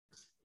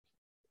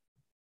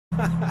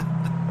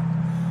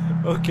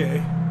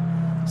Okay,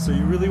 so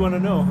you really want to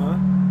know, huh?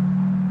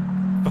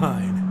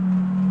 Fine.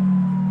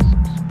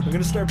 I'm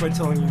gonna start by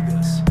telling you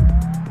this.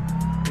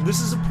 And this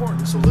is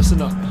important, so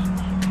listen up.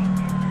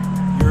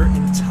 Your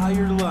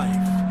entire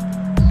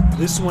life,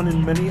 this one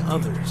and many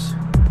others,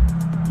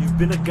 you've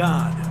been a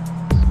god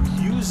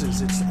who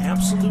uses its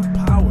absolute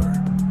power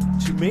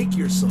to make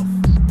yourself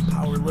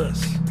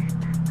powerless.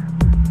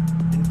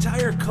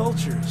 Entire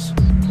cultures,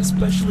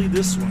 especially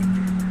this one,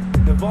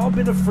 have all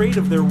been afraid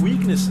of their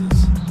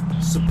weaknesses,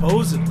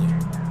 supposedly.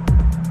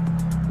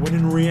 When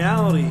in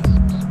reality,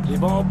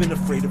 they've all been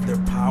afraid of their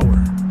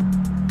power.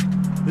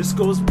 This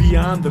goes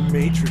beyond the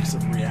matrix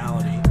of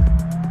reality.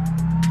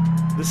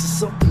 This is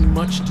something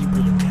much deeper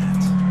than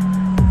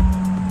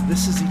that.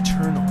 This is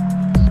eternal.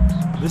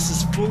 This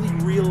is fully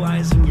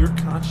realizing your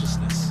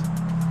consciousness.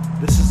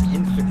 This is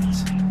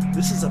infinite.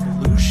 This is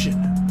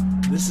evolution.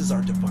 This is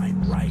our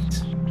divine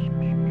right.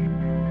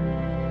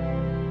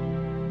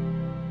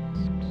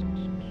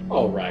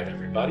 All right,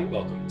 everybody,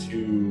 welcome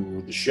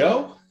to the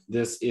show.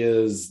 This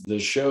is the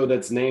show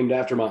that's named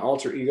after my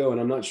alter ego, and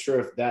I'm not sure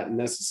if that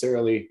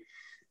necessarily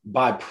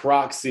by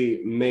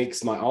proxy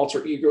makes my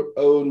alter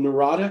ego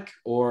neurotic,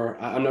 or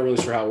I'm not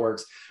really sure how it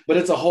works, but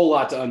it's a whole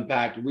lot to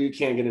unpack. We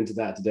can't get into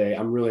that today.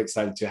 I'm really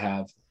excited to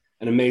have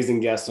an amazing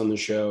guest on the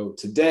show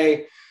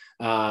today,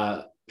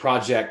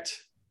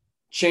 Project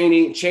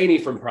Cheney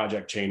from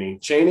Project Cheney.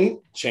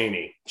 Cheney,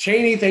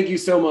 thank you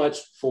so much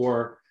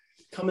for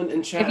coming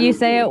and chatting. If you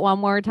say it one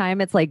more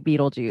time, it's like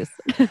Beetlejuice.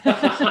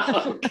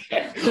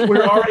 Okay.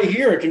 We're already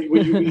here.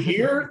 Would you be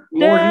here?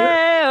 More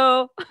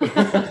no.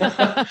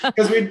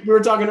 Because we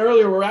were talking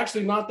earlier, we're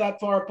actually not that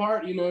far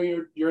apart. You know,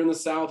 you're in the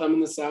South, I'm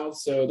in the South,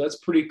 so that's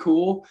pretty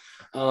cool.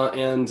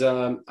 And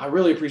I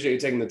really appreciate you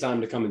taking the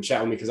time to come and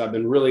chat with me, because I've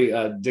been really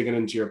digging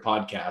into your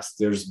podcast.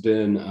 There's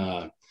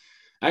been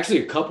actually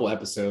a couple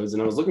episodes,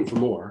 and I was looking for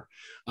more.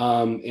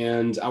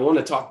 And I want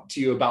to talk to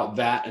you about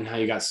that and how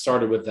you got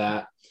started with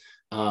that.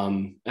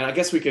 And I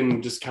guess we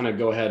can just kind of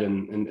go ahead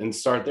and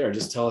start there.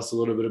 Just tell us a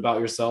little bit about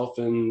yourself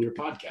and your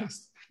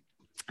podcast.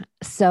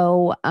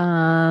 So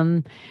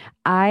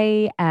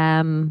I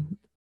am,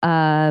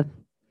 I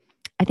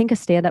think, a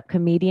stand-up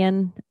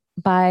comedian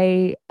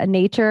by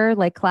nature,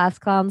 like class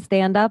clown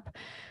stand-up.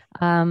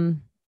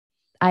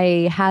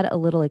 I had a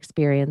little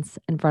experience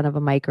in front of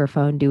a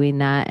microphone doing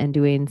that and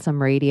doing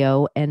some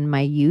radio in my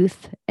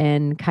youth,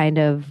 and kind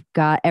of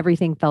got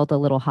everything felt a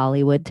little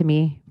Hollywood to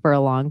me for a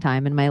long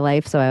time in my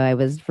life. So I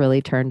was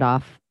really turned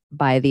off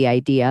by the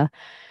idea.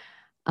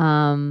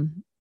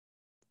 Um,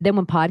 then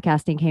when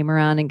podcasting came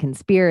around and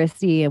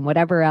conspiracy and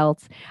whatever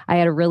else, I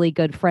had a really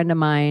good friend of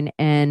mine,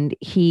 and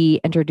he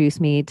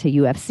introduced me to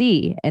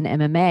UFC and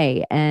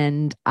MMA,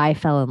 and I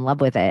fell in love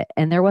with it.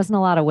 And there wasn't a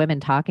lot of women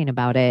talking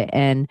about it.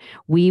 And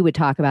we would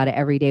talk about it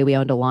every day. We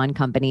owned a lawn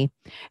company.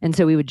 And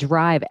so we would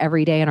drive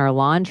every day in our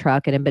lawn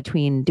truck. And in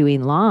between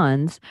doing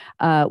lawns,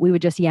 we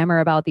would just yammer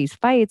about these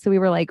fights. So we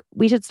were like,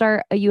 we should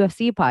start a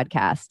UFC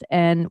podcast.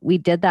 And we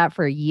did that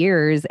for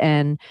years.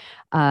 And,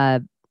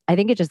 I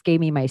think it just gave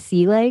me my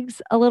sea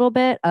legs a little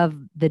bit of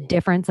the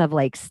difference of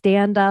like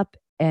stand up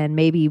and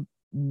maybe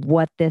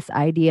what this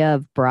idea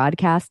of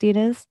broadcasting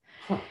is.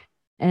 Huh.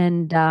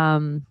 And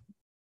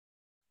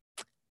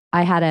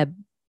I had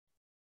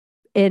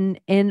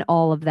in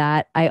all of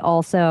that, I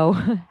also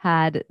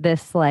had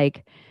this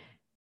like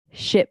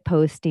shit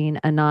posting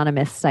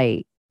anonymous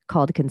site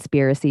called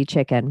Conspiracy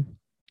Chicken.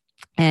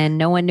 And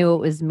no one knew it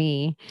was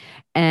me.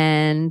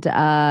 And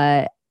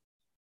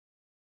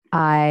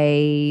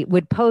I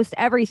would post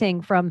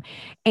everything from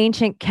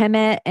ancient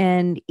Kemet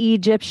and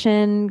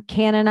Egyptian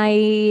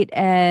Canaanite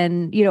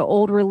and,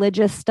 old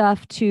religious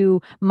stuff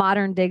to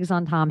modern digs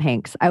on Tom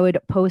Hanks. I would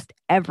post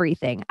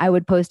everything. I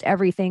would post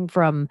everything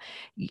from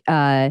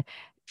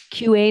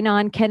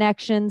QAnon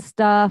connection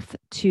stuff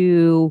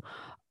to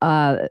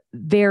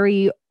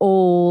very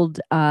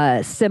old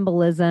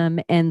symbolism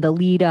and the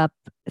lead up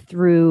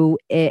through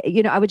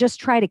it. I would just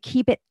try to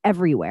keep it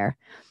everywhere.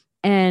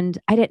 And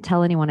I didn't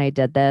tell anyone I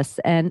did this.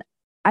 And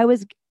I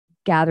was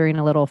gathering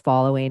a little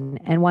following.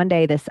 And one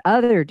day this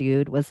other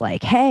dude was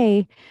like,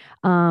 hey,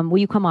 will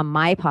you come on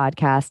my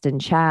podcast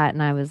and chat?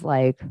 And I was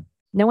like,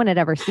 no one had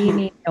ever seen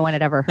me. No one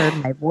had ever heard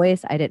my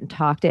voice. I didn't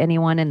talk to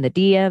anyone in the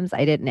DMs.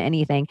 I didn't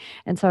anything.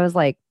 And so I was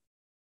like,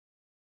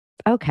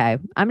 okay,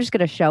 I'm just going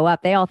to show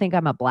up. They all think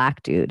I'm a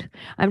black dude.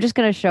 I'm just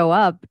going to show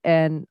up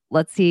and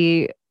let's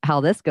see how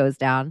this goes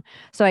down.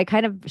 So I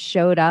kind of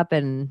showed up,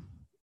 and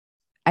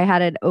I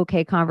had an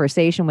okay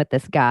conversation with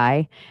this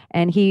guy,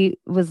 and he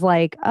was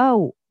like,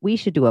 oh, we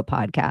should do a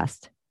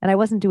podcast. And I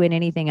wasn't doing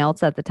anything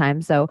else at the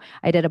time. So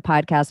I did a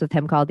podcast with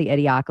him called The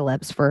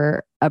Idiocalypse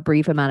for a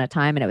brief amount of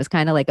time. And it was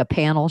kind of like a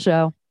panel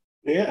show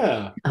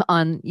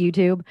on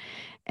YouTube.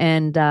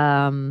 And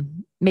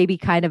maybe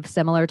kind of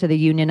similar to the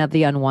Union of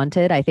the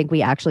Unwanted. I think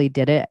we actually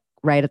did it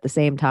right at the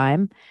same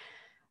time.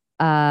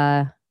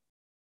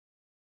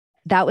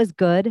 That was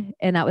good.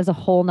 And that was a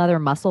whole nother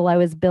muscle I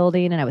was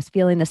building. And I was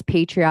feeling this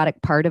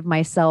patriotic part of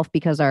myself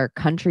because our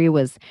country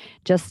was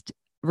just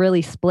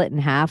really split in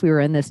half. We were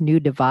in this new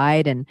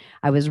divide, and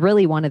I was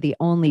really one of the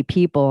only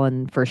people,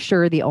 and for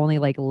sure the only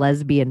like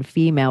lesbian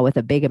female with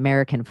a big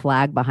American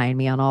flag behind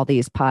me on all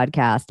these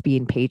podcasts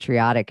being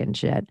patriotic and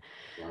shit.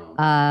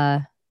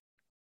 Wow.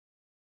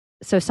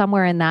 So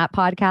somewhere in that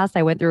podcast,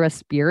 I went through a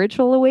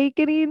spiritual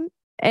awakening,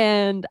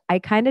 and I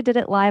kind of did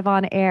it live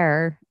on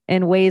air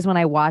in ways when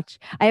I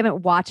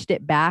haven't watched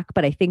it back,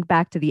 but I think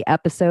back to the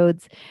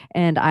episodes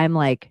and I'm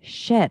like,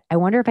 shit, I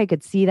wonder if I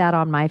could see that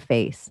on my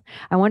face.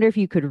 I wonder if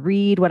you could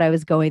read what I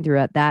was going through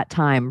at that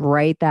time,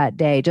 right that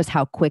day, just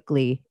how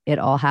quickly it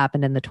all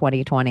happened in the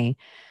 2020.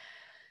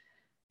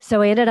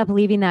 So I ended up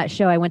leaving that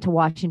show. I went to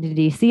Washington,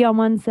 D.C. on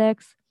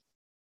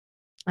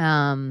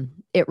 1/6.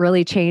 It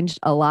really changed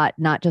a lot,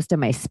 not just in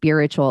my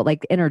spiritual,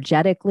 like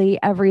energetically,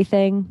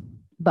 everything.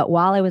 But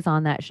while I was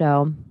on that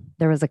show,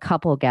 there was a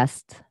couple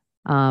guests,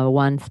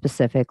 one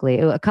specifically,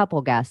 a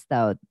couple guests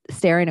though,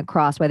 staring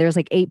across where there's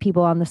like 8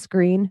 people on the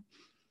screen.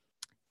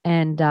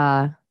 And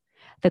the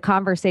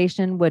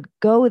conversation would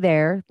go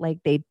there, like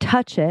they'd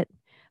touch it,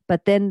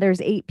 but then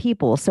there's 8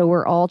 people. So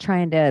we're all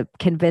trying to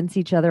convince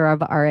each other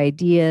of our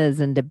ideas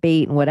and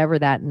debate and whatever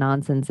that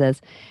nonsense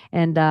is.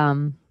 And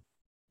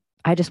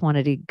I just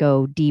wanted to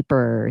go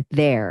deeper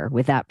there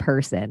with that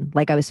person.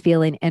 Like I was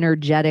feeling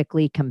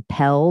energetically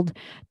compelled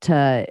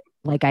to,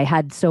 like I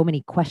had so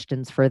many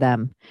questions for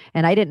them.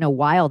 And I didn't know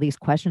why all these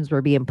questions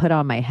were being put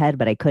on my head,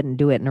 but I couldn't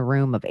do it in a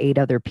room of 8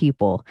 other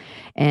people.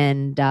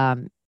 And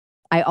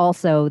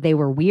they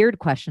were weird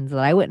questions that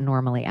I wouldn't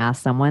normally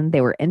ask someone.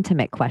 They were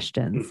intimate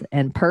questions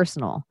and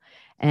personal.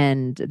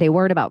 And they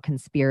weren't about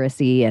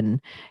conspiracy and,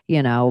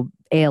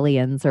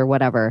 aliens or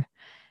whatever.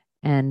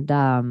 And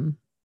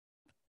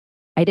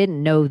I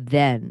didn't know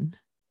then.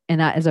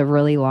 And that is a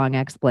really long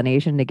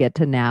explanation to get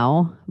to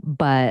now.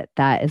 But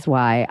that is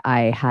why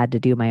I had to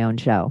do my own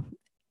show.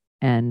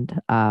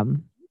 And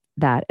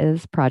that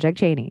is Project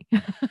Cheney.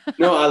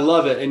 No, I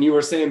love it. And you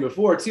were saying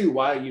before too,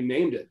 why you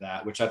named it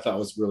that, which I thought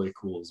was really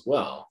cool as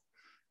well.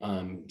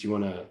 Do you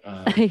want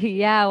to?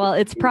 Yeah, well,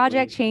 it's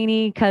Project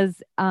Cheney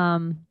because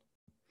I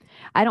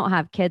don't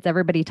have kids.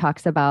 Everybody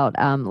talks about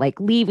like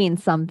leaving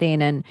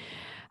something and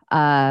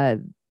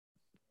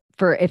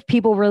for if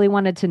people really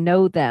wanted to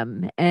know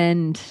them.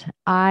 And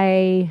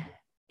I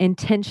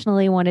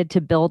intentionally wanted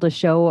to build a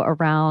show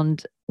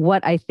around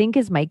what I think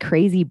is my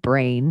crazy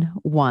brain.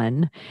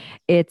 One,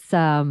 it's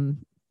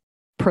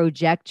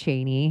Project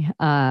Cheney,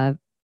 and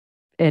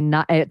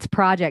not it's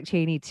Project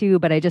Cheney too,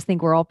 but I just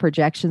think we're all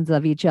projections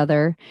of each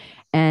other.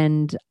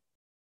 And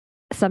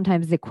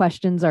sometimes the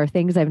questions are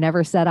things I've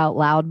never said out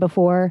loud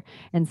before.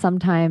 And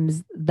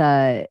sometimes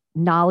the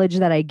knowledge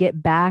that I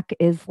get back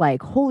is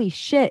like, holy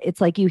shit.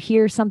 It's like you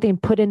hear something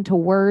put into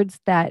words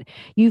that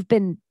you've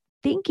been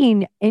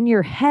thinking in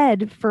your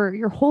head for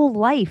your whole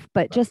life,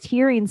 but just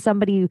hearing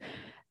somebody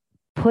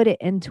put it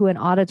into an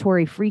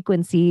auditory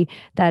frequency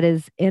that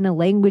is in a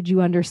language you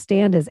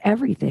understand is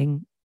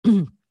everything.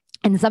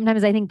 And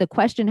sometimes I think the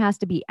question has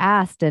to be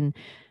asked, and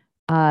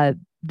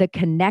the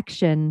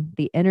connection,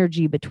 the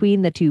energy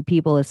between the two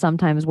people is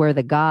sometimes where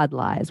the God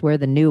lies, where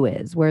the new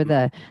is, where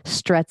the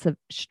stretch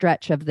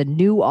of the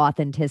new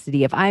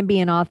authenticity. If I'm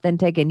being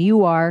authentic and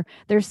you are,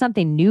 there's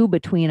something new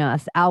between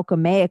us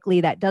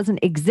alchemically that doesn't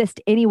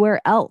exist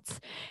anywhere else.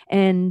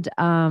 And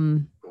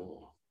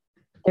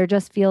there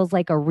just feels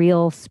like a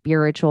real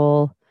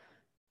spiritual,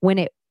 when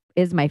it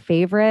is my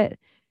favorite,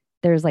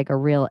 there's like a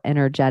real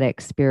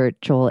energetic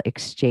spiritual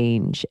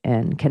exchange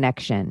and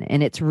connection,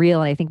 and it's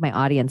real. And I think my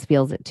audience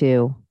feels it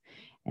too.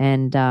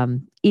 And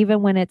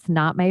even when it's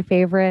not my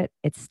favorite,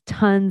 it's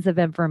tons of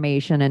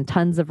information and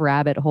tons of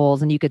rabbit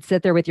holes. And you could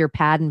sit there with your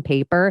pad and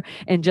paper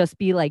and just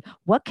be like,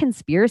 what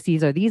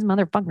conspiracies are these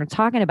motherfuckers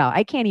talking about?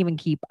 I can't even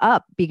keep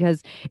up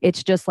because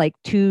it's just like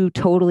 2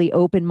 totally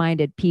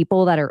open-minded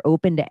people that are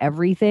open to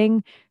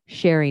everything,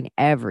 sharing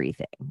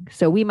everything.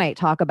 So we might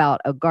talk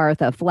about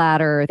Agartha,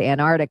 flat earth,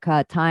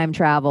 Antarctica, time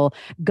travel,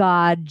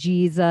 God,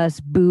 Jesus,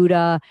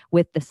 Buddha,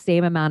 with the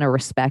same amount of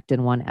respect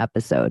in one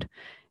episode.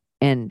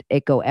 And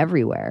it go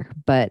everywhere,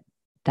 but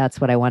that's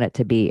what I want it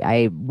to be.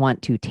 I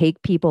want to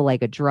take people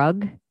like a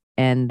drug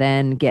and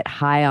then get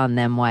high on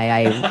them while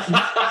I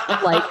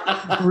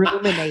like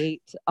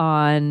ruminate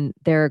on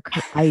their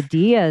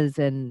ideas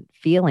and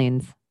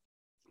feelings.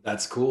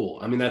 That's cool.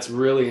 I mean, that's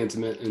really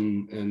intimate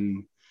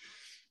and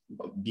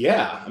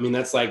yeah, I mean,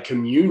 that's like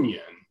communion,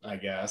 I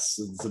guess.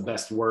 It's the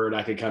best word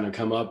I could kind of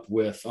come up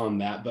with on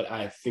that, but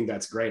I think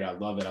that's great. I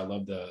love it. I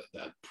love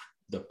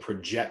the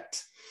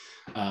project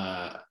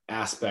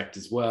aspect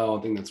as well.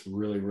 I think that's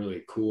really,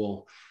 really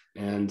cool.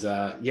 And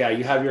yeah,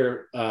 you have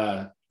your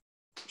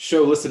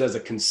show listed as a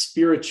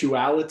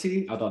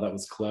conspirituality. I thought that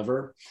was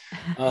clever.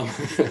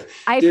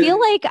 I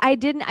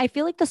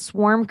feel like the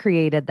Swarm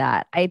created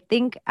that. I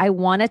think I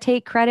want to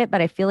take credit,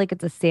 but I feel like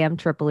it's a Sam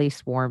Tripoli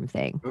Swarm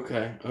thing.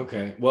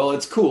 Okay. Well,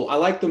 it's cool. I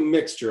like the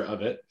mixture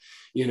of it.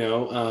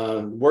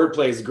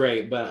 Wordplay is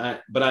great,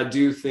 but I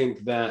do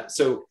think that,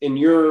 so in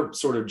your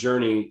sort of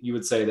journey, you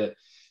would say that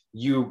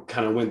you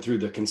kind of went through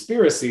the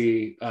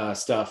conspiracy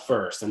stuff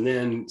first and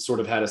then sort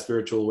of had a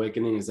spiritual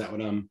awakening. Is that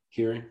what I'm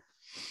hearing?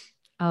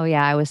 Oh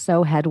yeah, I was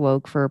so head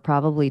woke for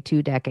probably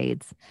 2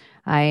 decades.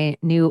 I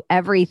knew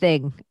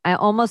everything. I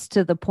almost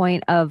to the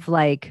point of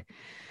like,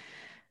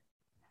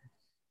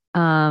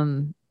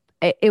 um,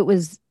 it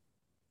was,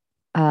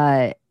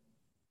 uh,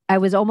 I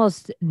was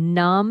almost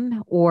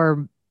numb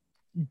or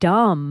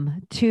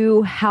dumb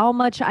to how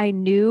much I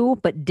knew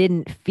but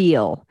didn't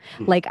feel.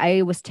 Like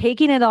I was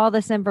taking in all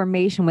this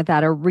information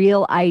without a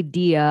real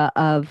idea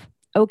of,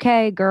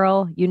 okay,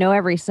 girl, you know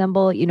every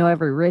symbol, you know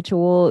every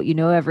ritual, you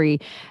know every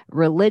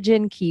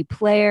religion, key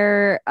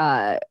player,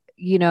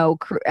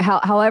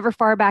 however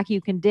far back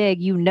you can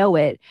dig, you know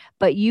it,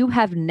 but you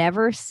have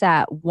never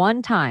sat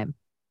one time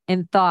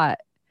and thought,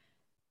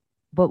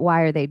 but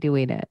why are they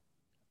doing it?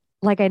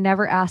 Like I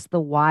never asked the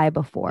why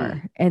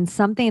before. And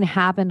something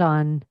happened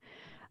on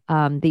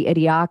the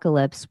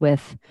Idiocalypse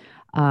with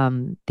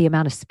the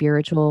amount of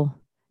spiritual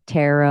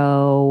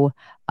tarot,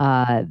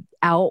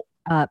 out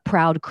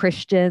proud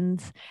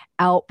Christians,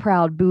 out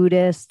proud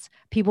Buddhists,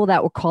 people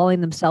that were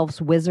calling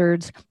themselves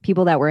wizards,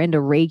 people that were into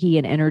Reiki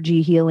and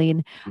energy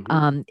healing.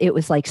 It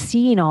was like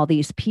seeing all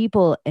these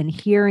people and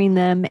hearing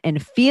them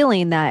and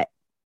feeling that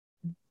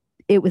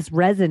it was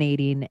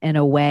resonating in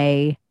a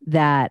way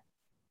that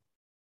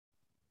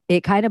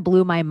it kind of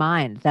blew my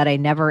mind that I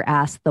never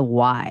asked the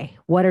why.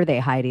 What are they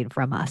hiding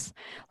from us?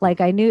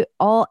 Like I knew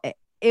all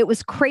it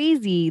was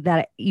crazy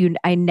that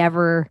I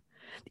never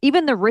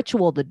even the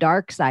ritual, the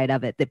dark side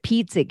of it, the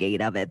Pizzagate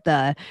of it,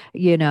 the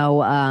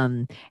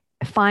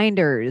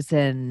finders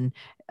and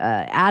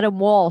Adam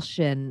Walsh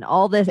and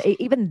all this,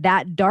 even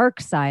that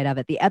dark side of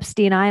it, the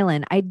Epstein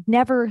Island. I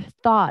never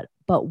thought,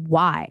 but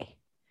why?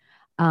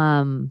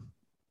 Um,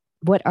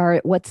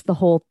 what's the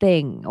whole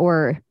thing,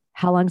 or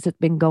how long's it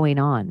been going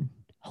on?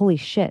 Holy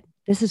shit,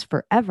 this is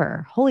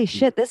forever. Holy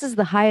shit, this is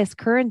the highest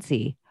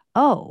currency.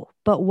 Oh,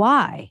 but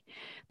why?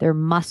 There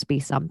must be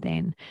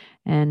something.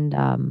 And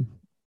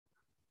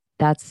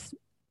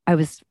I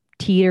was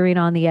teetering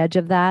on the edge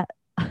of that.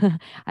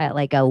 I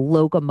like a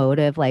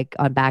locomotive, like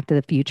on Back to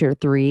the Future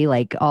 3,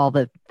 like all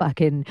the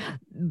fucking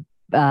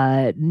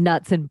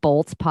nuts and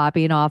bolts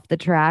popping off the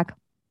track.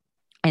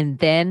 And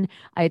then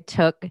I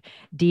took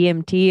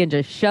DMT and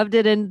just shoved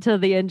it into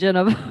the engine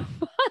of my house.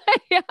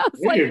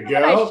 There you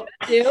go.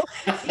 I should do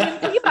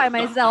DMT by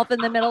myself in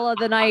the middle of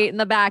the night in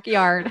the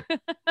backyard.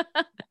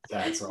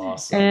 That's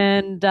awesome.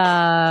 And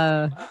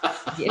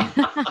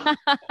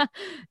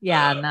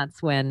yeah, and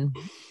that's when,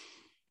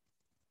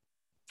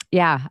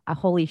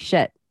 holy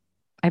shit.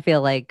 I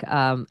feel like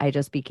I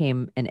just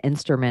became an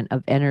instrument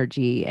of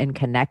energy and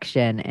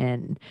connection,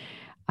 and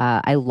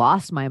I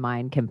lost my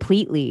mind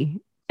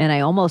completely. And I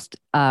almost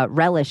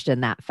relished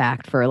in that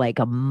fact for like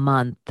a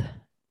month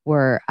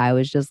where I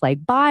was just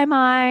like, bye,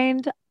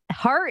 mind.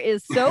 Heart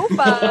is so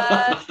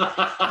fun.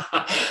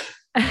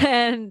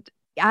 And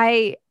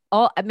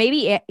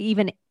maybe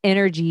even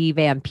energy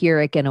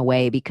vampiric in a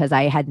way, because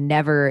I had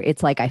never,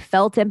 it's like I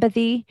felt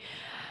empathy.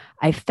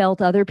 I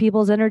felt other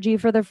people's energy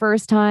for the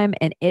first time,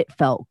 and it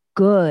felt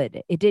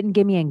good. It didn't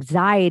give me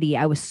anxiety.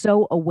 I was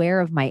so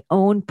aware of my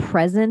own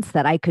presence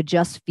that I could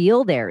just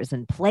feel theirs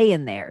and play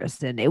in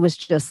theirs. And it was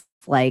just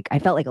like, I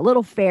felt like a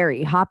little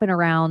fairy hopping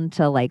around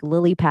to like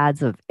lily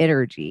pads of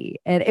energy.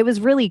 And it was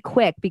really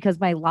quick because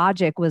my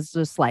logic was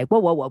just like, whoa,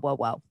 whoa, whoa, whoa,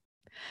 whoa.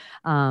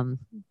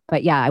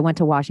 But yeah, I went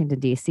to Washington,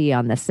 D.C.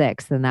 on the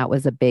 6th, and that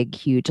was a big,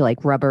 huge,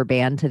 like rubber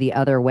band to the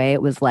other way.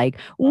 It was like,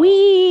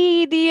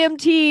 wee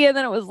DMT. And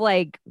then it was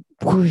like,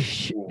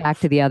 whoosh, back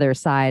to the other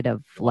side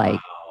of like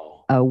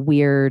a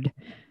weird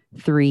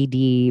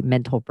 3D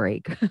mental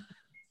break.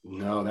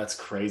 No, that's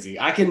crazy.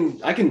 I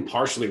can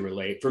partially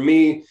relate. For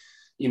me,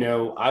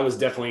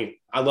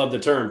 I love the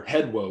term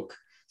head woke.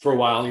 For a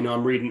while,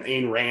 I'm reading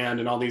Ayn Rand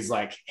and all these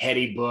like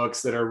heady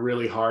books that are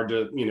really hard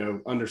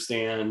to,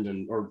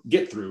 understand or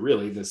get through.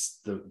 Really,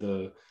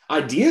 the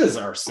ideas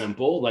are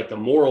simple. Like the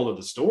moral of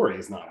the story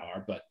is not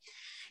hard, but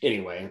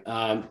anyway,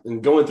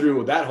 and going through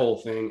with that whole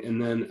thing.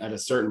 And then at a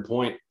certain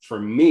point for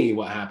me,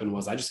 what happened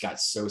was I just got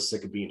so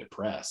sick of being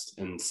depressed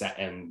and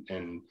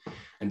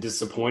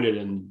disappointed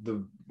in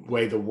the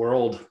way the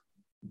world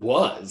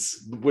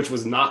was, which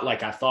was not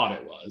like I thought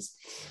it was.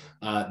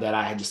 That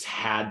I had just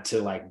had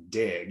to like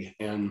dig,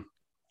 and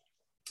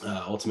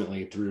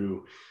ultimately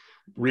through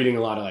reading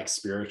a lot of like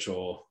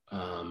spiritual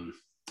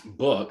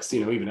books,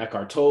 even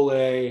Eckhart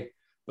Tolle,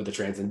 but the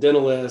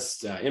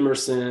Transcendentalist,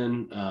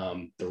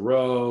 Emerson,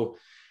 Thoreau,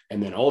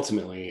 and then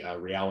ultimately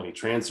reality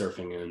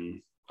transurfing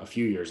in a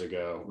few years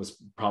ago was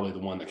probably the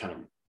one that kind of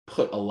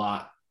put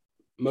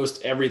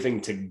most everything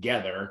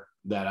together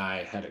that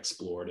I had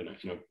explored in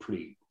a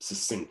pretty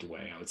succinct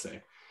way, I would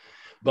say.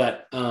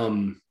 But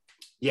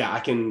yeah, I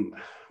can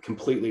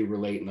completely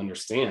relate and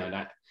understand.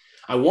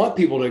 I want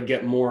people to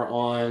get more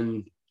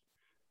on,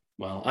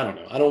 well, I don't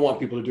know. I don't want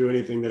people to do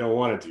anything they don't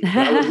want to do.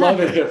 But I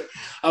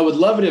would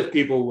love it if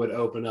people would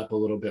open up a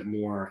little bit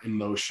more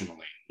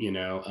emotionally,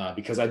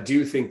 because I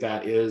do think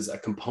that is a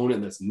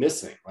component that's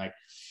missing. Like,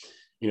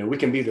 we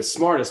can be the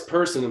smartest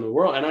person in the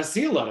world. And I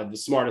see a lot of the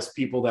smartest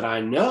people that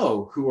I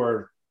know who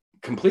are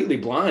completely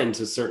blind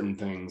to certain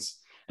things.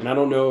 And I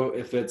don't know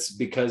if it's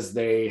because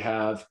they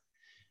have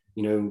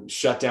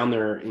shut down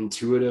their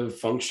intuitive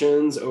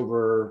functions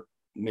over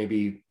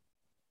maybe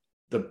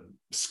the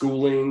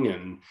schooling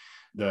and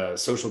the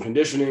social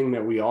conditioning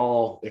that we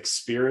all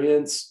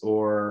experience,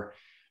 or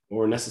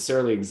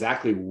necessarily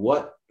exactly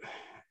what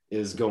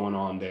is going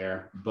on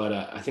there. But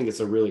I think it's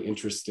a really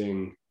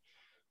interesting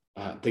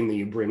thing that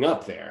you bring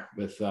up there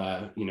with,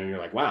 you're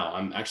like, wow,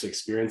 I'm actually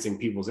experiencing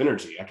people's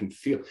energy. I can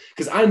feel,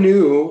 because I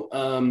knew,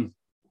 I'm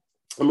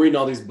reading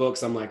all these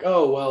books. I'm like,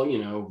 oh, well,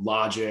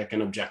 logic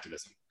and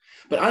objectivism.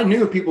 But I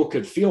knew people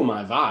could feel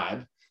my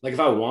vibe, like if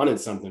I wanted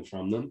something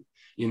from them,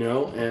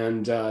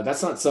 and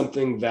that's not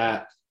something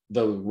that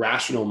the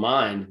rational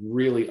mind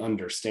really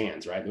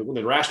understands, right?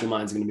 The rational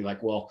mind is going to be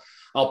like, well,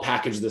 I'll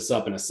package this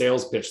up in a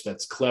sales pitch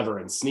that's clever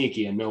and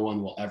sneaky and no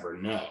one will ever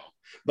know.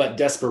 But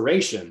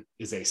desperation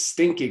is a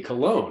stinky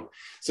cologne.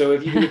 So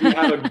if you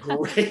have a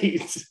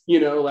great,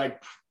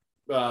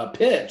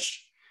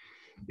 pitch,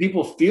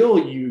 people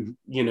feel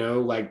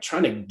like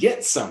trying to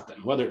get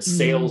something, whether it's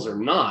sales or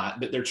not,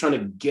 but they're trying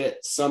to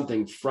get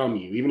something from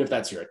you, even if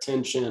that's your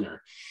attention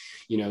or,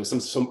 some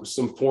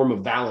form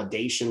of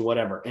validation,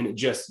 whatever. And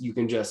you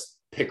can just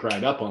pick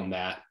right up on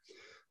that.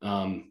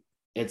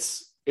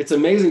 It's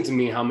amazing to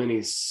me how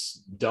many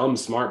dumb,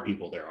 smart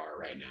people there are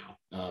right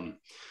now.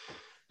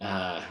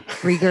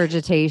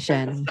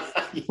 Regurgitation.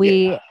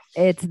 Yeah.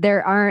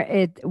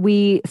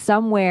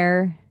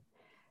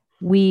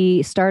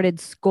 We started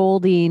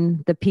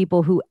scolding the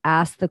people who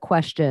asked the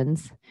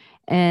questions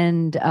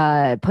and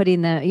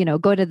putting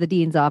go to the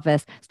dean's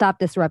office, stop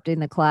disrupting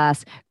the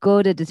class,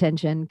 go to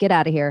detention, get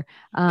out of here.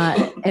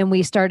 And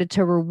we started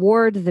to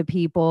reward the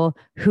people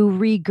who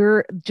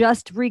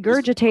just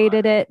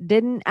regurgitated it,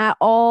 didn't at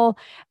all.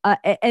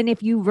 And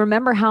if you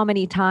remember how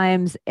many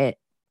times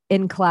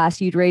in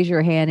class you'd raise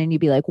your hand and you'd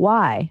be like,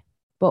 why?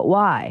 But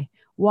why?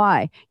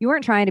 Why? You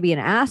weren't trying to be an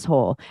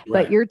asshole,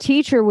 Right. but your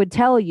teacher would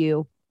tell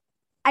you,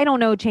 I don't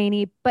know,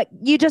 Cheney, but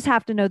you just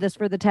have to know this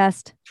for the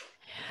test.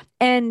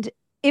 And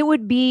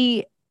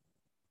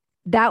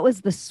that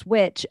was the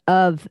switch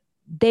of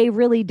they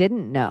really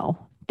didn't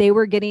know. They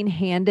were getting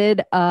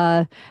handed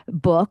a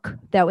book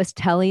that was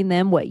telling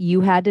them what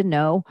you had to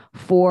know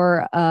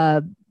for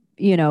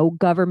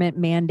government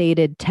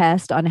mandated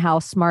test on how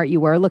smart you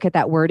were. Look at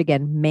that word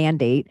again,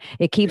 mandate.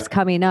 It keeps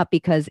coming up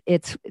because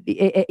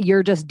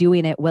you're just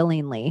doing it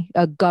willingly.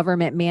 A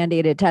government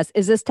mandated test.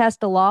 Is this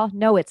test a law?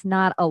 No, it's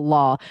not a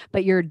law,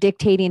 but you're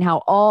dictating how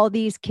all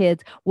these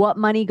kids, what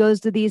money goes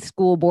to these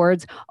school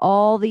boards,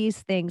 all these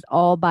things,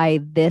 all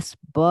by this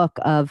book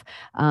of,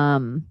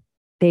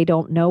 they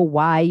don't know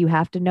why you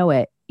have to know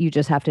it. You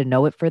just have to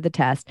know it for the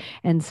test.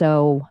 And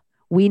so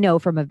we know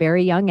from a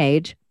very young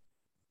age,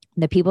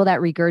 the people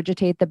that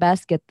regurgitate the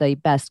best get the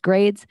best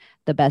grades.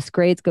 The best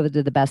grades go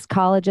to the best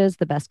colleges.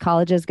 The best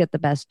colleges get the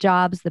best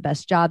jobs. The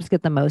best jobs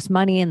get the most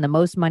money. And the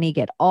most money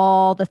get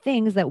all the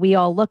things that we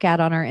all look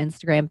at on our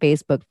Instagram,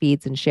 Facebook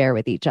feeds and share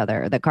with each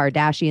other. The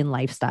Kardashian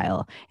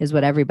lifestyle is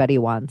what everybody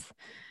wants.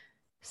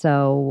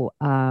 So,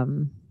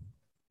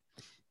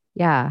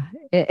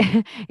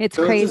 it's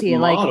so crazy. It's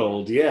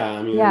modeled. Yeah.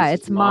 I mean,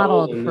 it's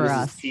modeled for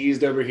us.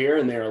 Teased over here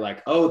and they're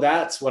like, oh,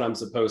 that's what I'm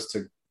supposed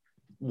to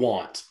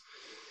want.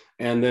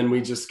 And then we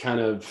just kind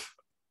of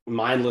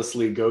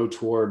mindlessly go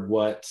toward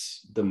what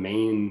the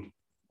main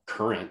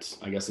current,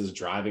 I guess, is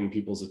driving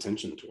people's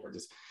attention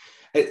towards.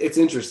 It's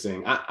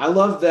interesting. I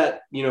love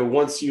that,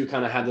 once you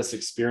kind of had this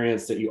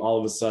experience that you all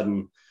of a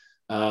sudden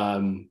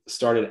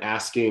started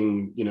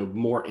asking,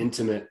 more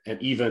intimate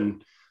and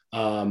even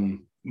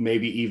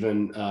maybe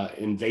even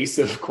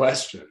invasive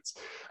questions.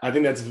 I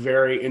think that's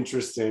very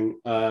interesting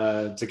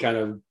to kind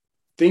of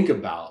think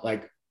about,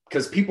 like,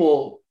 because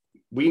people,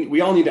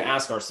 we all need to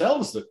ask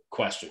ourselves the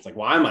questions, like,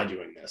 why am I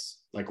doing this?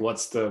 Like,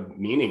 what's the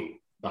meaning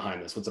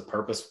behind this? What's the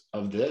purpose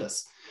of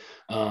this?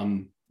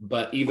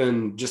 But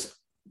even just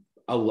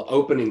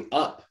opening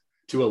up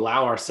to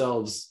allow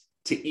ourselves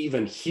to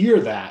even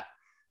hear that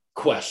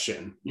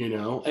question,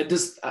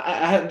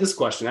 I have this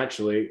question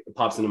actually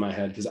pops into my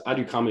head because I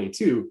do comedy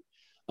too.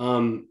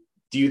 Do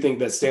you think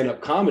that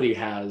stand-up comedy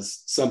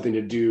has something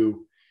to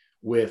do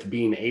with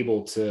being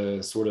able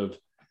to sort of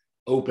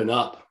open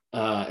up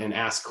and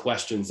ask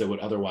questions that would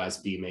otherwise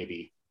be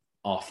maybe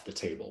off the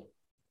table?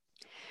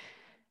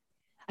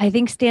 I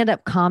think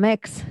stand-up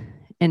comics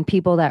and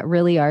people that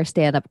really are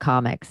stand-up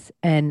comics,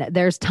 and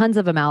there's tons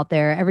of them out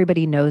there.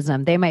 Everybody knows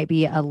them. They might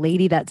be a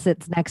lady that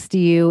sits next to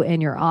you in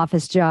your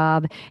office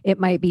job. It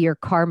might be your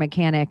car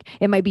mechanic.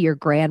 It might be your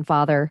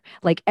grandfather.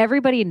 Like,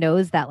 everybody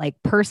knows that,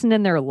 like, person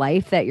in their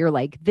life that you're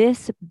like,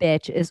 this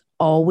bitch is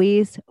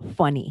always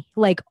funny,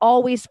 like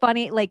always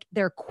funny. Like,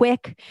 they're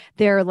quick.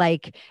 They're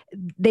like,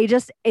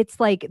 it's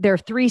like they're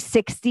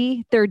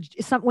 360.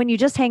 When you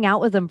just hang out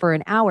with them for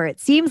an hour,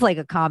 it seems like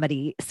a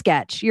comedy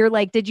sketch. You're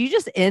like, did you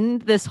just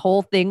end this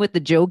whole thing with the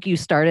joke you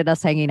started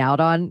us hanging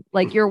out on?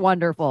 Like, you're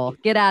wonderful.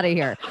 Get out of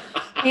here.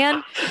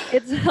 And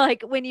it's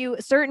like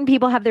certain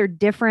people have their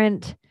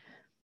different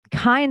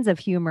kinds of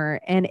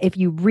humor. And if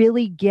you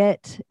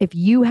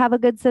have a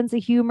good sense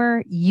of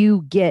humor,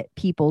 you get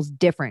people's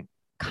different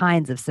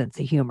kinds of sense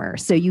of humor.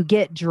 So you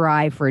get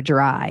dry for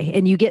dry,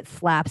 and you get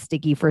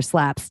slapsticky for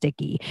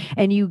slapsticky,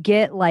 and you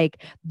get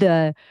like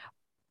the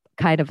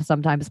kind of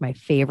sometimes my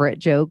favorite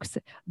jokes,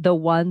 the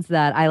ones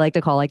that I like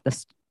to call like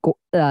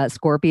the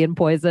scorpion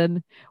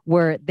poison,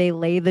 where they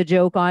lay the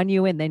joke on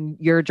you and then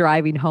you're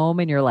driving home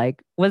and you're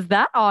like, was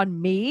that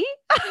on me?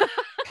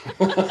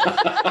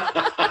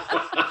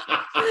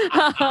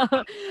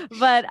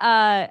 But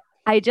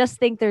I just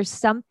think there's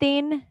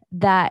something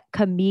that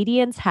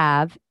comedians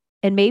have,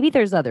 and maybe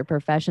there's other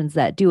professions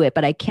that do it,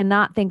 but I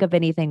cannot think of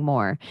anything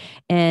more.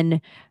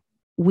 And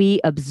we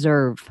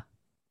observe.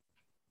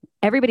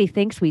 Everybody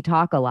thinks we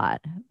talk a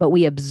lot, but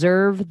we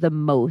observe the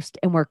most,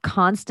 and we're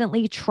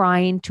constantly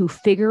trying to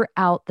figure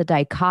out the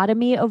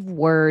dichotomy of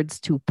words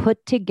to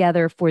put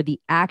together for the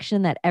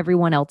action that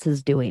everyone else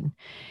is doing.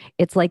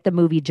 It's like the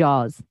movie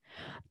Jaws.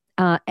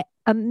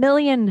 A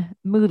million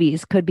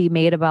movies could be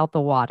made about the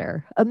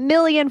water. A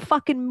million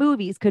fucking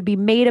movies could be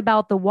made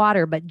about the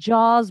water, but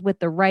Jaws with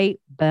the right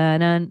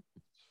dun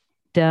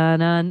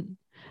dun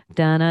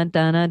dun dun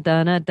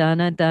dun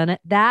dun dun,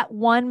 that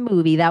one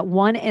movie, that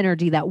one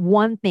energy, that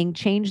one thing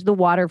changed the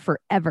water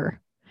forever.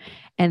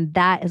 And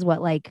that is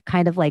what like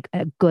kind of like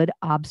a good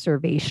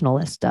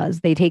observationalist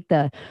does. They take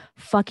the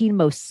fucking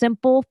most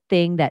simple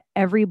thing that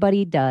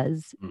everybody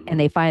does, and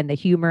they find the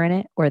humor in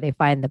it, or they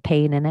find the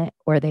pain in it,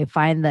 or they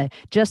find the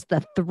just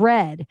the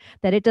thread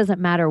that it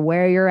doesn't matter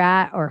where you're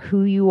at or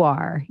who you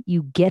are.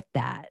 You get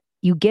that.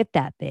 You get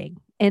that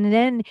thing. And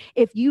then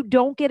if you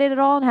don't get it at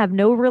all and have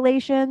no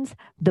relations,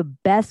 the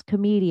best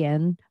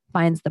comedian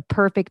finds the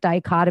perfect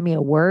dichotomy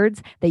of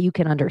words that you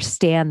can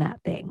understand that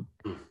thing.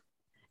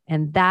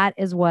 And that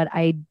is what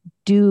I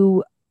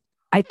do.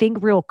 I think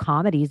real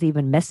comedy is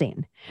even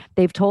missing.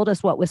 They've told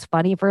us what was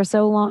funny for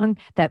so long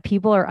that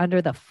people are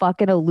under the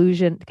fucking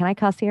illusion. Can I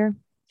cuss here?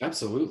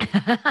 Absolutely.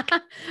 And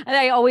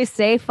I always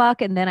say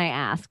fuck and then I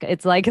ask.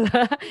 It's like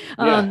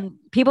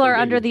people are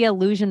under the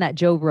illusion that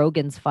Joe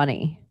Rogan's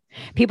funny.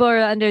 People are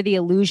under the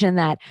illusion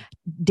that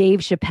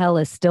Dave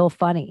Chappelle is still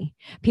funny.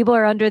 People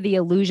are under the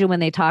illusion when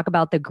they talk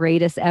about the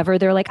greatest ever.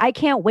 They're like, I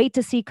can't wait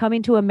to see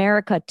Coming to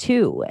America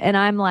 2. And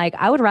I'm like,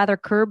 I would rather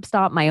curb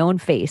stomp my own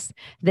face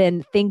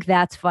than think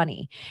that's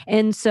funny.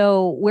 And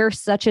so we're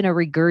such in a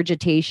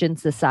regurgitation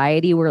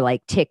society where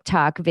like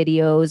TikTok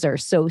videos are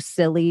so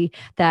silly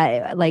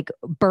that like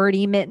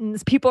Bernie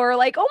mittens, people are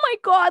like, oh my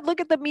God, look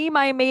at the meme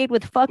I made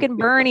with fucking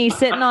Bernie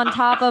sitting on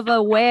top of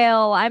a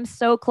whale. I'm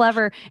so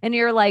clever. And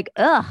you're like,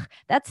 ugh,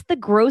 that's the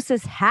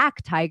grossest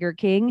hack, Tiger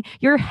King.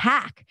 You're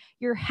hack.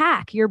 You're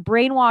hack. You're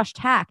brainwashed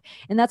hack.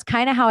 And that's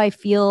kind of how I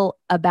feel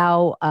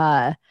about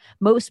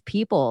most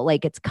people.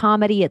 Like it's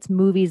comedy, it's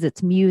movies,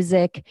 it's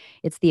music,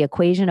 it's the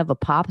equation of a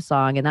pop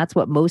song. And that's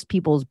what most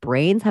people's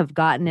brains have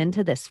gotten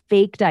into, this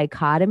fake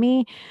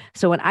dichotomy.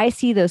 So when I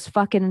see those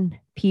fucking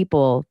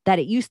people that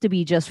it used to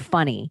be just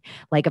funny,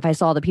 like if I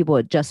saw the people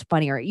with just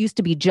funny, or it used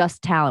to be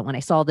just talent when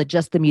I saw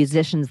the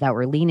musicians that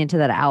were leaning to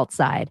that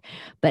outside,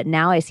 but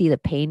now I see the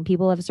pain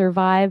people have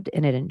survived,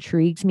 and it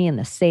intrigues me in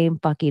the same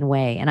fucking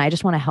way. And I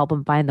just want to help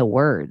them find the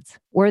words,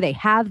 or they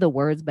have the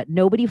words but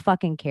nobody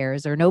fucking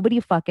cares, or nobody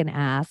fucking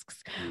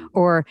asks,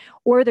 or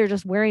they're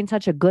just wearing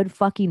such a good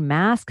fucking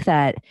mask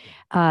that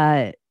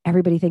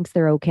everybody thinks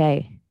they're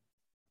okay.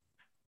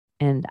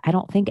 And I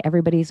don't think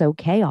everybody's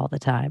okay all the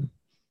time.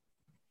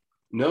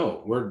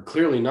 No, we're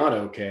clearly not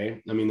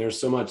okay. I mean, there's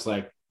so much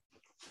like,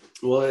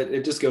 well,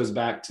 it just goes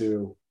back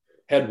to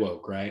head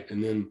woke, right?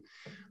 And then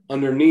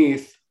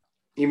underneath,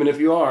 even if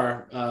you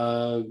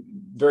are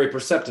very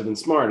perceptive and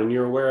smart and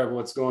you're aware of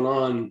what's going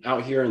on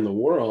out here in the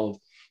world,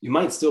 you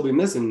might still be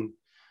missing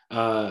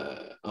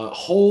a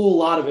whole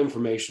lot of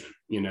information,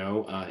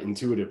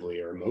 intuitively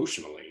or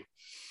emotionally,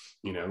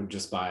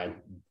 just by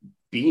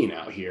being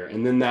out here.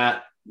 And then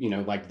that,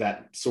 like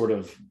that sort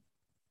of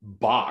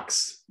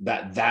box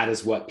that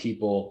is what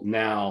people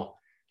now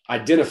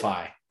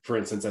identify, for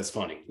instance, as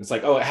funny. It's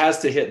like, oh, it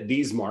has to hit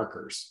these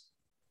markers.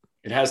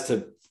 It has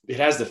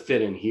to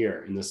fit in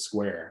here in the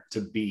square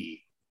to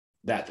be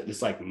that.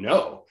 It's like,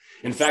 no.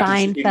 In fact,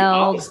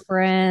 Seinfeld,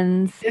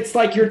 Friends. It's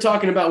like you're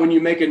talking about when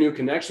you make a new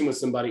connection with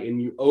somebody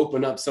and you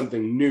open up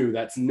something new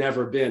that's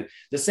never been.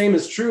 The same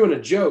is true in a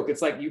joke.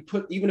 It's like you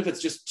put, even if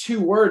it's just 2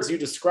 words, you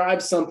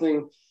describe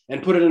something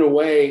and put it in a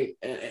way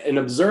and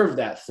observe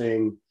that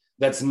thing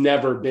that's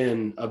never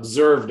been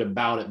observed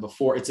about it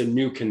before. It's a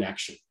new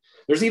connection.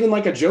 There's even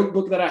like a joke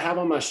book that I have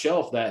on my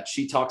shelf that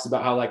she talks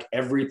about how like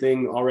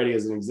everything already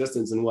is in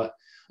existence, and what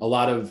a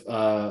lot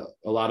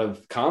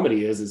of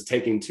comedy is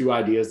taking 2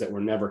 ideas that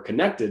were never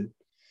connected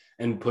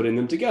and putting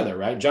them together,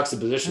 right?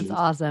 Juxtaposition. That's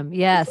awesome.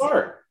 Yes.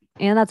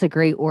 And that's a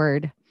great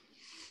word.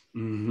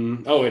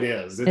 Mm-hmm. Oh, it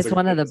is. It's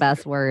one of the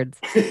best words.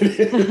 It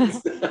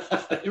is.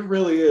 It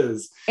really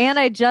is. And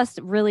I just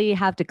really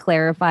have to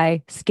clarify,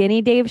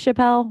 skinny Dave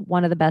Chappelle,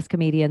 one of the best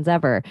comedians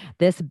ever.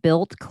 This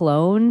built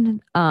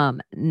clone,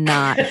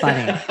 not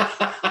funny.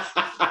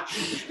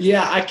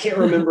 Yeah, I can't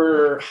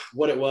remember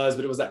what it was,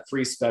 but it was that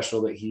free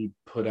special that he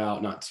put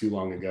out not too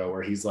long ago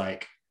where he's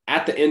like,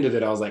 at the end of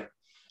it, I was like,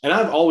 And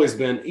I've always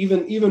been,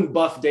 even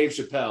buff Dave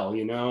Chappelle,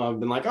 you know, I've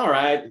been like, all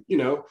right, you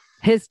know,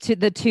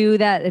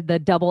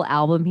 the double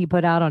album he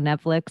put out on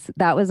Netflix,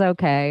 that was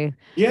okay.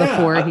 Yeah,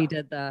 before he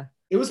did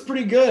it was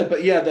pretty good.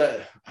 But yeah,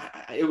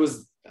 it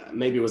was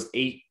maybe it was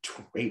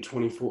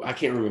 824. I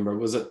can't remember.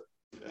 Was it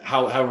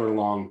however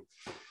long?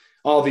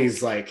 All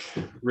these like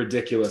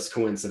ridiculous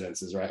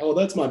coincidences, right? Oh,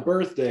 that's my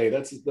birthday.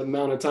 That's the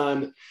amount of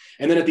time.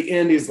 And then at the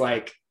end, he's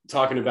like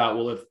talking about,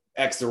 well, if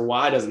X or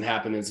Y doesn't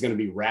happen, it's going to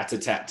be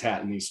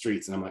rat-a-tat-tat in these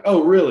streets. And I'm like,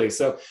 oh, really?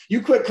 So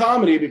you quit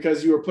comedy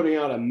because you were putting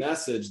out a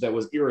message that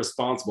was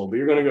irresponsible, but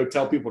you're going to go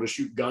tell people to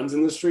shoot guns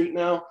in the street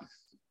now?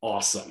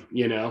 Awesome.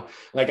 You know,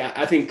 like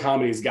I think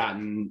comedy's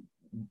gotten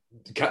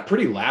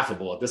pretty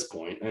laughable at this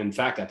point. And in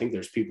fact, I think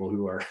there's people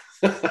who are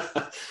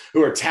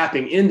who are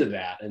tapping into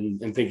that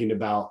and thinking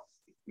about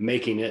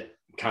making it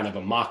kind of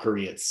a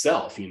mockery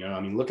itself. You know,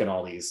 I mean, look at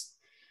all these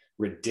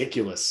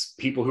ridiculous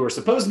people who are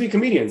supposed to be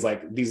comedians,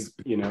 like these,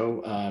 you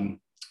know,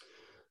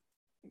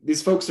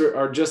 these folks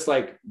are just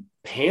like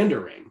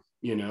pandering,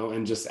 you know,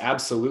 and just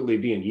absolutely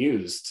being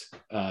used.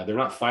 They're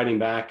not fighting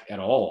back at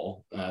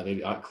all.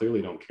 They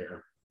clearly don't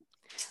care.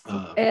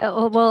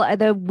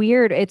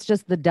 It's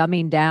just the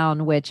dumbing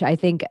down, which I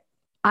think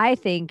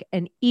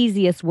an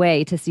easiest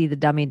way to see the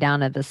dumbing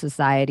down of the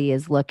society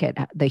is look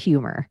at the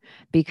humor,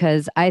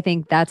 because I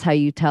think that's how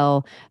you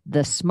tell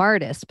the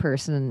smartest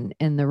person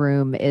in the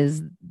room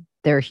is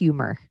their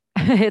humor.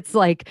 It's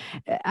like,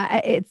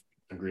 it's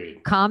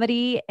agreed.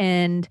 Comedy,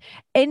 and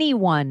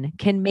anyone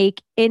can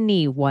make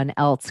anyone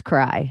else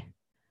cry.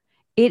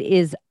 It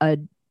is a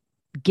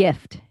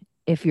gift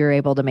if you're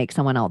able to make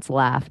someone else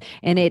laugh.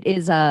 And it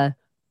is an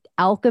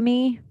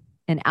alchemic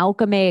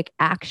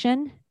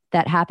action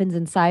that happens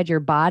inside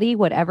your body,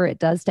 whatever it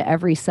does to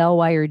every cell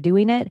while you're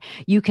doing it.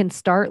 You can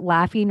start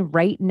laughing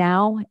right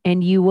now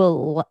and you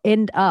will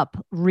end up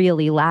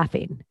really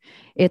laughing.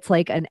 It's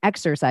like an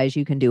exercise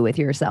you can do with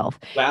yourself.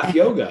 Laugh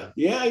yoga.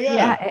 Yeah.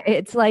 Yeah.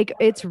 It's like,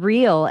 it's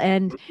real.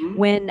 And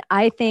when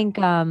I think,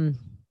 I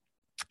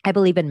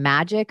believe in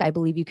magic. I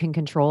believe you can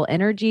control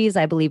energies.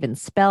 I believe in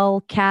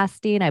spell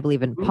casting. I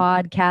believe in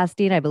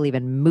podcasting. I believe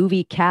in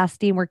movie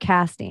casting. We're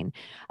casting.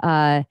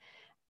 I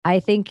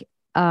think,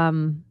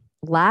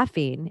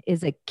 laughing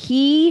is a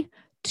key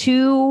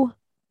to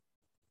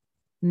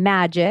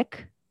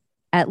magic,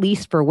 at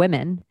least for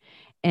women.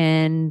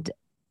 And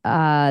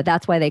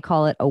that's why they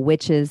call it a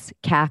witch's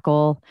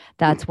cackle.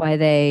 That's why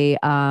they,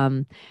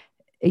 don't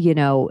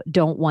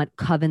want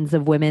covens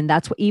of women.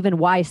 That's even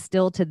why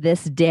still to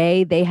this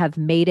day, they have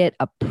made it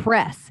a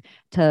press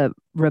to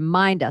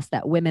remind us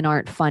that women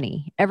aren't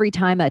funny. Every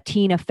time a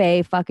Tina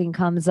Fey fucking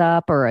comes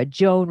up, or a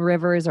Joan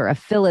Rivers, or a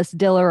Phyllis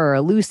Diller, or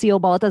a Lucille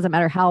Ball, it doesn't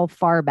matter how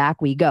far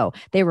back we go.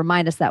 They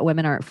remind us that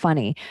women aren't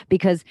funny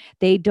because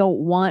they don't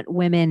want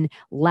women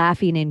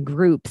laughing in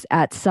groups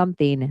at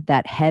something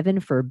that, heaven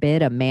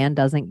forbid, a man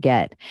doesn't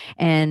get.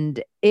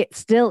 And it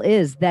still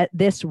is that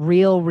this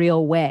real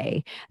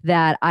way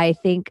that I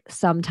think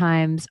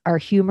sometimes our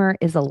humor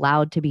is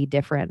allowed to be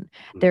different.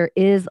 There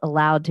is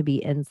allowed to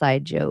be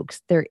inside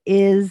jokes. There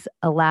is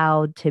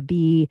allowed to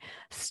be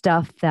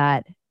stuff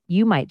that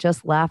you might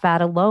just laugh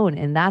at alone,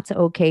 and that's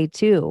okay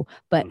too.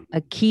 But a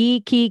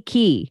key,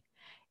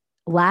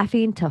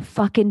 laughing to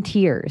fucking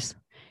tears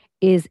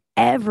is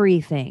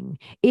everything.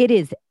 It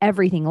is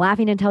everything.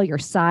 Laughing until your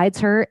sides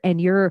hurt and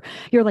you're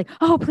like,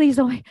 oh, please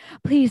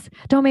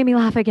don't make me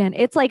laugh again.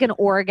 It's like an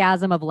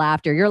orgasm of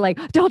laughter. You're like,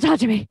 don't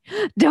touch me.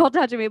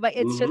 But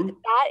it's just,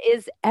 that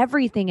is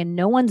everything. And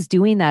no one's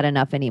doing that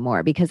enough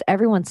anymore because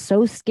everyone's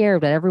so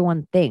scared that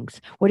everyone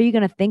thinks, what are you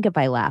going to think if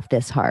I laugh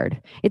this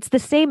hard? It's the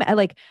same.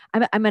 I'm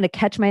going to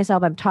catch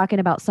myself. I'm talking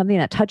about something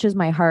that touches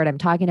my heart. I'm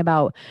talking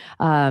about,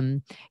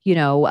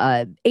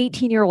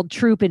 18-year-old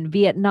troop in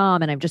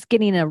Vietnam. And I'm just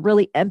getting a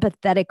really empathetic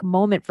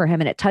moment for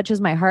him, and it touches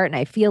my heart, and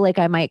I feel like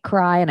I might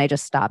cry, and I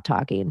just stop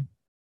talking.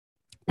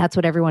 That's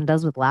what everyone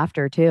does with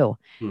laughter too.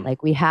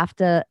 Like, we have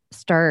to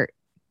start,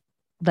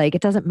 like,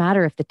 it doesn't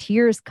matter if the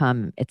tears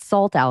come, it's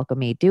salt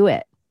alchemy. Do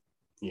it.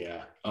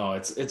 Yeah. Oh,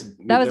 it's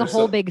that was a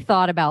whole big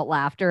thought about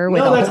laughter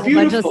with a whole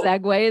bunch of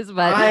segues,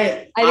 but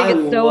I think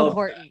it's so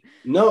important.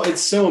 No,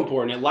 it's so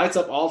important. It lights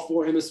up all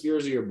four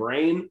hemispheres of your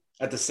brain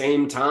at the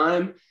same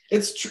time.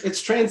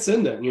 It's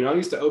transcendent. I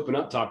used to open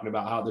up talking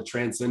about how the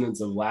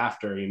transcendence of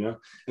laughter, and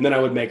then I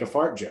would make a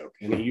fart joke,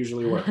 and it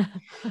usually worked.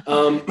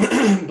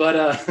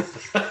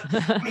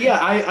 Yeah,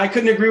 I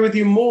couldn't agree with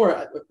you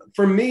more.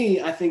 For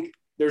me, I think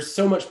there's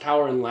so much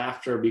power in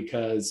laughter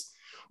because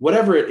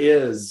whatever it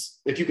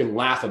is, if you can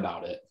laugh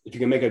about it, if you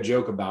can make a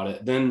joke about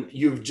it, then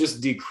you've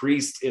just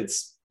decreased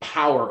its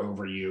power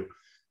over you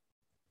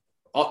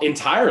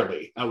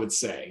entirely, I would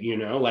say.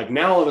 Like,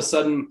 now all of a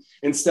sudden,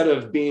 instead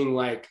of being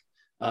like,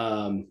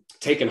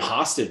 taken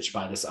hostage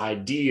by this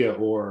idea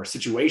or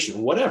situation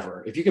or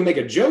whatever, if you can make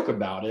a joke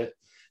about it,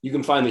 you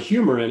can find the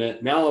humor in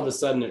it. Now all of a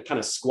sudden it kind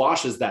of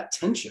squashes that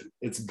tension.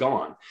 It's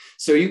gone.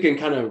 So you can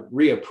kind of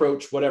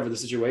reapproach whatever the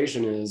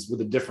situation is with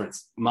a different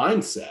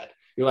mindset.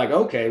 You're like,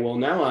 okay, well,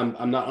 now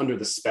I'm not under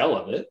the spell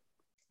of it,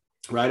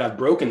 right? I've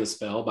broken the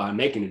spell by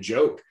making a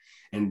joke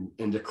and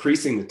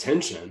decreasing the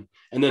tension.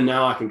 And then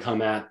now I can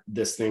come at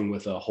this thing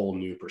with a whole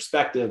new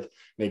perspective,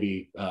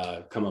 maybe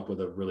come up with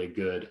a really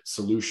good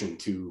solution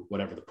to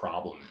whatever the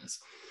problem is.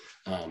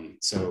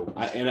 So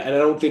I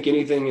don't think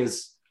anything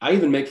is, I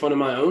even make fun of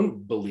my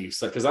own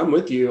beliefs, like, cause I'm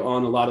with you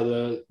on a lot of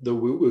the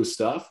woo-woo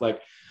stuff.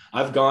 Like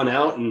I've gone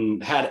out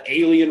and had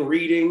alien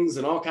readings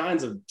and all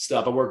kinds of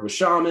stuff. I work with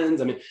shamans.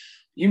 I mean,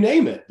 you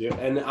name it, dude.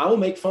 And I will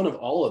make fun of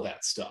all of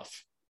that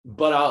stuff,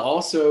 but I'll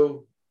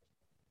also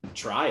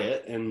try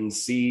it and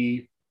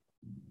see,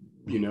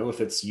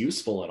 if it's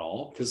useful at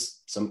all,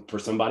 because for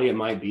somebody it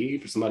might be,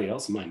 for somebody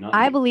else it might not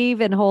I be. believe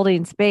in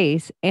holding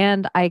space,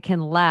 and I can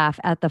laugh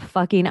at the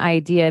fucking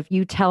idea if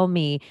you tell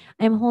me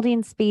I'm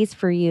holding space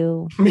for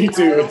you. Me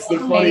too. It's the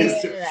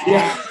funniest.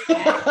 Yeah.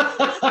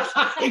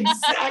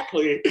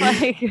 Exactly.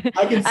 Like,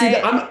 I can see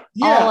that.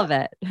 all of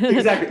it.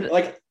 Exactly.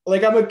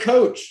 Like I'm a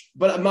coach,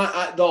 but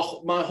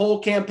my whole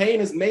campaign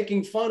is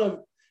making fun of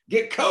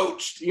get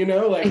coached,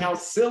 like how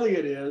silly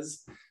it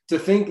is to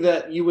think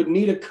that you would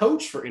need a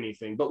coach for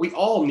anything, but we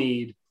all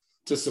need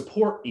to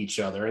support each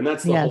other. And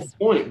that's the whole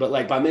point. But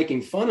like by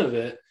making fun of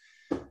it,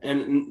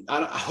 and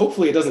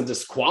hopefully it doesn't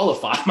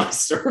disqualify my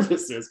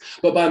services,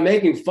 but by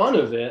making fun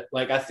of it,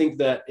 like, I think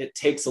that it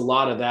takes a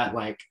lot of that,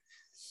 like,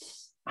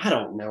 I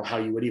don't know how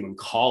you would even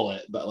call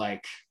it, but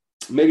like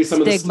maybe some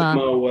of the stigma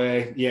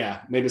away.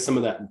 Yeah. Maybe some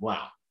of that.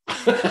 Wow.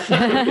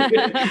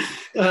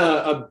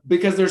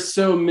 Because there's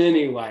so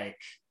many like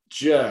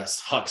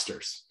just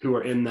hucksters who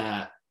are in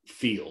that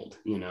field,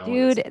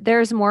 Dude,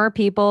 there's more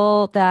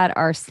people that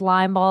are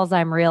slime balls,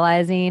 I'm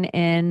realizing,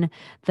 in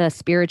the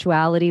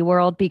spirituality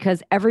world,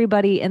 because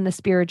everybody in the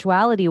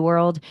spirituality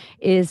world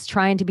is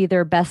trying to be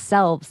their best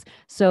selves.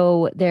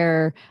 So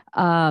they're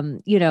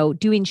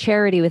doing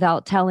charity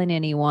without telling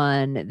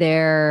anyone.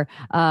 They're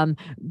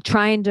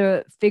trying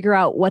to figure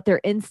out what their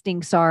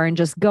instincts are and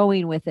just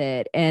going with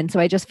it. And so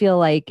I just feel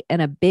like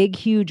in a big,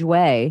 huge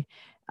way,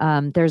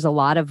 there's a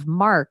lot of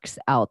marks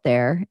out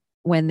there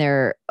when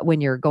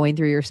you're going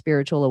through your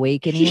spiritual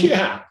awakening.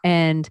 Yeah.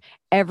 And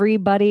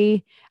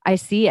everybody, I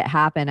see it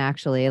happen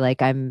actually.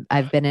 Like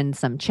I've been in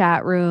some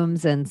chat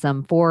rooms and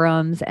some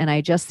forums, and I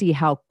just see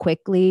how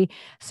quickly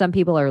some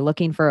people are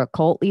looking for a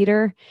cult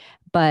leader.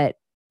 But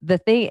the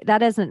thing that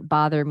doesn't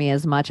bother me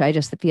as much. I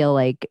just feel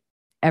like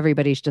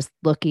everybody's just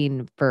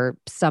looking for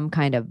some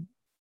kind of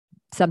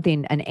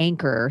something, an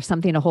anchor,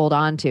 something to hold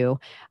on to.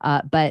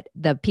 But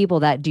the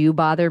people that do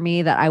bother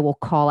me, that I will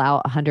call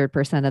out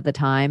 100% of the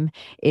time,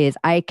 is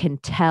I can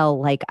tell,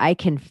 like I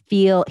can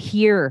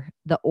hear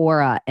the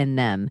aura in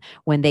them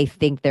when they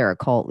think they're a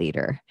cult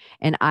leader.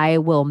 And I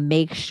will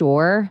make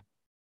sure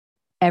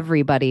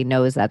everybody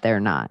knows that they're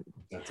not.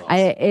 That's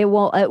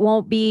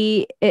awesome.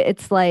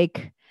 It's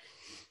like,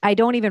 I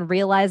don't even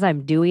realize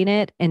I'm doing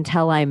it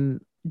until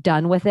I'm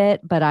done with it.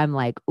 But I'm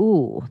like,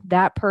 ooh,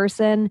 that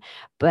person.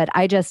 But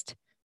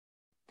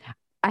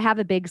I have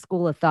a big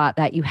school of thought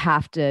that you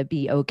have to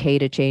be okay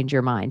to change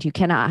your mind. You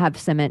cannot have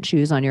cement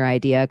shoes on your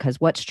idea, because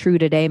what's true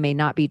today may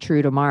not be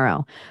true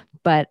tomorrow.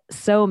 But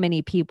so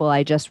many people,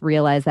 I just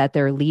realized that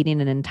they're leading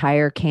an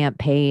entire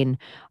campaign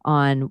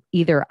on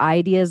either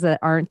ideas that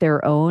aren't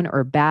their own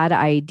or bad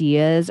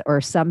ideas, or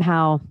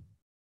somehow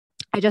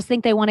I just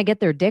think they want to get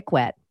their dick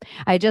wet.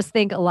 I just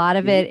think a lot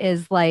of it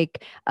is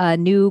like a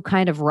new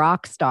kind of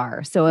rock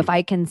star. So if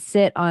I can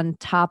sit on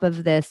top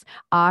of this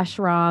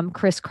ashram,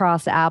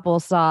 crisscross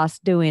applesauce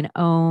doing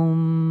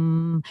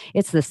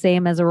it's the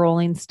same as a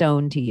Rolling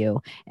Stone to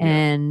you.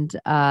 And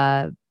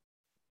yeah.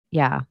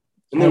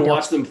 And then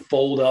watch them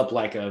fold up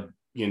like a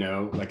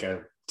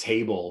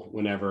table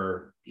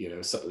whenever,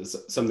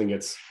 something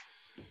gets,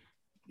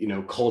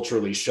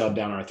 culturally shoved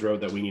down our throat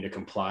that we need to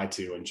comply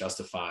to and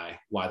justify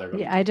why they're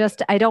going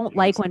to. I don't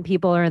like when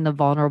people are in the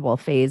vulnerable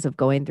phase of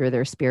going through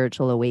their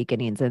spiritual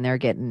awakenings and they're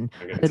getting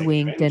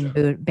hoodwinked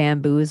and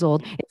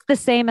bamboozled. It's the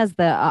same as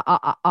the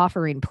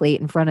offering plate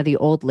in front of the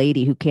old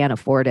lady who can't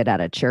afford it at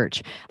a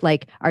church.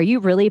 Like, are you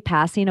really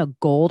passing a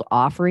gold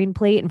offering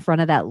plate in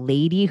front of that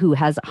lady who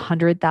has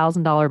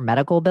 $100,000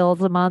 medical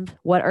bills a month?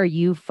 What are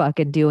you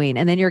fucking doing?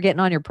 And then you're getting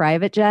on your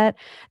private jet?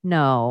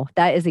 No,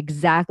 that is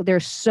exactly,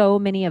 there's so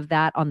many of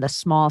that on the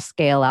small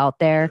scale out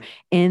there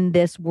in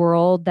this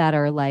world that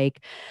are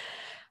like,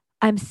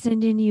 I'm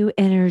sending you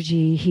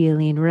energy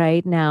healing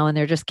right now. And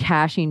they're just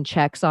cashing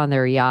checks on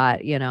their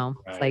yacht. Right.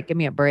 It's like, give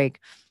me a break.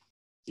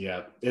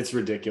 Yeah, it's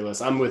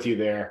ridiculous. I'm with you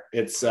there.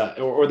 It's,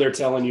 or they're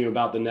telling you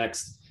about the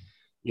next,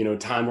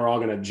 time we're all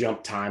going to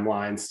jump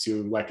timelines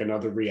to like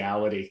another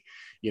reality,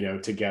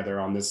 together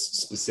on this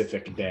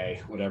specific day,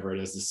 whatever it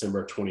is,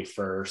 December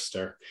 21st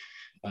or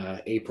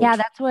April. Yeah,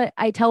 that's what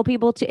I tell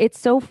people to. It's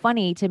so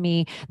funny to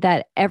me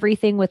that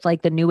everything with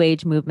like the new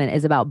age movement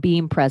is about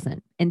being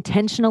present,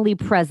 intentionally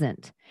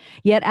present.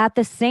 Yet at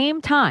the same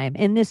time,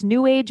 in this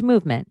new age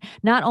movement,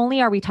 not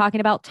only are we talking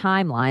about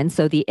timelines,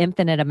 so the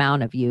infinite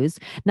amount of views,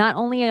 not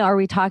only are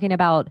we talking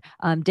about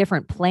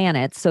different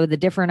planets, so the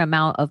different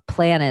amount of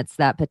planets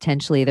that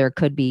potentially there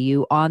could be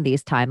you on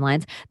these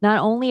timelines, not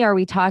only are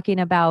we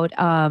talking about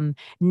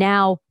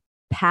now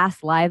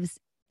past lives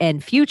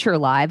and future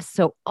lives.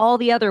 So all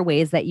the other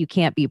ways that you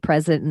can't be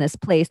present in this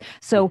place.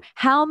 So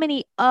how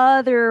many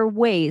other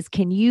ways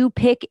can you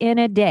pick in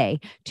a day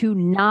to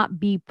not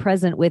be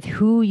present with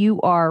who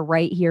you are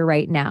right here,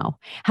 right now?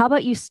 How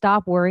about you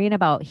stop worrying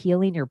about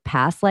healing your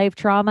past life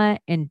trauma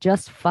and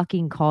just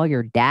fucking call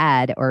your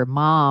dad or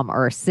mom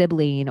or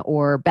sibling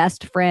or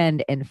best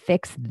friend and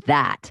fix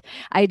that?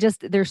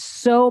 There's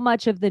so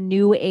much of the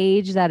new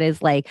age that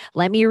is like,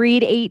 let me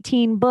read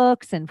 18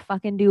 books and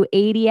fucking do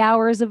 80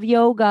 hours of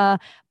yoga.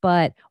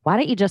 But why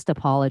don't you just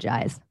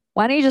apologize?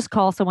 Why don't you just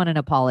call someone and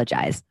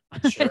apologize?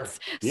 Sure.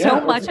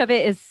 So much of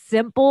it is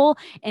simple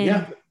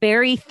and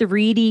very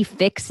 3D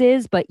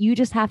fixes, but you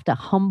just have to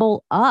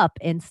humble up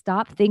and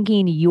stop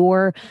thinking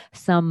you're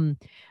some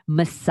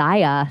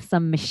messiah,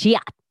 some Mashiach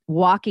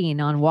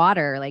walking on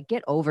water. Like,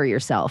 get over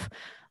yourself.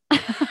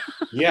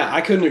 Yeah,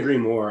 I couldn't agree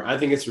more. I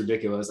think it's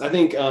ridiculous. I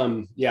think,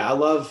 I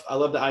love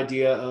the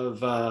idea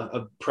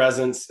of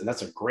presence. And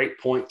that's a great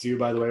point too,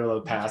 by the way,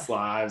 with past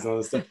lives and all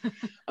this stuff.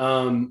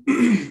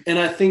 And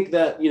I think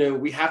that,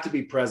 we have to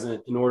be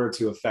present in order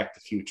to affect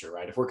the future,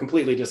 right? If we're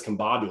completely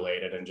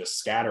discombobulated and just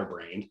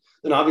scatterbrained,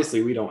 then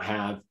obviously we don't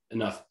have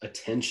enough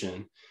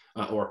attention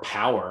or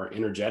power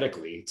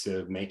energetically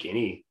to make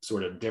any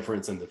sort of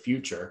difference in the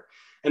future.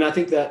 And I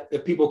think that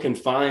if people can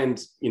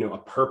find, a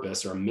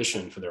purpose or a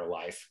mission for their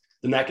life,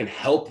 then that can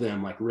help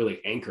them like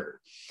really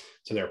anchor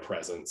to their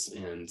presence.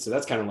 And so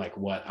that's kind of like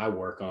what I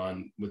work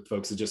on with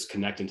folks, is just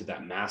connecting to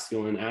that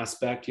masculine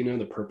aspect,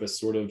 the purpose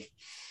sort of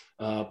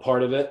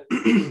part of it.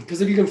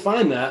 Because if you can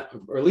find that,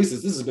 or at least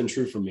this has been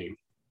true for me,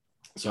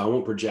 so I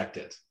won't project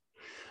it.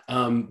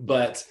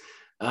 But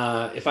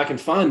if I can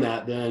find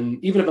that, then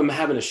even if I'm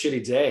having a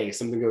shitty day,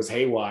 something goes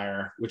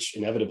haywire, which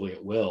inevitably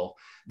it will,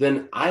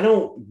 then I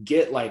don't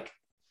get like,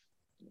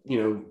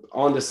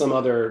 onto some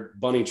other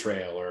bunny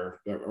trail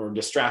or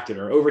distracted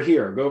or over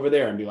here or go over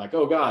there and be like,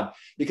 oh God,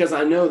 because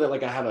I know that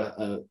like I have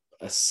a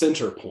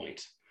center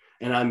point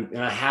and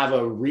I have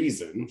a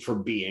reason for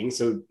being.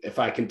 So if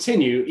I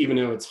continue, even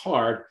though it's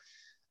hard,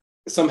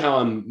 somehow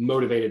I'm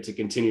motivated to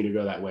continue to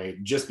go that way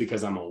just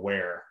because I'm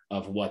aware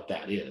of what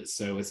that is.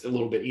 So it's a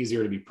little bit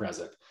easier to be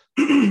present.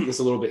 It's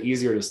a little bit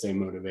easier to stay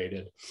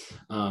motivated.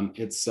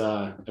 It's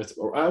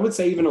I would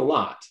say even a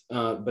lot,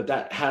 but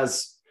that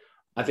has,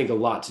 I think, a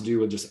lot to do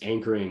with just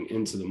anchoring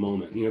into the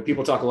moment.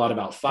 People talk a lot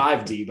about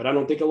 5D, but I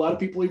don't think a lot of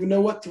people even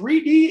know what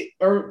 3D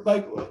or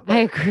like.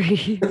 I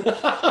agree.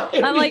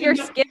 I'm like, you're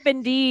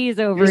skipping D's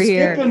over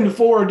here. Skipping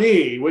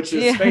 4D, which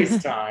is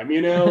space time,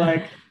 we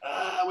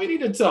need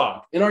to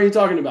talk. And are you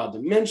talking about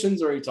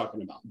dimensions, or are you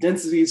talking about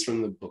densities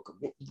from the book?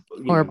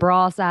 Or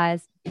bra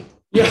size?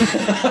 Yeah.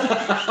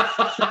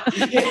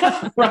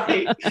 Yeah,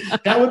 right.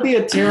 That would be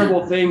a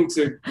terrible thing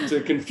to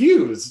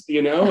confuse,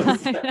 And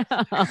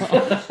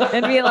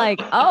be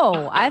like,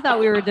 oh, I thought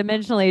we were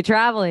dimensionally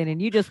traveling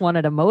and you just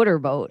wanted a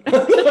motorboat.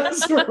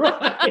 That's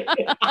right.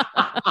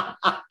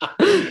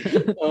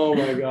 Oh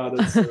my God,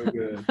 that's so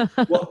good.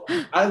 Well,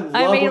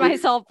 I made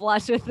myself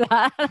blush with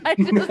that.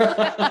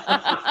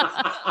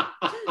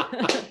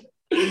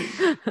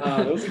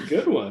 That was a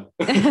good one.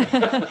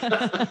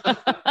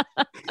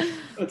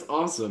 That's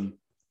awesome.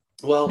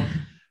 Well,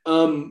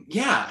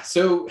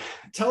 so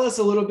tell us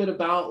a little bit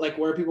about like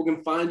where people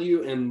can find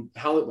you and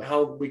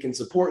how we can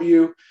support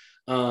you.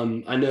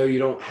 I know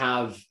you're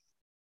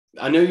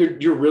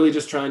really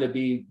just trying to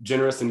be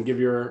generous and give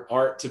your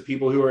art to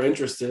people who are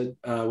interested,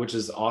 which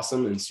is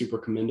awesome and super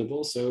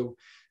commendable. So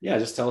yeah,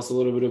 just tell us a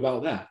little bit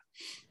about that.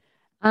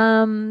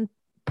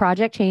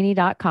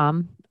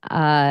 ProjectCheney.com.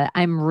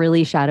 I'm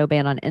really shadow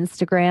banned on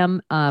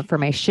Instagram for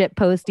my shit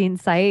posting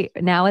site.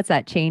 Now it's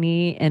at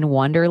Cheney in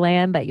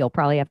Wonderland, but you'll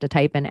probably have to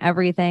type in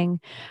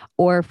everything.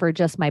 Or for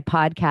just my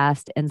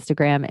podcast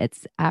Instagram,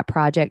 it's at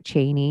Project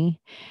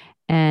Cheney.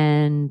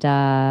 And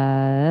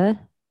I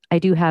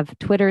do have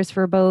Twitters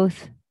for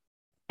both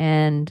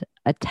and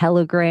a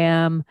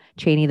Telegram,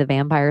 Cheney the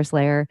Vampire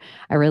Slayer.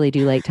 I really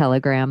do like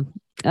Telegram.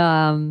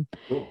 Cool.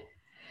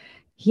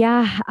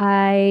 Yeah,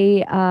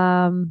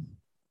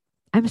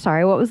 I'm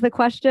sorry, what was the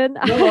question?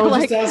 No, I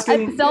was just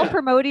asking.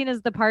 Self-promoting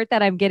is the part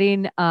that I'm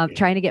getting,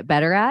 trying to get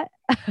better at.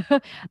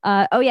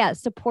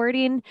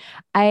 Supporting.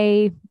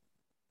 It's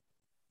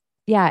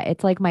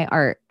like my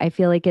art. I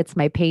feel like it's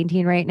my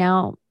painting right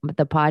now. But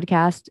the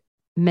podcast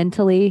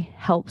mentally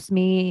helps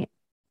me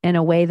in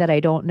a way that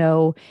I don't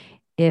know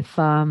if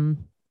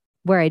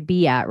where I'd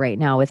be at right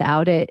now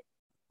without it,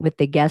 with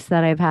the guests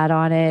that I've had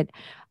on it,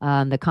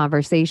 the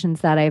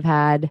conversations that I've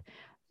had,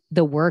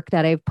 the work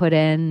that I've put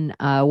in,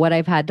 what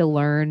I've had to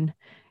learn,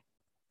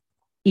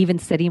 even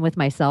sitting with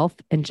myself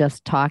and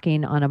just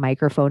talking on a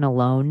microphone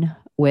alone,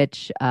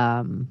 which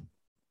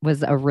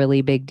was a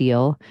really big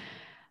deal.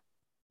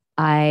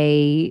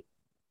 I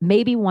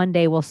maybe one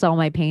day will sell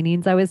my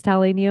paintings, I was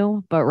telling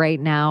you, but right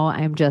now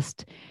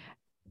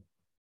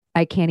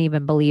I can't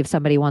even believe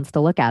somebody wants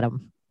to look at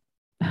them.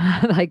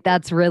 Like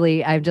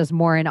I'm just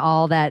more in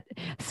all that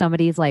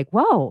somebody's like,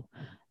 whoa,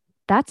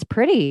 that's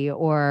pretty,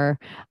 or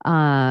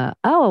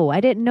oh, I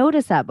didn't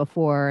notice that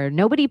before.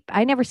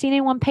 I never seen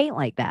anyone paint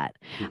like that.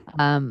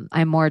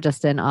 I'm more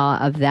just in awe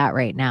of that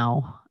right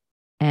now.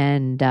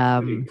 And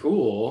Pretty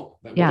cool.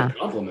 What yeah, a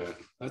compliment.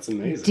 That's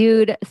amazing.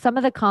 dude, some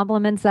of the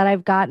compliments that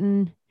I've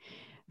gotten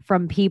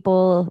from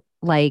people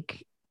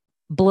like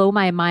blow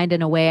my mind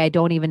in a way I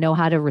don't even know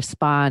how to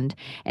respond.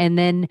 And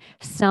then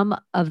some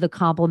of the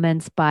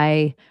compliments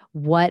by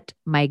what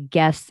my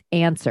guests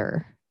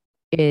answer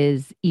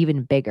is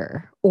even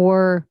bigger.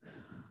 Or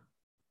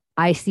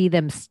I see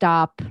them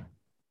stop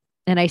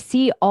and I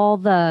see all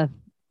the,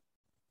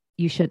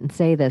 you shouldn't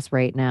say this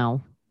right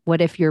now.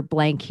 What if your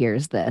blank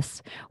hears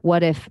this?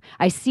 What if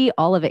I see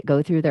all of it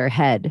go through their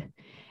head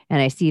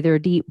and I see their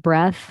deep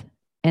breath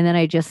and then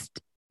I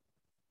just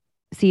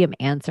see them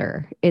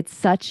answer? It's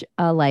such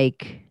a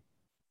like,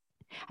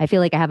 I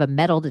feel like I have a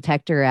metal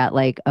detector at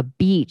like a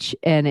beach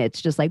and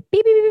it's just like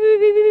beep, beep, beep, beep,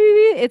 beep, beep, beep.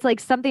 It's like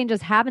something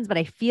just happens, but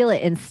I feel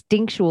it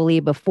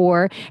instinctually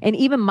before. And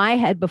even my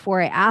head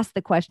before I ask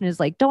the question is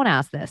like, don't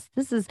ask this.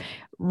 This is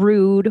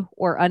rude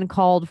or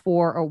uncalled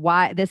for, or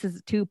why this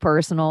is too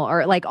personal,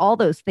 or like all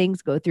those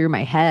things go through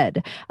my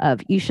head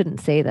of you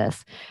shouldn't say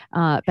this.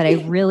 But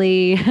I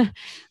really,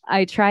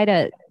 I try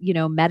to,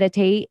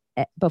 meditate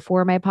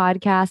before my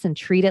podcast and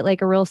treat it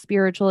like a real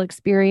spiritual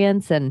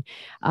experience, and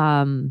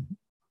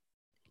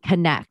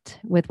connect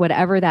with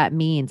whatever that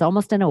means.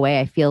 Almost in a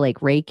way, I feel like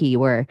Reiki,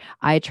 where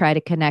I try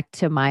to connect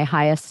to my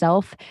highest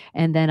self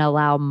and then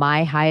allow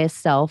my highest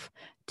self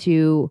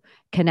to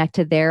connect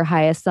to their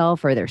highest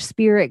self or their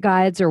spirit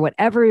guides or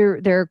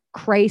whatever their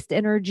Christ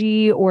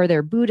energy or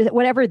their Buddha,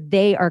 whatever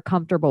they are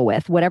comfortable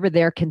with, whatever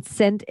their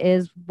consent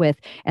is with.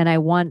 And I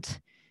want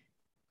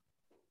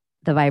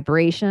the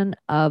vibration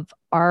of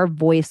our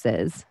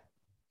voices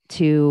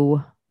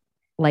to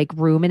like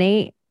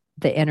ruminate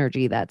the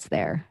energy that's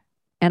there.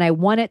 And I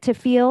want it to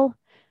feel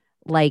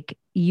like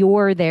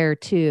you're there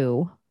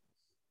too.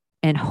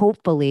 And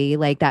hopefully,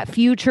 like that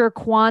future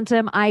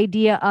quantum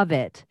idea of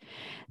it,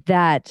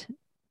 that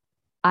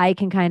I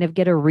can kind of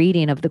get a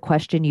reading of the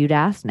question you'd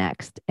ask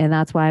next. And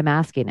that's why I'm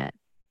asking it.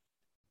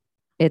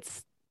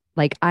 It's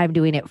like I'm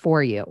doing it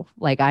for you.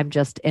 Like I'm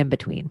just in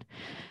between.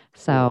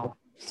 So,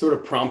 sort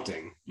of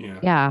prompting. Yeah.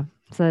 Yeah.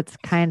 So it's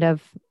kind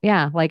of,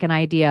 like an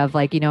idea of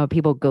like,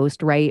 people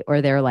ghost write,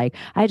 or they're like,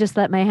 I just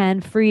let my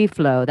hand free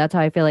flow. That's how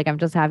I feel like I'm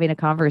just having a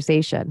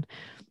conversation.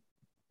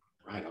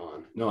 Right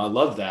on. No, I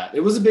love that. It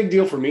was a big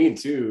deal for me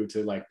too,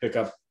 to like pick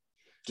up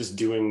just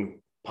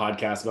doing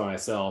podcasts by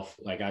myself.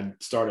 Like I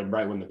started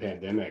right when the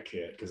pandemic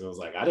hit, because I was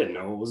like, I didn't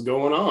know what was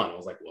going on. I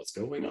was like, what's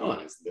going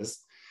on?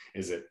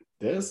 Is it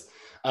this?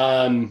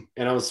 And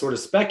I was sort of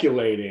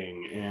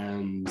speculating,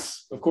 and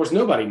of course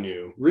nobody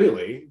knew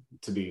really,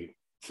 to be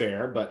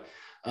fair, but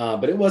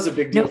it was a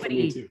big deal for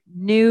me too.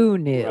 Knew.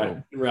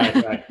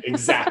 Right.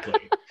 Exactly.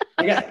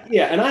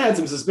 And I had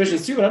some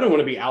suspicions too, but I don't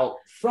want to be out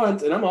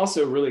front. And I'm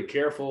also really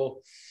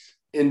careful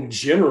in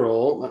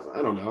general.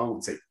 I don't know, I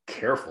wouldn't say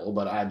careful,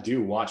 but I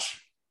do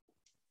watch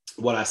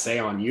what I say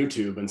on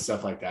YouTube and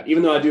stuff like that.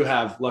 Even though I do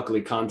have,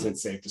 luckily, Content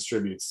Safe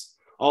distributes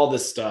all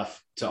this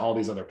stuff to all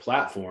these other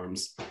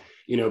platforms,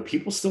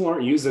 people still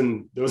aren't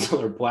using those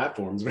other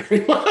platforms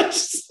very much.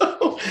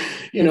 So,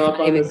 I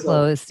find even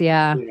close.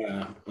 Yeah.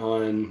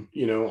 On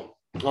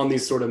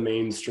these sort of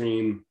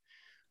mainstream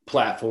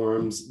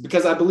platforms,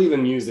 because I believe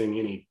in using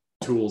any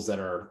tools that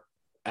are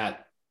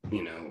at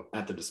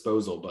the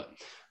disposal,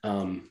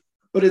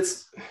 but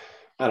it's,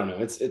 I don't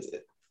know.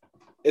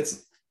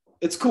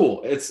 It's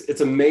cool.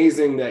 It's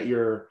amazing that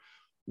you're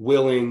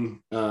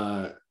willing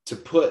to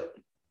put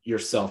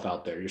yourself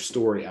out there, your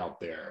story out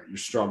there, your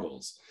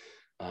struggles,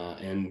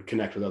 and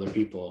connect with other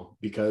people,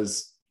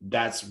 because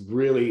that's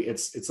really, I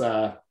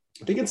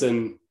think it's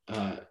in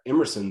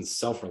Emerson's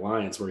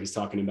Self-Reliance, where he's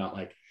talking about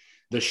like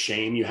the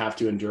shame you have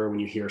to endure when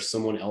you hear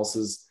someone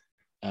else's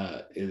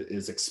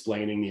is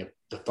explaining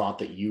the thought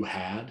that you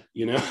had,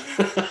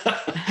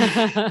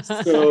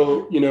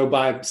 So,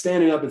 by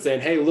standing up and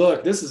saying, hey,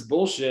 look, this is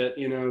bullshit,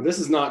 this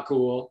is not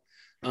cool.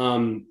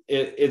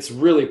 It's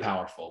really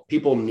powerful.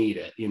 People need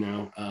it,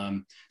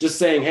 just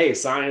saying, hey,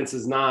 science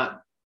is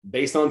not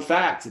based on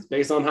facts. It's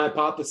based on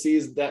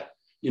hypotheses that,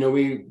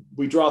 we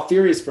draw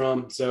theories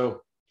from.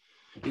 So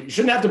you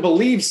shouldn't have to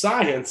believe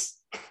science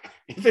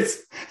if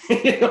it's,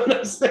 what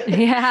I'm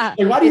saying? Yeah.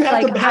 Like, why do you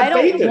have to have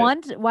faith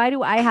in it? Why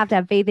do I have to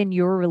have faith in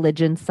your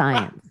religion,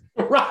 science?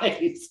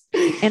 Right.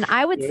 And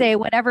I would say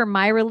whatever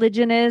my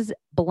religion is,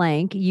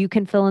 blank, you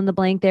can fill in the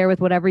blank there with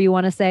whatever you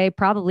want to say,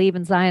 probably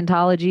even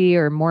Scientology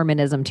or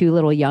Mormonism, two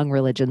little young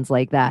religions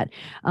like that.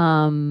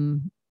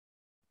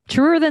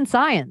 Truer than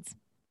science.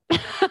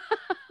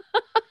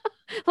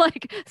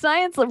 Like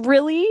science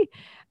really,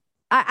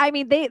 I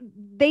mean, they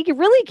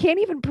really can't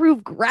even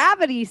prove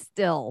gravity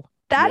still.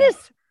 That is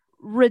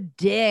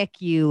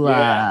ridiculous.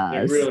 Yeah,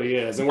 it really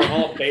is. And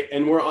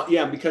we're all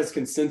because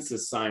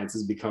consensus science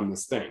has become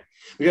this thing.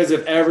 Because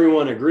if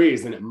everyone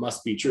agrees, then it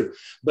must be true.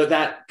 But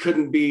that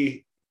couldn't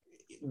be,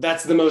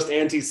 that's the most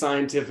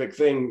anti-scientific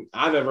thing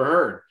I've ever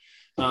heard.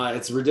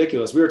 It's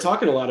ridiculous. We were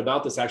talking a lot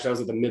about this. Actually, I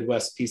was at the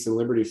Midwest Peace and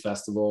Liberty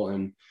Festival,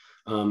 and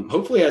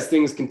hopefully as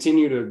things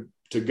continue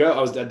to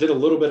go, I did a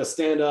little bit of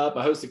stand up.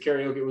 I hosted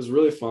karaoke. It was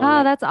really fun.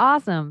 Oh, that's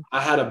awesome.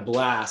 I had a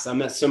blast. I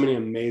met so many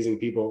amazing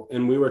people,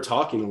 and we were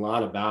talking a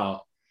lot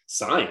about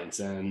science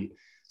and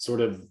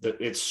sort of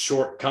its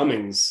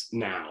shortcomings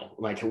now,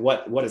 like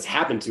what has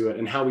happened to it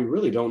and how we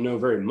really don't know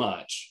very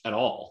much at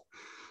all.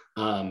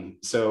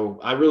 So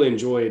I really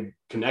enjoyed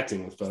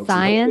connecting with folks.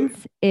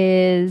 Science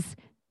is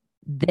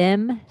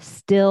them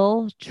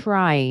still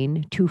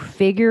trying to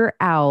figure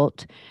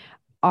out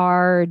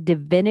our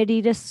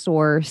divinity to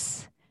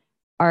source,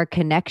 our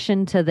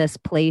connection to this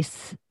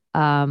place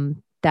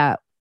that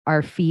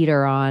our feet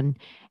are on,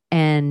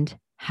 and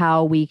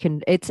how we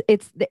can.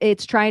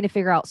 It's trying to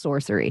figure out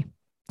sorcery.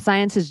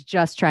 Science is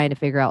just trying to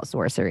figure out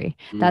sorcery.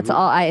 That's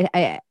all.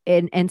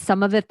 And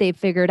some of it they've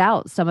figured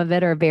out. Some of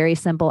it are very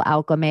simple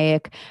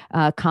alchemaic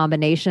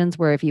combinations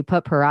where if you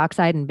put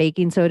peroxide and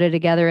baking soda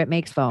together, it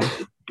makes foam.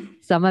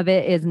 Some of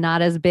it is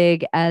not as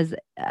big as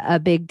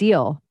a big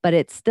deal, but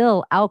it's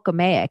still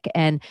alchemaic.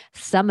 And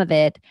some of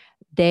it,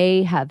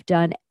 they have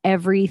done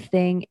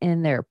everything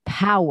in their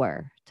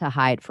power to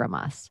hide from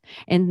us.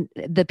 And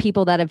the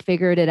people that have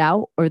figured it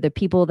out, or the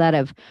people that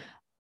have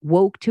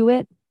woke to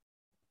it,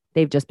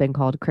 they've just been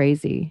called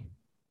crazy.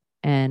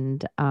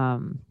 And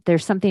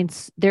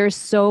there's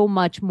so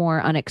much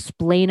more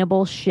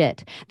unexplainable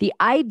shit. The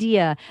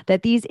idea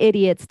that these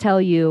idiots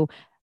tell you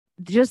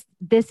just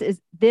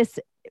this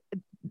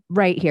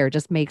right here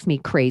just makes me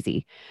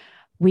crazy.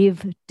 We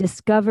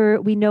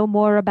know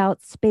more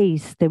about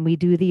space than we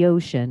do the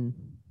ocean.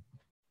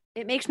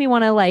 It makes me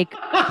want to like,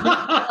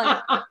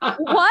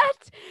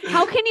 what?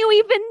 How can you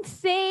even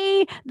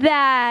say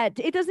that?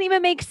 It doesn't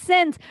even make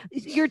sense.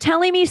 You're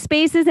telling me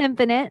space is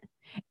infinite,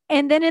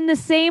 and then in the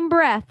same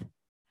breath,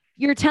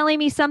 you're telling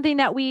me something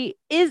that we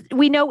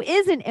know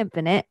isn't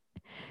infinite.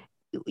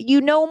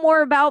 You know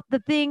more about the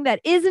thing that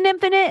isn't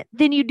infinite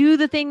than you do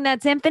the thing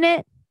that's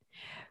infinite.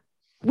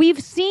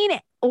 We've seen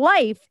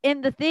life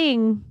in the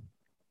thing.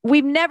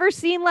 We've never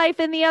seen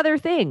life in the other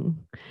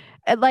thing.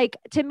 Like,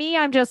 to me,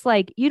 I'm just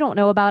like, you don't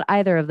know about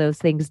either of those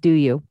things, do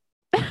you?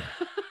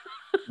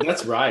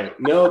 That's right.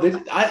 No,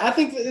 I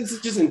think that it's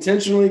just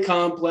intentionally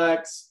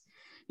complex,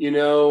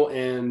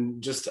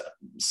 and just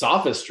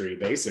sophistry,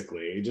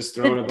 basically. Just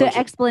throwing the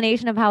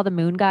explanation of how the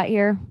moon got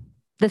here,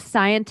 the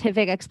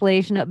scientific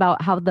explanation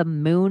about how the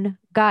moon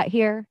got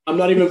here. I'm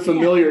not even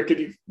familiar.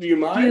 Do you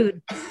mind?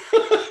 Dude,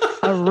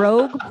 a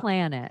rogue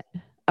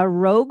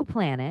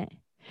planet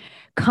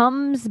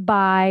comes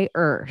by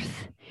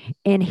Earth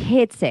and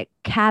hits it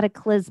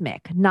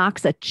cataclysmic,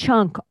 knocks a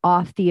chunk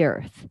off the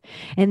Earth.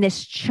 And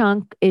this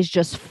chunk is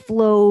just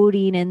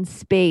floating in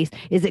space.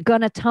 Is it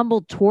going to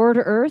tumble toward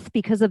Earth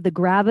because of the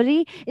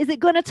gravity? Is it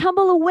going to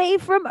tumble away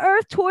from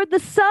Earth toward the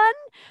sun?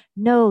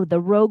 No, the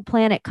rogue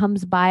planet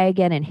comes by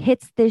again and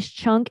hits this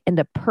chunk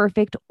into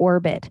perfect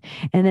orbit.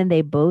 And then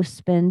they both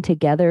spin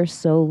together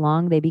so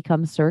long they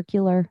become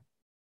circular.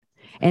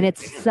 And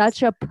it's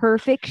such a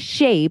perfect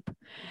shape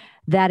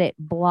that it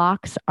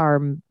blocks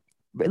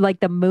like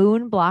the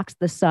moon blocks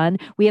the sun.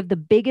 We have the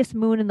biggest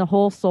moon in the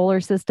whole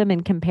solar system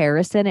in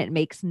comparison. It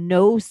makes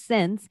no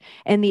sense.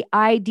 And the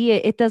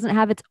idea, it doesn't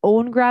have its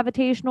own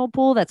gravitational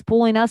pull that's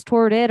pulling us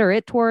toward it or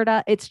it toward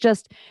us. It's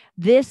just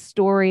this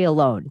story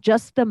alone,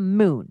 just the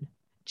moon.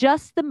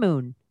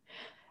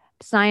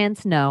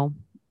 Science, no.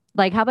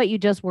 Like, how about you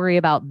just worry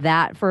about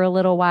that for a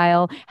little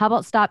while? How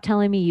about stop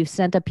telling me you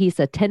sent a piece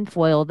of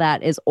tinfoil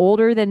that is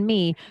older than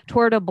me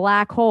toward a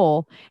black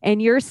hole,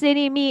 and you're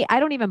sending me, I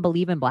don't even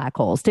believe in black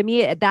holes. To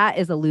me, that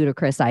is a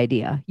ludicrous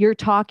idea. You're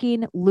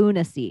talking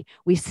lunacy.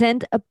 We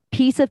sent a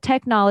piece of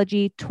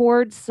technology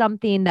towards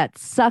something that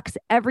sucks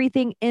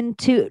everything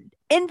into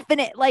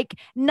infinite, like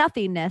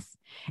nothingness.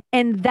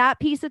 And that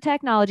piece of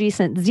technology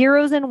sent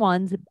zeros and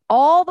ones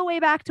all the way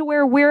back to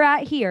where we're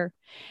at here.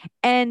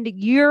 And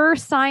your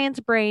science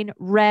brain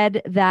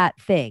read that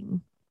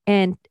thing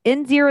and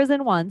in zeros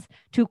and ones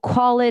to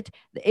call it's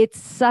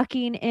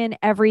sucking in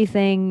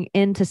everything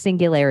into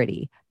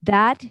singularity.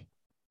 That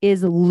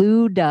is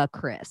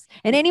ludicrous.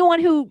 And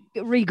anyone who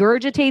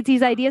regurgitates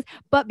these ideas,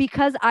 but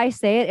because I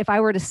say it, if I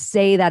were to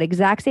say that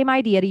exact same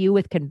idea to you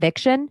with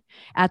conviction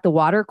at the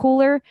water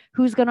cooler,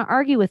 who's going to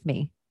argue with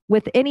me?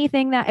 With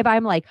anything that, if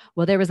I'm like,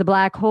 well, there was a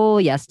black hole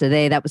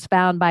yesterday that was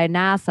found by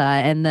NASA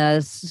and the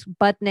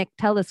Sputnik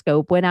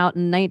telescope went out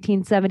in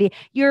 1970.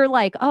 You're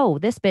like, oh,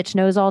 this bitch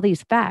knows all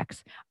these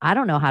facts. I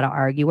don't know how to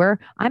argue her.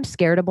 I'm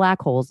scared of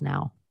black holes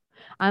now.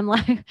 I'm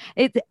like,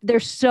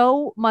 there's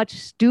so much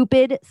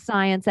stupid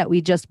science that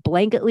we just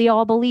blanketly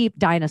all believe.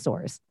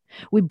 Dinosaurs.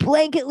 We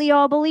blanketly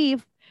all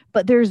believe,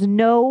 but there's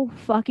no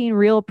fucking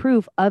real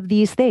proof of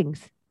these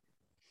things.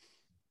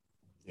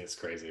 It's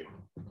crazy.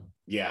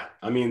 Yeah.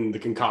 I mean, the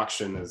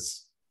concoction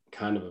is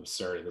kind of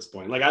absurd at this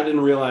point. Like, I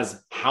didn't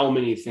realize how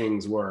many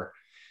things were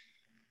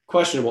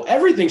questionable.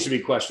 Everything should be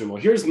questionable.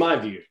 Here's my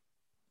view.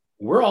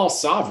 We're all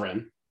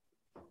sovereign.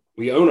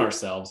 We own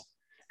ourselves.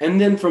 And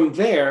then from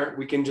there,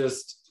 we can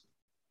just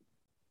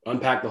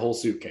unpack the whole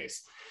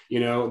suitcase.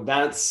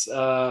 That's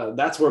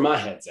where my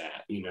head's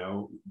at,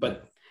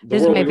 but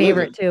this is my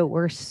favorite too.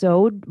 We're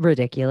so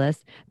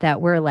ridiculous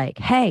that we're like,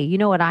 hey, you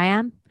know what I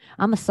am?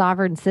 I'm a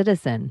sovereign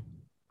citizen.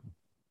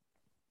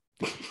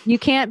 You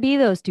can't be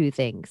those two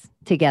things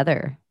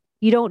together.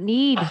 You don't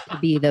need to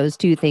be those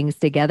two things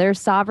together.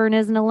 Sovereign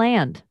isn't a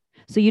land.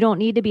 So you don't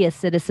need to be a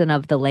citizen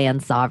of the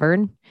land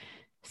sovereign.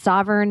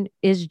 Sovereign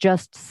is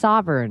just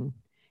sovereign.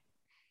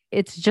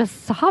 It's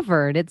just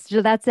sovereign.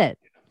 That's it.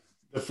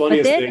 The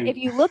funniest but then, thing, if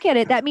you look at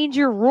it, that means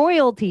you're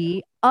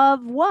royalty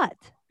of what?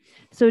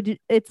 So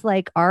it's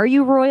like, are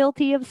you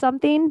royalty of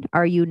something?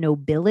 Are you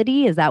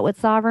nobility? Is that what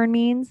sovereign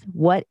means?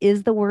 What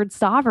is the word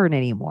sovereign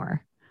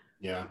anymore?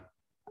 Yeah.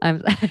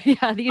 These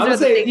are the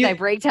things I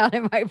break down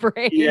in my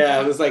brain. Yeah,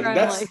 I was like,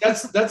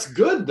 that's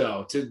good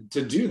though to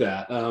do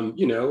that.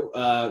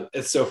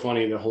 It's so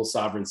funny, the whole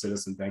sovereign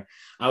citizen thing.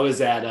 I was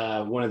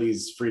at one of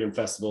these freedom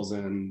festivals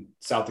in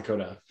South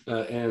Dakota,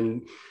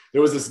 and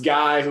there was this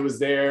guy who was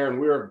there,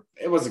 and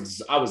I was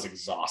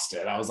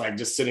exhausted. I was like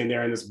just sitting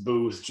there in this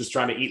booth, just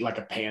trying to eat like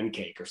a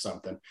pancake or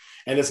something.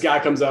 And this guy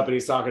comes up and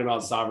he's talking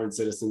about sovereign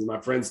citizens. My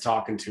friend's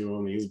talking to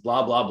him. He's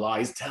blah, blah, blah.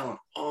 He's telling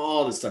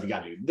all this stuff. You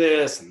got to do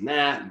this and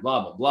that and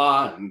blah, blah,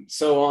 blah, and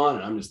so on.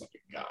 And I'm just like,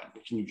 God,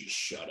 can you just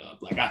shut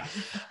up? Like,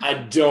 I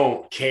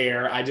don't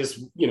care. I just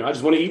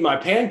want to eat my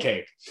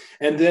pancake.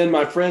 And then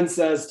my friend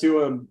says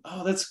to him,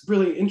 oh, that's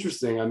really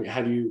interesting. I mean,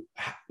 have you,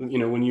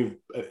 when you've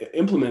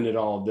implemented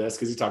all of this,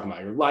 because he's talking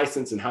about your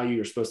license and how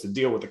you're supposed to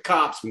deal with the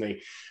cops when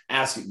they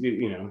ask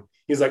you,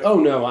 he's like, oh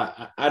no,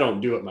 I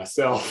don't do it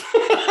myself.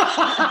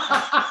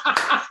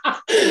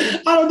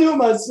 I don't do it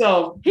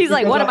myself. He's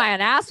like, what am I,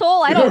 an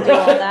asshole? I don't do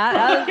all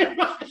that.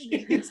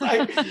 It's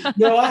like,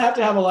 no, I have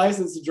to have a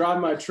license to drive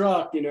my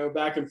truck,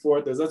 back and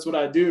forth. That's what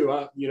I do.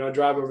 I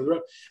drive over the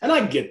road. And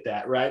I get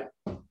that, right?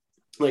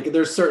 Like,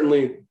 there's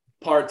certainly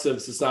parts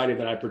of society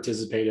that I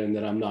participate in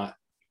that I'm not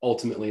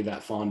ultimately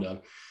that fond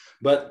of.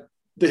 But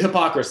the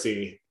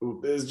hypocrisy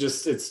is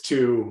just, it's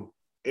too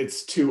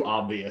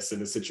obvious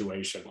in a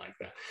situation like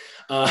that.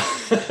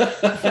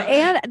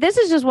 And this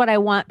is just what I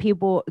want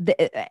people.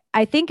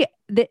 I think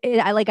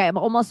I'm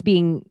almost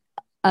being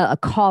a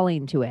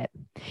calling to it.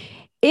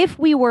 If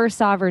we were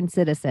sovereign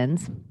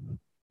citizens,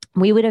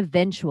 we would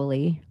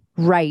eventually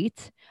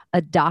write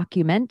a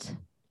document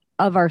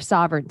of our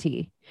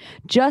sovereignty,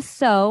 just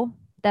so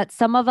that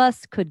some of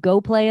us could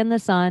go play in the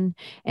sun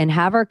and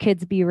have our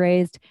kids be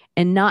raised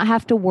and not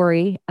have to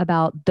worry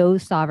about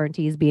those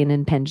sovereignties being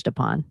impinged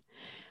upon.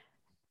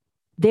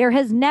 There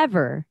has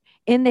never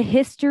in the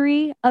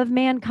history of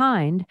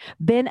mankind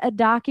been a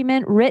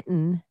document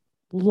written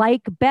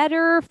like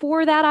better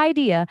for that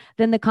idea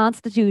than the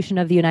Constitution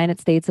of the United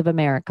States of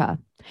America.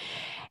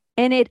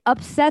 And it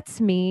upsets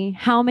me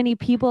how many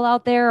people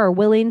out there are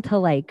willing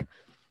to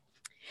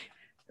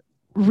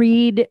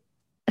read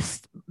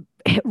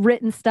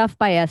written stuff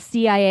by a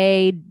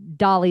CIA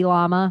Dalai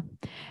Lama,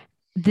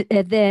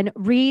 then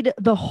read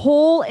the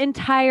whole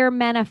entire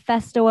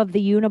manifesto of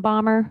the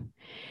Unabomber,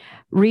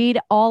 read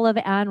all of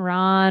Ayn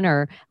Rand,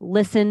 or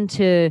listen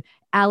to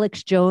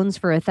Alex Jones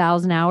for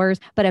 1,000 hours,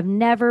 but have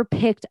never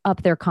picked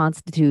up their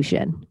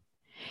Constitution.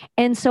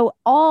 And so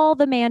all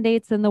the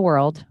mandates in the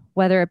world,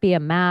 whether it be a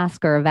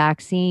mask or a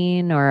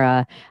vaccine or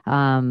a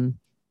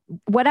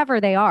whatever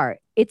they are,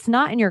 it's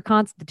not in your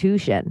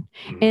Constitution.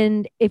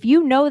 And if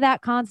you know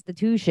that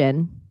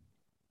Constitution,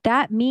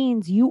 that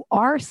means you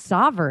are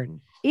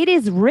sovereign. It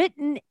is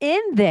written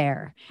in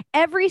there.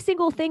 Every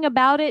single thing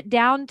about it,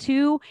 down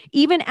to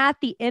even at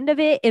the end of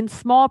it in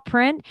small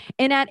print.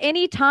 And at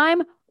any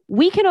time,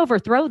 we can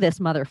overthrow this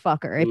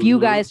motherfucker if you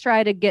guys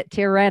try to get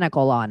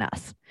tyrannical on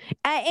us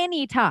at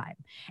any time.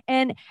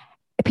 And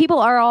people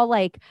are all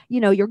like,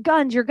 your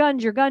guns, your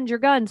guns, your guns, your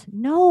guns.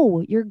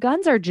 No, your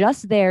guns are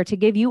just there to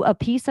give you a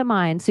peace of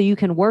mind so you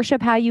can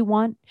worship how you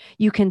want.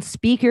 You can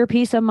speak your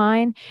peace of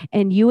mind,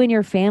 and you and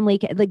your family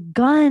the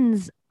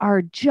guns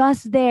are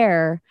just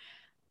there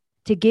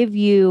to give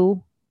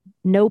you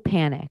no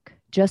panic,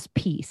 just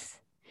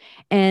peace.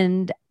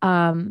 And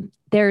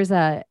there's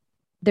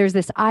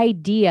this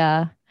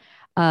idea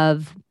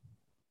of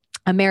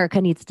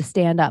America needs to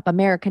stand up.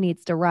 America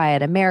needs to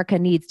riot. America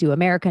needs to.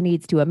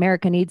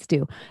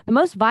 The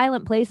most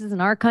violent places in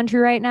our country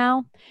right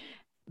now,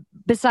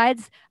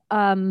 besides,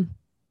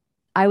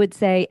 I would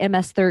say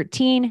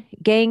MS-13,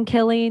 gang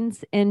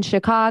killings in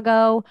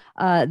Chicago,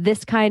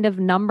 this kind of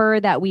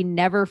number that we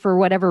never, for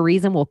whatever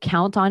reason, will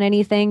count on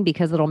anything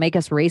because it'll make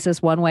us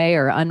racist one way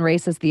or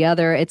unracist the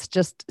other. It's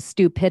just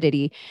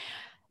stupidity.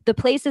 The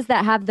places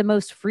that have the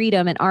most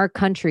freedom in our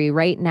country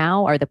right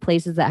now are the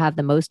places that have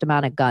the most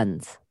amount of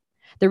guns.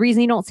 The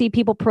reason you don't see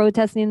people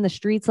protesting in the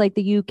streets like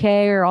the UK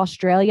or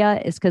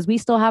Australia is because we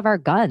still have our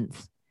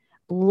guns.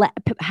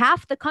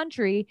 Half the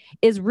country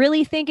is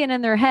really thinking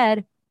in their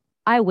head,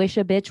 I wish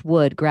a bitch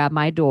would grab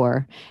my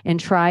door and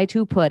try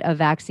to put a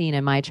vaccine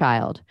in my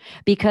child,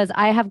 because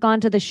I have gone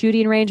to the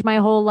shooting range my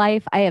whole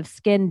life. I have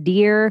skinned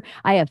deer.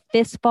 I have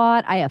fist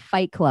fought. I have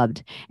fight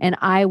clubbed, and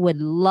I would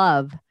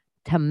love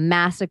to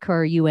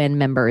massacre UN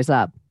members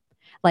up.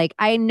 Like,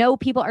 I know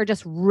people are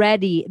just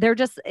ready.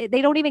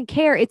 They don't even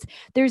care.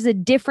 There's a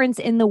difference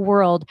in the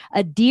world.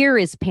 A deer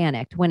is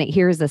panicked when it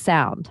hears a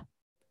sound.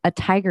 A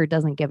tiger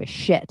doesn't give a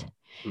shit.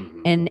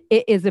 Mhm. And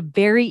it is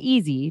very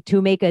easy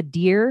to make a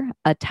deer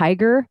a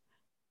tiger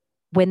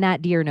when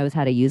that deer knows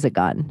how to use a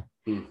gun.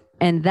 Mm.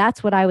 And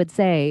that's what I would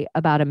say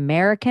about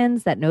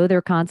Americans that know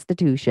their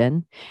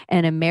Constitution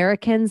and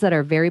Americans that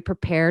are very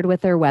prepared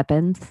with their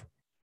weapons.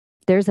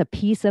 There's a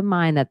peace of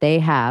mind that they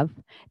have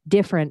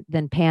different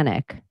than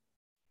panic,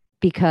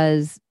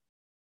 because,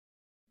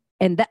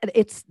 and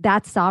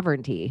that's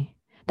sovereignty.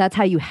 That's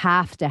how you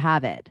have to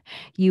have it.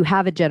 You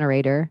have a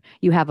generator,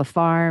 you have a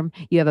farm,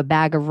 you have a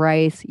bag of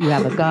rice, you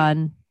have a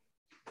gun.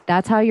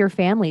 That's how your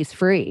family's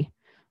free.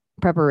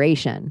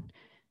 Preparation.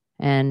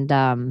 And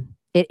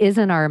it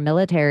isn't our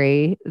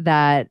military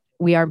that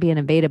we aren't being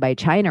invaded by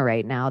China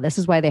right now. This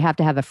is why they have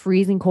to have a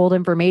freezing cold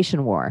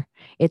information war.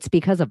 It's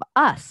because of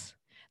us.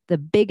 The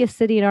biggest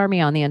city and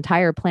army on the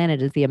entire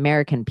planet is the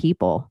American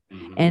people.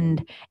 Mhm.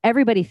 And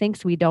everybody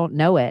thinks we don't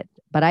know it,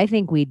 but I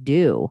think we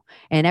do.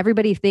 And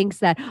everybody thinks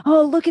that,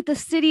 oh, look at the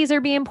cities are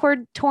being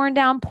torn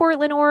down,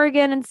 Portland,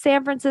 Oregon, and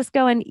San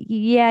Francisco. And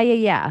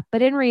yeah.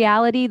 But in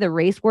reality, the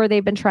race war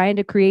they've been trying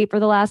to create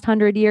for the last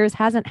 100 years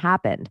hasn't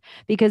happened,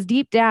 because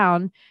deep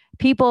down,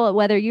 people,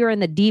 whether you're in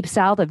the deep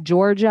south of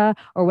Georgia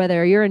or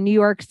whether you're in New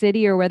York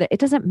City, or whether, it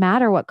doesn't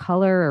matter what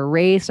color or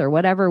race or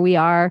whatever we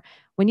are.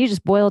 When you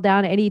just boil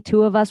down any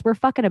two of us, we're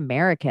fucking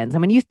Americans.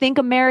 And when you think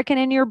American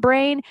in your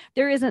brain,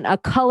 there isn't a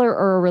color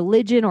or a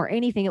religion or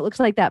anything. It looks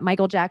like that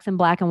Michael Jackson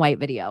black and white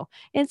video.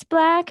 It's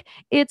black,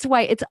 it's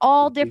white. It's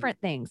all different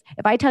things.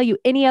 If I tell you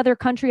any other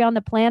country on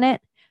the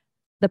planet,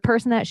 the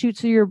person that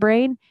shoots through your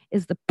brain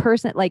is the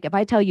person. Like, if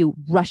I tell you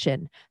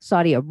Russian,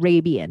 Saudi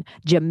Arabian,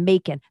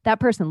 Jamaican, that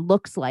person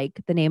looks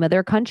like the name of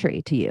their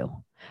country to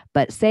you.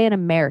 But say an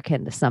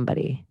American to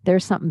somebody,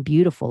 there's something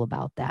beautiful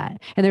about that.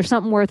 And there's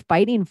something worth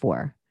fighting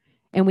for.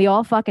 And we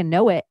all fucking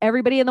know it.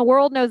 Everybody in the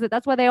world knows it.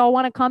 That's why they all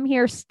want to come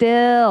here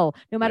still,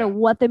 no matter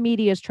what the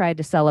media's tried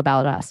to sell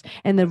about us.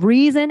 And the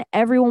reason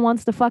everyone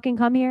wants to fucking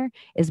come here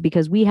is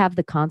because we have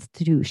the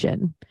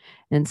Constitution.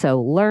 And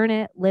so learn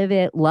it, live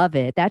it, love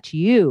it. That's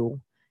you.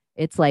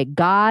 It's like,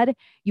 God,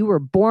 you were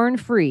born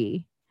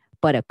free,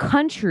 but a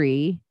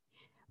country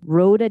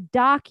wrote a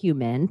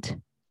document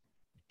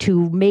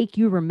to make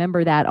you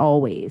remember that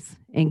always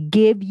and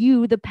give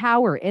you the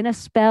power in a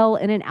spell,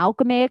 in an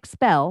alchemic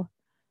spell,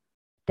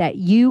 that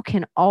you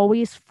can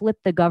always flip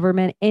the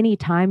government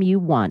anytime you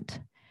want.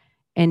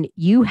 And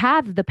you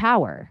have the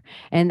power.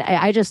 And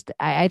I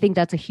think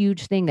that's a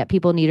huge thing that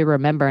people need to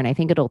remember. And I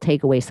think it'll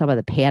take away some of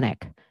the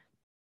panic.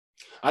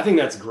 I think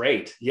that's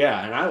great.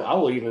 Yeah. And I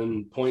will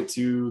even point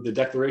to the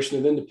Declaration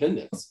of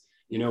Independence.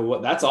 You know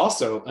what? That's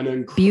also an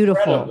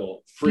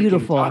incredible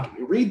beautiful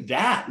document. Read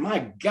that.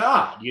 My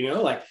God,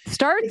 like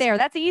start there.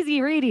 That's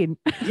easy reading.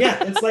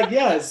 Yeah. It's like,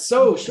 yeah, it's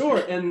so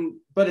short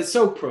but it's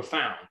so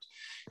profound,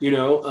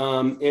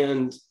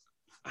 and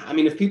I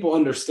mean, if people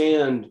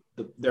understand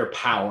their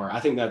power, I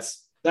think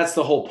that's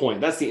the whole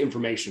point. That's the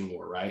information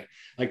war, right?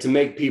 Like, to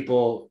make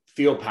people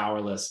feel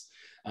powerless,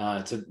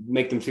 to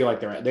make them feel like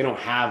they don't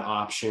have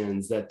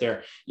options, that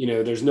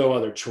there's no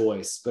other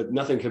choice. But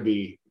nothing could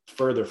be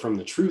further from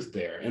the truth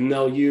there. And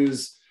they'll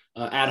use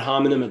ad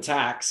hominem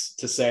attacks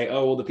to say,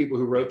 oh, well, the people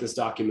who wrote this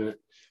document,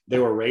 they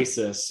were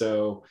racist,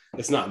 so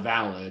it's not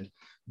valid.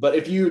 But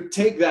if you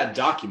take that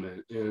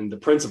document and the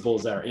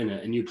principles that are in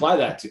it and you apply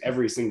that to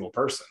every single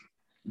person,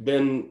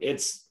 then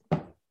it's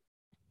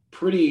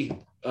pretty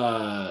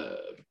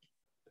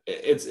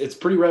it's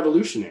pretty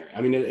revolutionary.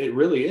 I mean, it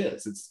really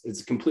is.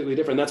 It's completely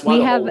different. That's why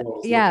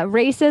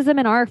racism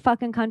in our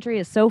fucking country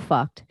is so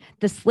fucked.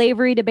 The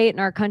slavery debate in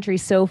our country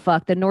is so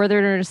fucked. The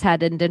Northerners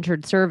had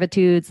indentured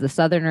servitudes. The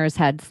Southerners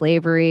had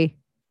slavery.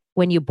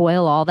 When you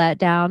boil all that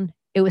down,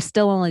 it was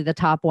still only the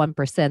top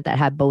 1% that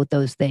had both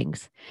those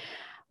things.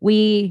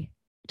 We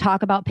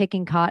talk about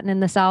picking cotton in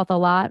the South a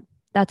lot.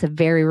 That's a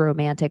very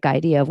romantic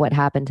idea of what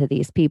happened to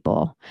these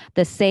people.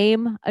 The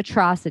same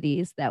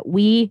atrocities that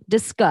we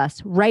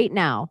discuss right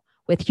now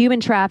with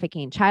human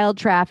trafficking, child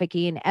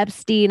trafficking,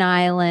 Epstein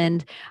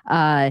Island,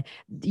 there's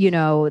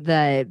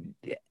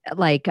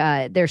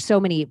so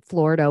many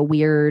Florida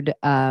weird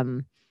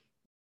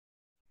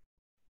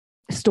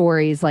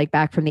stories, like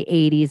back from the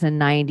 80s and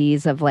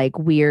 90s, of like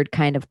weird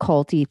kind of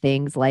culty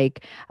things,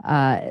 like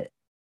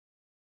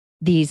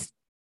these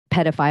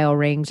pedophile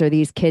rings or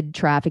these kid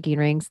trafficking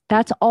rings.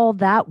 That's all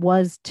that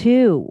was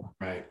too.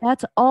 Right.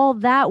 That's all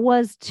that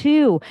was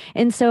too.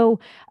 And so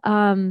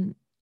I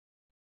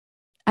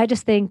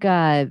just think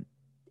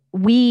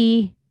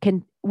we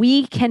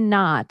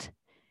cannot,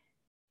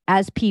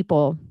 as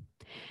people,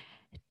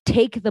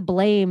 take the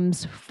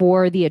blames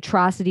for the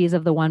atrocities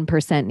of the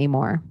 1%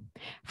 anymore.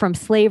 From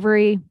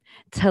slavery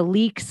to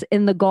leaks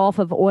in the Gulf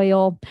of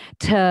oil,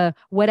 to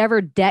whatever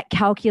debt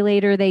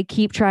calculator they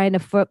keep trying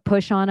to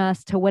push on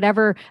us, to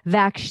whatever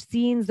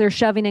vaccines they're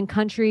shoving in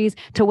countries,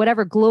 to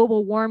whatever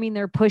global warming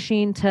they're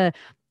pushing, to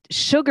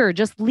sugar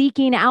just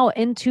leaking out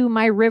into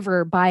my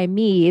river by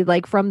me,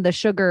 like from the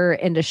sugar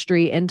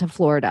industry into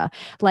Florida.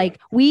 Like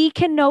we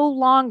can no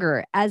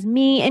longer, as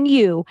me and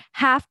you,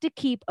 have to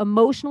keep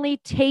emotionally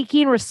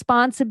taking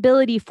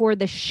responsibility for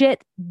the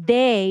shit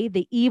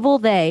the evil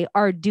they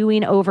are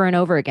doing over and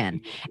over again.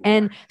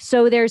 And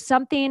so there's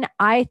something,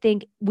 I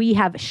think we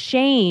have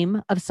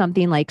shame of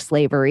something like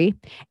slavery,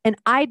 and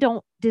I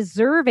don't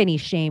deserve any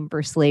shame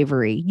for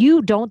slavery.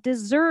 You don't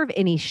deserve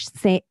any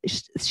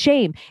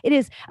shame. It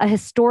is a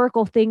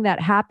historical thing that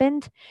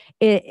happened.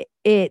 It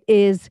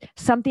is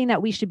something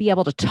that we should be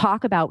able to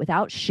talk about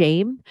without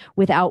shame,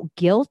 without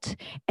guilt,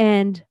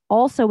 and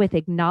also with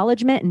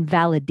acknowledgement and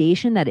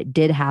validation that it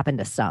did happen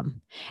to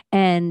some.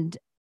 And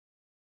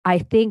I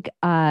think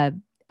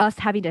us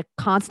having to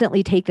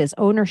constantly take this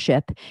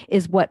ownership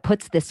is what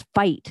puts this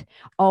fight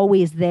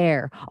always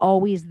there,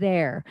 always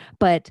there.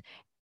 But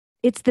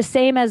it's the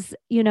same as,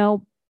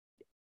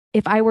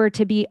 if I were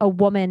to be a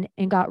woman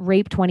and got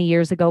raped 20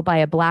 years ago by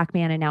a Black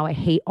man and now I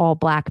hate all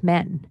Black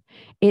men.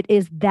 It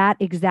is that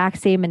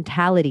exact same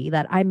mentality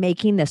that I'm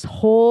making this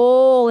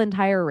whole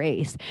entire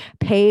race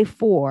pay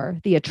for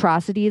the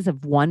atrocities of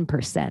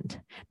 1%.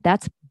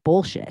 That's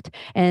bullshit.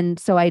 And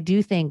so I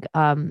do think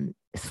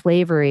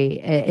slavery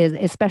is,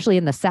 especially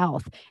in the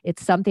South,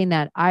 it's something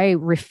that I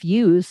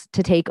refuse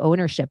to take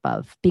ownership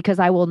of, because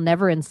I will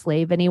never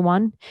enslave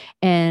anyone.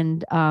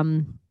 And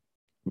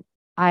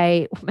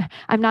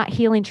I'm not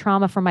healing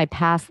trauma from my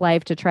past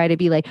life to try to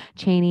be like,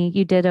 Cheney,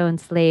 you did own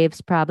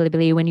slaves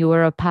probably when you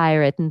were a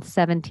pirate in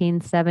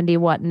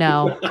 1771.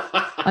 No,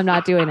 I'm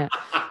not doing it.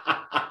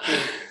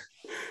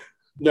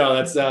 No,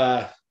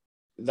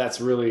 that's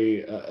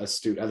really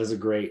astute. That's a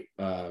great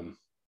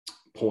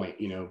point,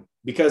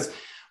 because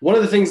one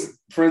of the things,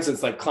 for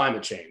instance, like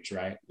climate change,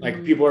 right?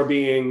 Like people are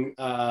being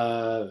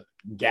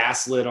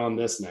gaslit on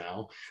this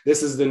now.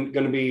 This is going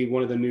to be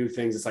one of the new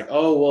things. It's like,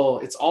 oh, well,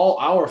 it's all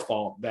our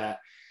fault that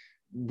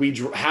we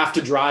have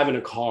to drive in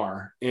a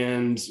car,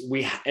 and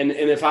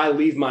if I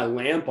leave my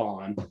lamp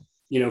on,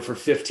 for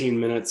 15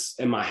 minutes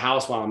in my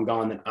house while I'm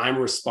gone, then I'm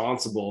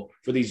responsible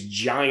for these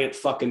giant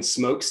fucking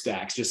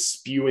smokestacks just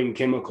spewing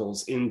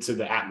chemicals into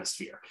the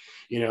atmosphere.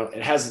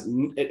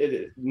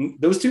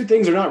 Those two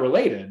things are not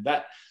related.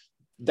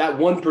 That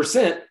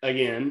 1%,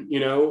 again,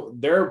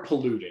 they're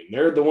polluting.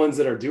 They're the ones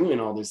that are doing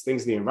all these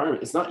things in the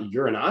environment. It's not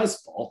your and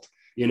I's fault.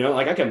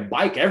 Like I can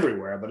bike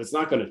everywhere, but it's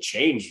not going to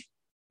change.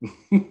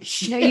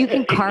 You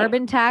can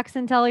carbon tax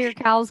until your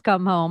cows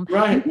come home.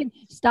 Right. You can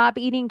stop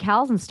eating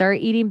cows and start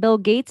eating Bill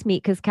Gates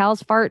meat because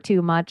cows fart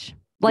too much.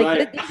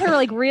 Like these are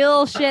like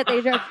real shit.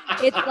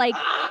 It's like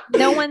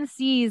no one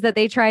sees that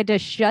they tried to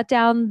shut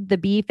down the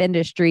beef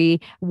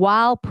industry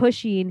while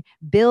pushing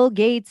Bill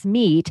Gates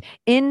meat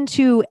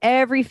into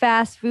every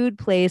fast food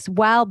place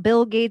while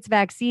Bill Gates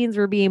vaccines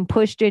were being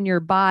pushed in your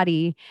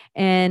body.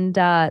 And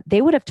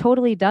they would have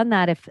totally done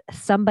that if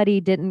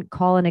somebody didn't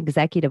call an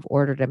executive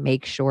order to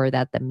make sure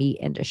that the meat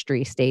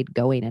industry stayed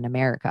going in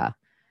America.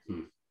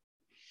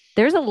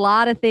 There's a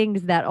lot of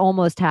things that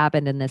almost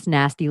happened in this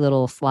nasty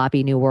little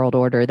sloppy new world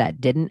order that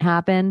didn't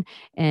happen.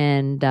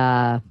 And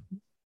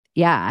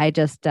I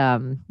just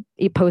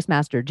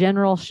postmaster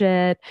general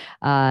shit,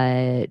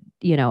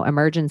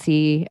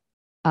 emergency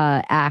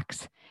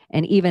acts.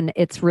 And even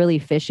it's really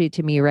fishy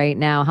to me right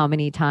now how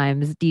many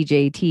times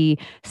DJT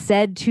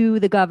said to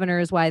the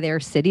governors why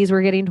their cities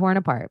were getting torn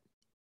apart.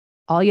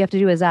 All you have to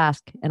do is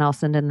ask, and I'll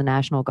send in the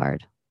National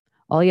Guard.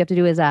 All you have to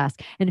do is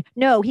ask. And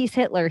no, he's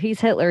Hitler.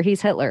 He's Hitler.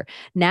 He's Hitler.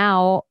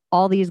 Now,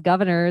 all these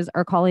governors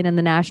are calling in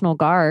the National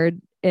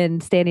Guard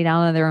and standing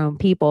down on their own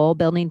people,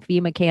 building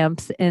FEMA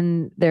camps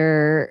in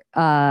their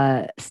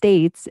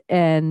states.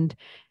 And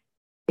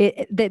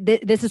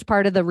this is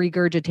part of the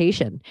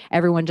regurgitation.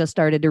 Everyone just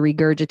started to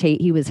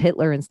regurgitate he was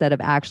Hitler instead of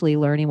actually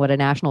learning what a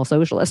National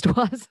Socialist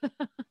was.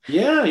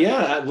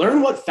 Yeah.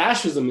 Learn what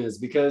fascism is,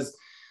 because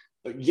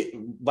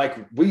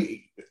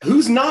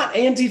who's not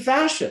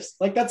anti-fascist?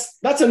 Like that's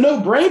a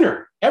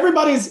no-brainer.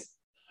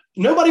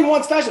 Nobody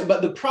wants fascism.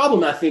 But the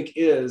problem, I think,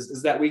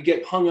 is that we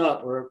get hung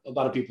up, or a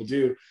lot of people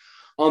do,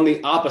 on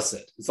the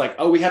opposite. It's like,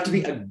 oh, we have to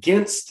be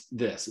against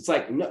this. It's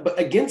like, no, but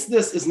against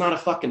this is not a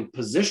fucking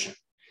position.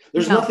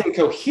 There's nothing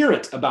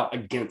coherent about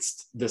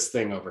against this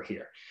thing over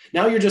here.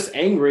 Now you're just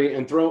angry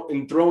and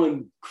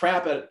throwing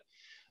crap at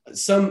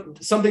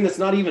something that's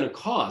not even a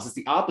cause. It's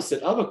the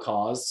opposite of a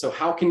cause. So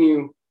how can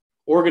you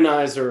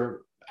organize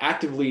or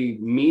actively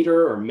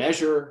meter or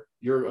measure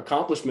your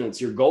accomplishments,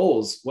 your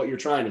goals, what you're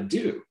trying to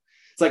do?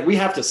 It's like we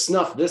have to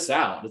snuff this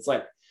out. It's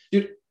like,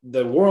 dude,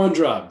 the war on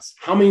drugs.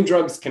 How many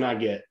drugs can I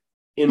get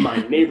in my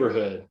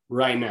neighborhood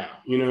right now?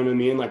 You know what I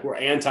mean? Like we're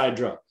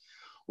anti-drug,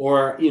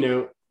 or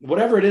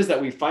whatever it is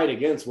that we fight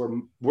against,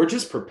 we're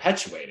just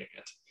perpetuating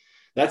it.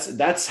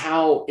 That's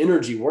how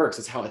energy works.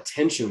 That's how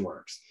attention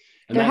works.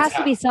 And there has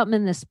to be something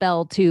in the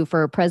spell too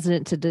for a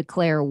president to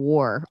declare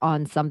war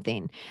on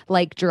something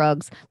like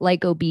drugs,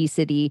 like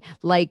obesity,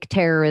 like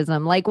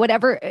terrorism, like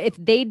whatever. If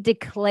they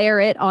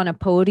declare it on a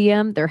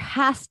podium, there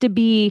has to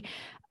be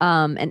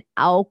an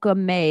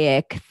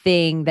alchemic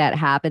thing that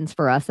happens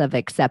for us of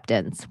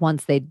acceptance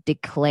once they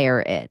declare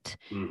it.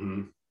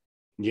 Mm-hmm.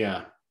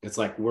 Yeah. It's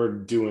like we're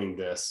doing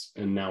this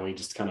and now we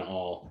just kind of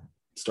all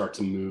start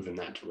to move in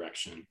that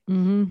direction.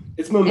 Mm-hmm.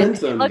 It's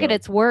momentum. And look at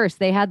its worse.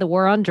 They had the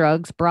war on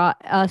drugs,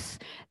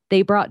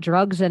 they brought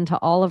drugs into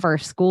all of our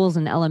schools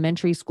in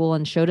elementary school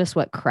and showed us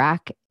what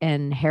crack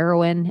and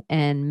heroin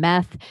and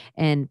meth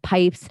and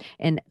pipes,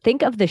 and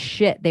think of the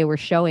shit they were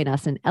showing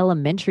us in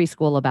elementary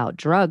school about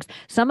drugs.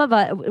 Some of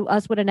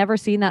us would have never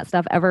seen that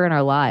stuff ever in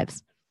our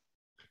lives.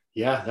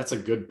 Yeah, that's a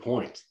good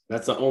point.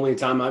 That's the only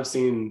time I've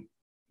seen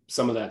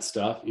some of that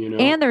stuff, you know.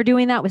 And they're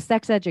doing that with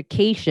sex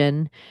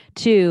education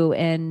too.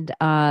 And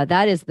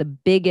that is the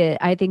biggest,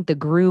 I think the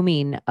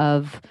grooming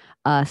of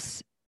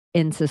us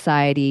in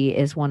society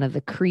is one of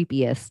the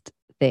creepiest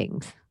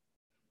things.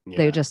 Yeah.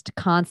 They're just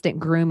constant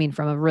grooming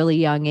from a really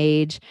young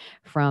age,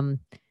 from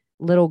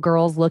little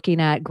girls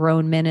looking at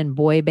grown men in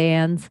boy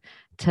bands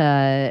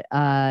to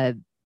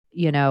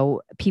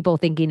people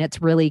thinking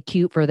it's really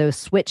cute for those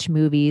Switch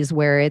movies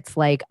where it's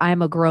like,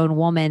 I'm a grown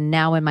woman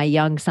now in my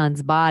young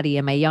son's body,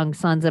 and my young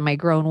son's in my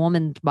grown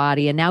woman's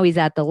body, and now he's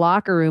at the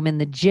locker room in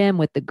the gym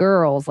with the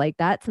girls. Like,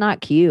 that's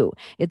not cute.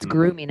 It's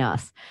grooming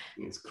us.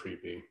 It's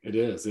creepy. It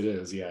is.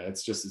 Yeah.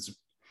 It's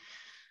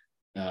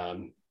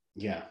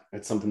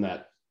something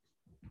that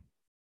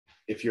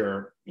if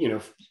you're,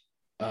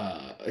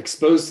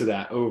 exposed to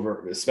that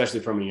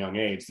especially from a young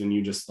age, then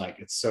you just like,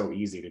 it's so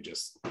easy to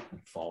just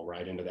fall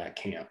right into that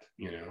camp.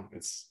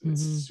 It's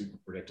super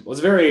predictable.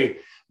 It's very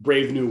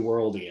Brave New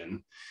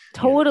Worldian.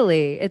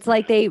 Totally. It's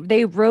like they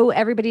wrote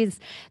everybody's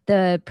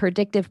the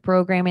predictive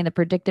programming.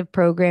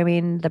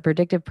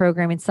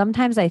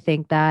 Sometimes I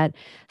think they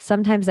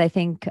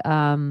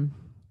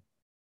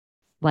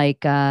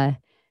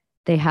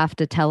have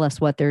to tell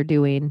us what they're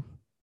doing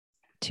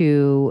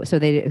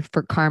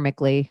for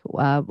karmically,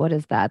 what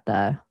is that?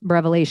 The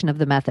revelation of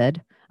the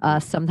method.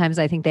 Sometimes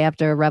I think they have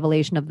to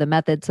revelation of the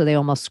method, so they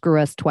almost screw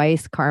us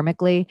twice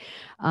karmically.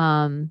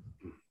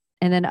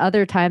 And then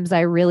other times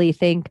I really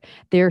think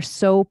they're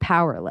so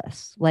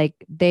powerless. Like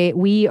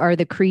we are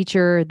the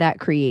creature that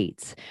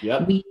creates.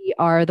 Yep. We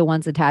are the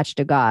ones attached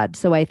to God.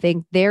 So I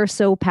think they're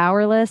so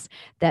powerless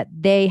that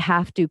they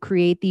have to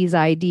create these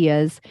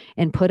ideas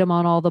and put them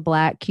on all the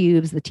black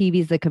cubes, the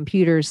TVs, the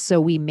computers, so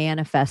we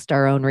manifest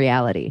our own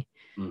reality.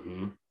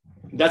 Mm-hmm.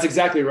 That's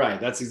exactly right.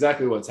 That's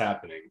exactly what's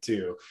happening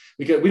too,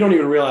 because we don't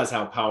even realize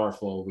how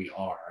powerful we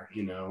are,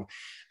 and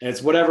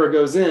it's whatever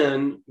goes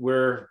in,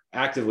 we're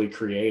actively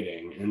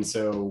creating. And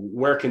so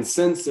where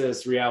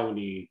consensus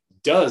reality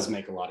does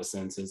make a lot of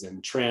sense is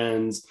in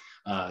trends,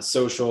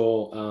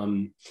 social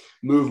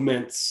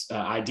movements,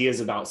 ideas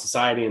about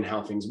society and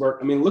how things work.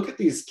 I mean, look at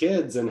these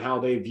kids and how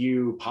they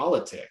view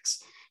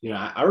politics.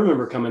 I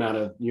remember coming out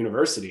of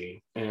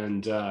university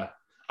and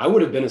I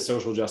would have been a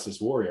social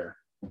justice warrior.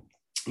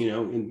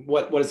 And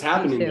what is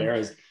happening there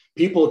is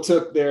people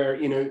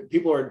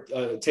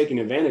are taking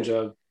advantage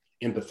of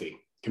empathy,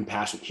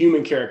 compassion,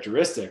 human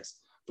characteristics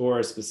for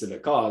a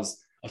specific cause.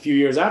 A few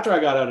years after I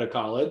got out of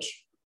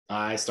college,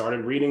 I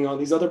started reading all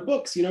these other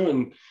books,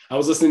 and I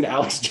was listening to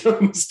Alex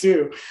Jones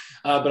too,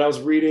 but I was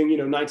reading,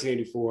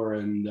 1984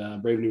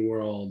 and Brave New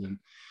World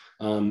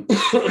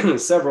and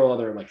several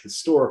other like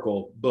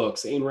historical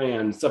books, Ayn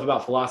Rand, stuff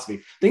about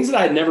philosophy, things that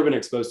I had never been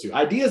exposed to,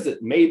 ideas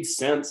that made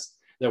sense,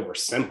 that were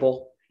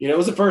simple. It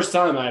was the first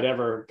time I'd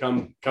ever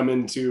come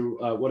into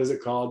what is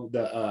it called?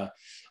 The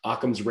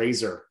Occam's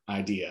razor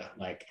idea,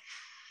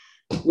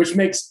 which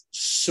makes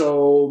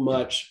so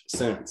much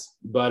sense.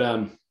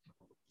 But,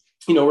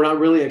 we're not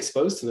really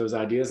exposed to those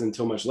ideas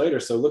until much later.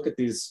 So look at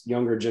these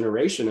younger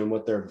generation and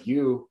what their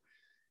view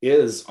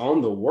is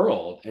on the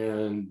world.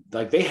 And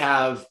like they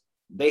have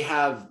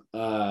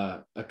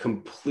a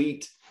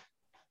complete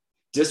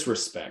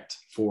disrespect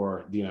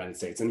for the United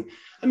States. And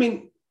I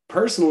mean,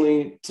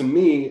 personally, to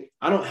me,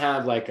 I don't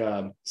have like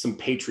some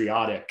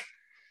patriotic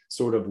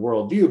sort of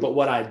worldview, but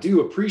what I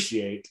do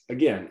appreciate,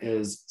 again,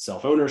 is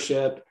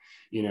self-ownership,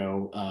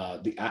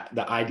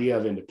 the idea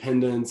of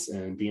independence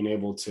and being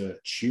able to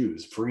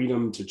choose,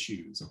 freedom to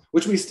choose,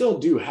 which we still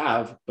do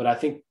have. But I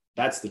think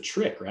that's the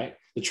trick, right?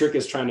 The trick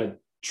is trying to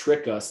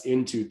trick us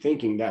into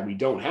thinking that we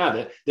don't have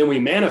it. Then we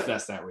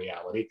manifest that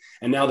reality.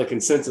 And now the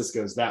consensus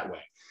goes that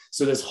way.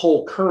 So this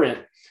whole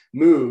current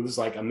moves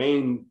like a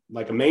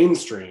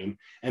mainstream,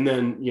 and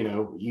then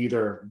you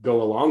either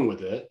go along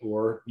with it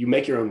or you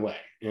make your own way.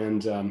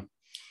 And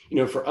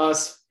for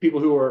us,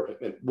 people who are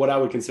what I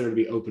would consider to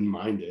be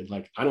open-minded,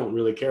 like I don't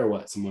really care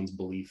what someone's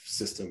belief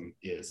system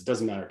is. It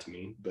doesn't matter to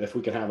me. But if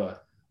we can have a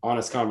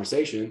honest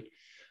conversation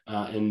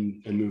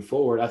and move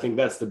forward, I think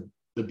that's the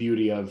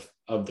beauty of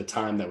the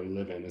time that we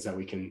live in, is that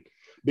we can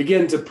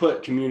begin to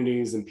put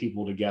communities and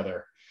people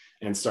together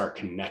and start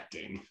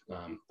connecting.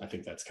 I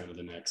think that's kind of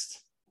the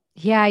next.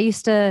 Yeah, I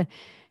used to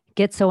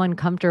get so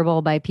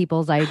uncomfortable by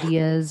people's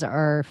ideas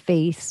or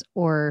face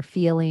or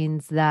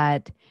feelings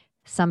that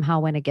somehow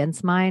went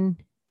against mine.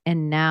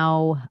 And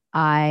now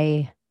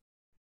I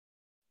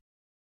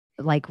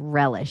like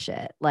relish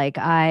it. Like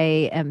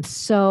I am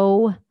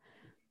so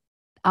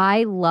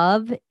I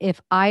love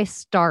if I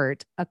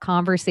start a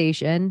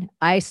conversation,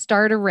 I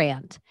start a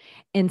rant,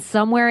 and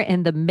somewhere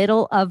in the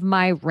middle of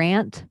my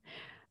rant,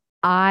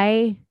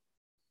 I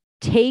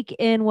take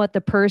in what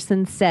the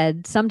person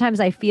said. Sometimes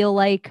I feel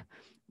like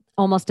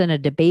almost in a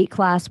debate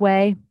class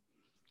way.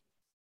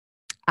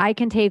 I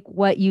can take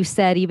what you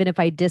said, even if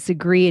I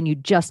disagree, and you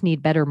just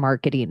need better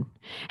marketing.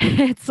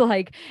 It's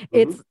like, Mhm.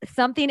 it's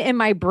something in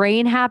my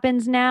brain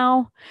happens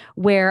now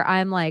where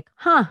I'm like,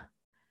 huh,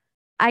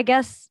 I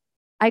guess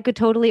I could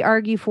totally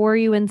argue for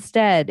you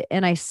instead.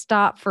 And I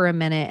stop for a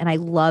minute and I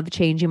love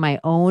changing my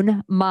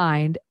own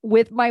mind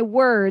with my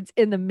words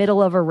in the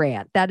middle of a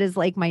rant. That is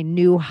like my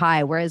new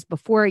high. Whereas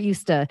before it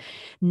used to,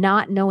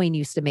 not knowing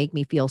used to make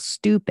me feel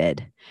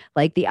stupid.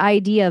 Like the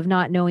idea of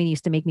not knowing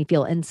used to make me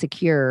feel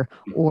insecure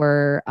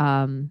or,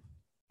 uh,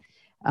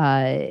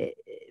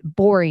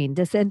 boring,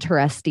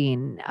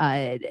 disinteresting,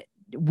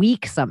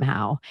 weak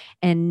somehow.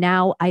 And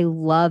now I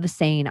love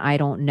saying I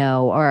don't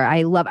know, or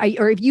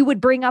if you would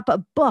bring up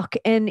a book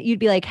and you'd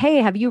be like, "Hey,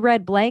 have you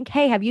read blank?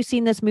 Hey, have you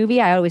seen this movie?"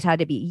 I always had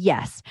to be,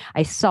 "Yes,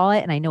 I saw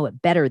it and I know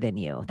it better than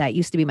you." That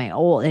used to be my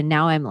old, and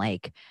now I'm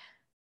like,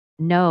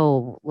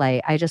 "No,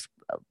 like I just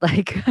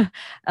like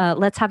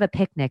let's have a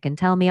picnic and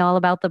tell me all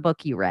about the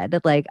book you read."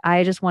 Like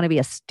I just want to be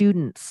a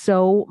student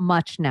so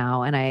much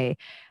now, and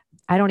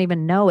I don't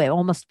even know. It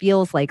almost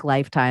feels like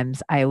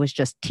lifetimes. I was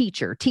just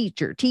teacher,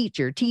 teacher,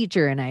 teacher,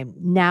 teacher, and I'm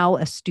now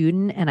a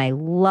student and I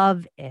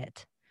love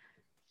it.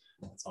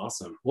 That's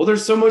awesome. Well,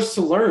 there's so much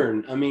to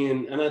learn. I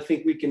mean, and I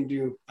think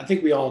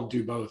we all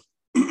do both.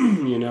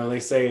 They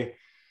say,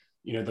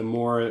 the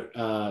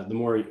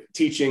more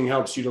teaching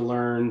helps you to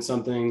learn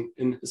something,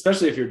 and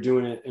especially if you're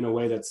doing it in a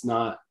way that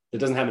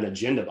doesn't have an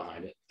agenda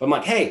behind it. If I'm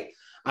like, hey,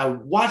 I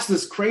watched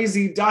this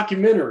crazy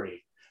documentary.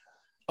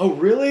 Oh,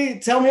 really?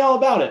 Tell me all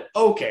about it.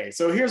 Okay,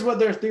 so here's what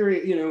their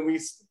theory, we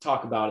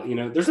talk about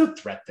it. There's no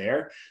threat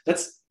there.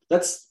 That's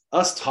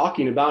us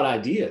talking about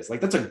ideas.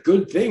 Like, that's a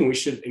good thing. We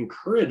should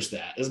encourage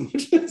that as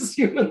much as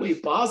humanly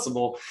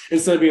possible,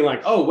 instead of being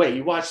like, oh, wait,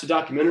 you watched a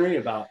documentary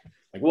about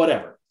like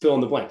whatever, fill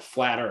in the blank,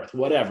 flat earth,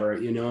 whatever,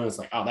 and it's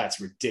like, oh,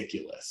 that's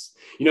ridiculous.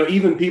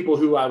 Even people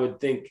who I would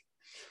think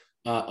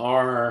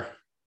are,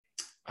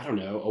 I don't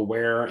know,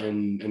 aware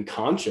and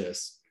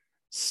conscious,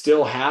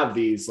 still have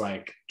these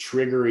like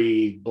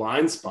triggery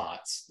blind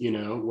spots,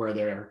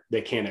 where they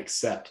can't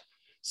accept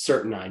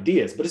certain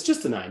ideas. But it's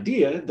just an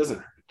idea.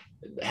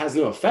 It has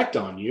no effect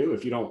on you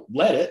if you don't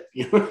let it.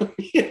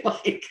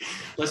 Like,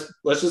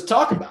 let's just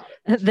talk about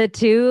it. The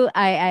two,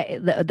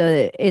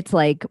 it's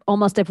like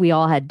almost if we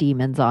all had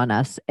demons on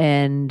us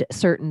and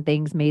certain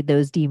things made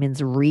those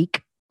demons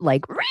reek,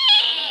 like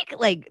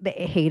they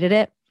hated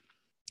it.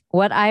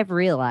 What I've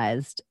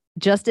realized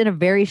just in a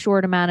very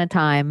short amount of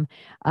time,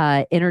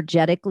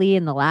 energetically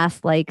in the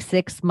last like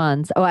 6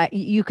 months.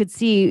 You could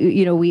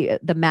see,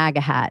 the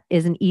MAGA hat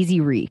is an easy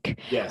reek.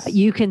 Yes.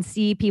 You can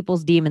see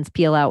people's demons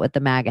peel out with the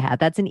MAGA hat.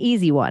 That's an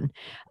easy one.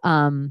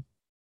 One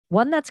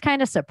that's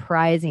kind of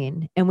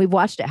surprising, and we've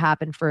watched it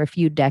happen for a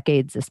few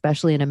decades,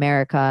 especially in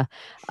America.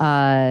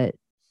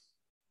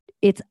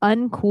 It's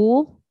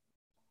uncool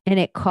and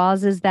it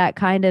causes that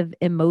kind of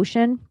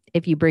emotion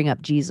if you bring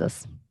up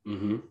Jesus.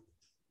 Mm-hmm.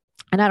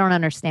 And I don't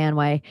understand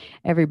why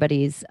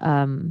everybody's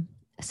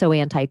so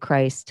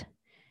anti-Christ,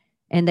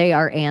 and they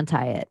are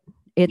anti it.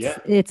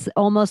 It's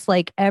almost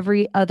like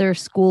every other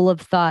school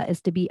of thought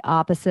is to be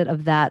opposite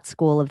of that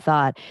school of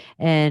thought.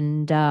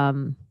 And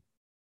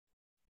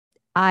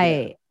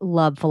I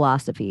love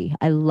philosophy.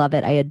 I love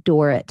it. I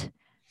adore it.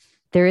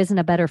 There isn't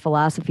a better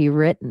philosophy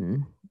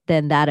written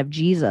than that of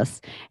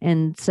Jesus.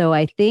 And so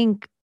I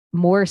think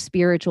more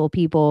spiritual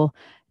people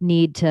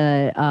need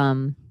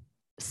to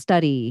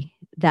study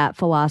that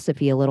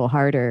philosophy a little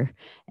harder.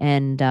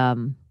 And,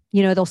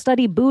 they'll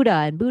study Buddha,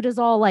 and Buddha's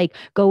all like,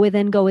 go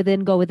within, go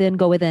within, go within,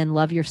 go within,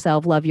 love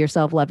yourself, love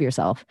yourself, love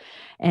yourself.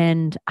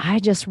 And I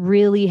just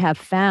really have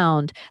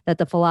found that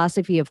the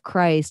philosophy of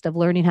Christ, of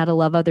learning how to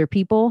love other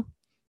people,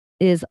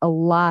 is a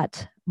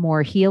lot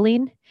more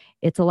healing.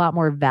 It's a lot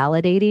more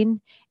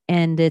validating,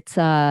 and it's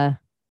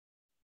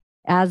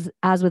as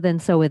within,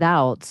 so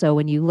without. So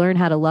when you learn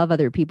how to love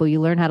other people, you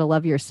learn how to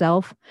love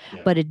yourself.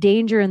 Yeah. But a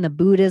danger in the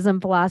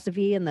Buddhism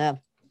philosophy and the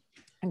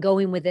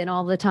going within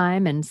all the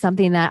time, and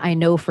something that I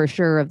know for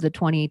sure of the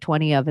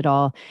 2020 of it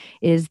all,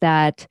 is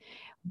that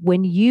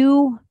when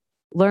you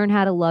learn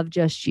how to love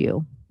just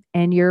you,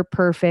 and you're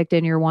perfect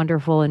and you're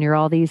wonderful and you're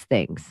all these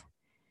things,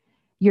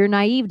 you're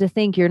naive to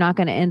think you're not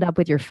going to end up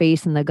with your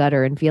face in the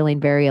gutter and feeling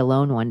very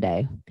alone one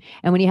day.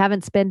 And when you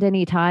haven't spent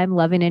any time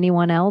loving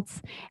anyone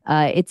else,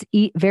 it's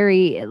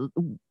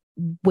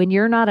when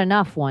you're not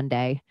enough one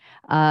day,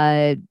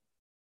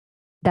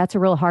 that's a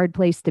real hard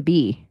place to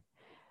be.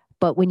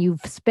 But when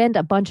you've spent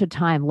a bunch of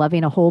time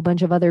loving a whole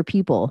bunch of other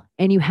people,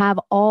 and you have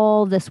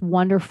all this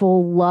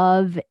wonderful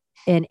love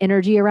and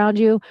energy around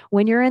you,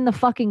 when you're in the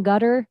fucking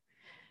gutter,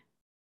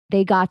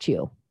 they got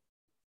you.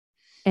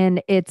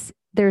 And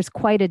there's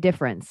quite a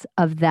difference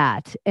of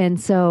that.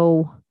 And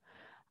so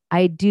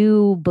I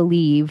do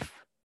believe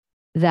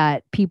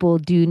that people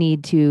do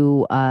need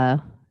to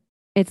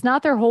It's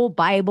not their whole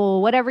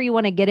Bible, whatever you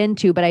want to get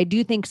into. But I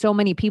do think so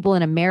many people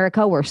in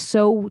America were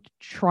so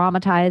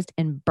traumatized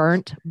and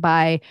burnt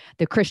by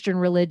the Christian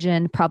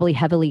religion, probably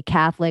heavily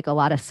Catholic, a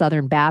lot of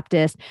Southern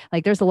Baptist.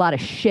 Like there's a lot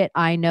of shit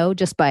I know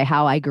just by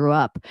how I grew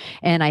up.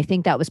 And I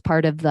think that was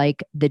part of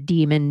like the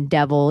demon,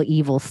 devil,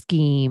 evil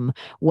scheme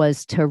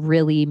was to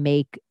really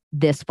make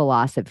this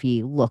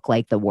philosophy look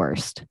like the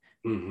worst.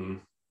 Mm-hmm.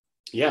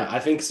 Yeah, I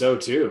think so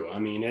too. I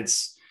mean,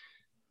 it's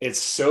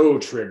so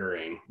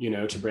triggering,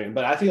 to bring,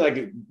 but I feel like,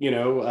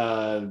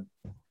 and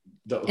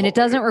it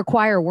doesn't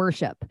require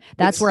worship.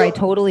 That's where I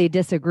totally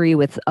disagree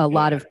with a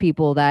lot of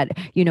people that,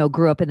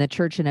 grew up in the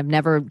church and have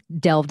never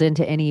delved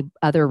into any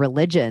other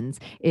religions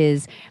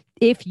is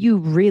if you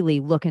really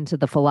look into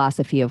the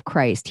philosophy of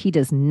Christ, he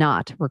does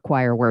not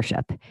require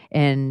worship.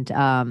 And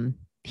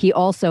he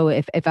also,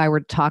 if I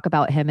were to talk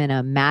about him in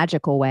a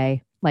magical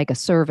way, like a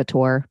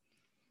servitor,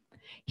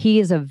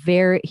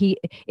 it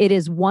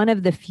is one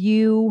of the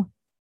few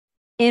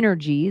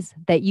energies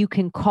that you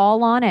can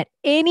call on at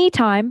any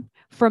time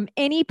from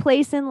any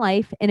place in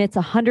life, and it's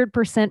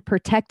 100%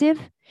 protective.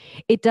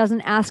 It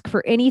doesn't ask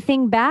for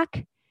anything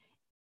back,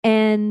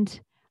 and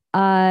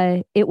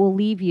it will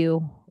leave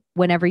you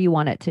whenever you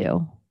want it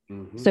to.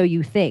 Mm-hmm. So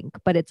you think,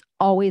 but it's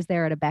always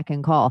there at a beck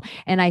and call.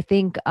 And I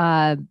think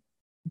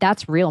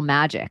that's real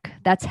magic.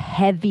 That's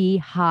heavy,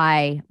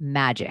 high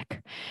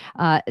magic.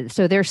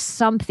 So there's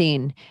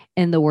something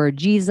in the word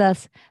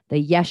Jesus,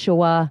 the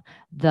Yeshua,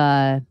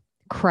 the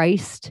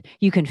Christ.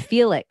 You can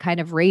feel it kind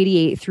of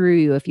radiate through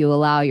you if you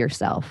allow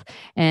yourself.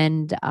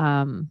 And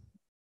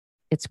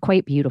it's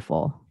quite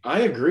beautiful.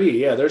 I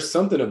agree. Yeah, there's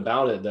something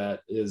about it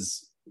that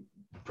is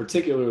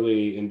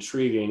particularly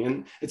intriguing.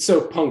 And it's so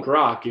punk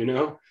rock,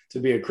 to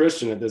be a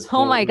Christian at this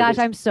point. Oh my gosh,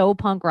 I'm so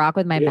punk rock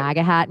with my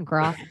MAGA hat and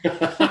cross.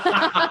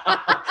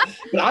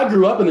 But I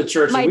grew up in the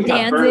church. My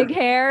Danzig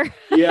hair.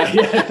 Yeah,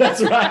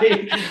 that's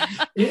right.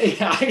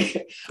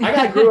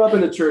 I grew up in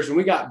the church and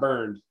we got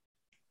burned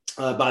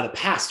by the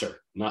pastor.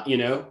 Not,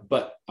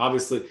 but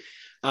obviously,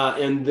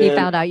 and then he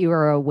found out you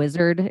were a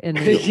wizard and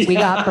we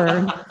got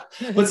burned.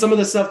 But some of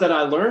the stuff that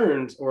I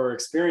learned or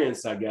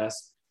experienced, I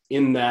guess,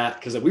 in that,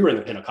 because we were in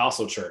the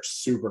Pentecostal church,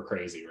 super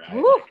crazy, right?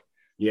 Ooh.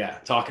 Yeah,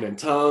 talking in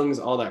tongues,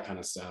 all that kind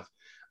of stuff.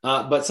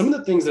 But some of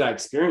the things that I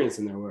experienced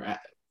in there were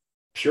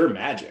pure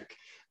magic.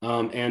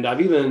 And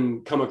I've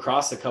even come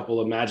across a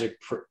couple of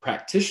magic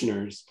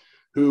practitioners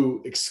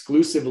who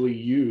exclusively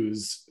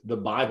use the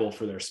Bible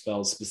for their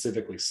spells,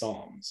 specifically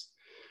Psalms.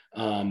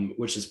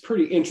 Which is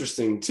pretty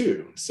interesting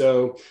too.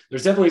 So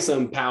there's definitely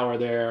some power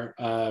there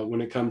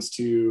when it comes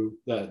to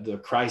the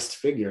Christ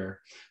figure.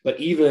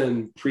 But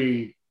even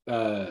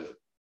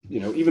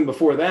even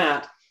before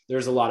that,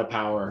 there's a lot of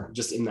power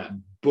just in that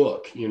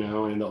book,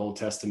 in the Old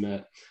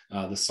Testament,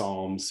 the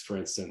Psalms, for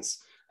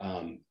instance.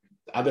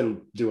 I've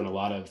been doing a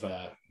lot of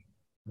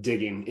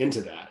digging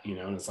into that,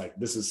 and it's like,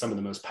 this is some of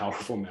the most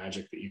powerful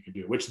magic that you could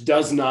do, which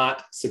does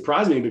not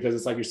surprise me because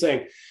it's like you're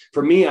saying,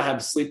 for me, I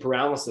have sleep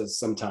paralysis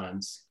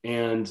sometimes.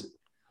 And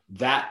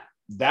that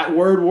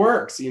word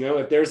works,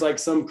 if there's like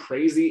some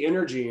crazy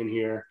energy in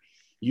here,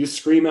 you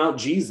scream out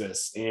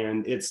Jesus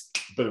and it's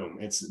boom,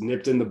 it's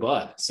nipped in the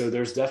bud. So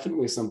there's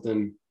definitely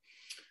something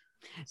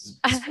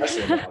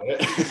special about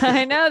it.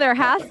 I know there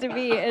has to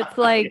be. It's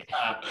like,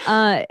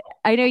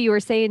 I know you were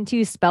saying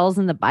too, spells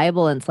in the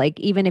Bible. And it's like,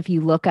 even if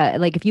you look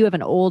at, like, if you have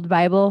an old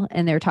Bible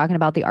and they're talking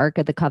about the Ark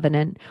of the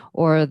Covenant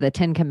or the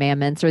 10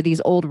 Commandments or these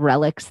old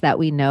relics that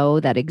we know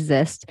that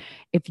exist,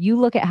 if you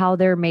look at how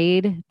they're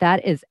made,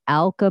 that is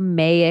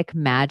alchemaic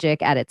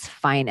magic at its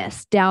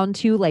finest, down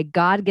to like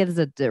God gives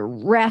a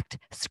direct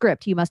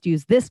script. You must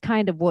use this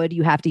kind of wood.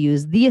 You have to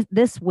use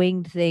this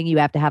winged thing. You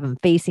have to have them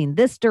facing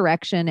this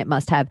direction. It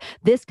must have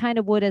this kind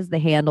of wood as the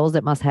handles.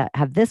 It must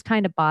have this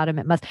kind of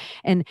bottom.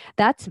 And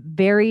that's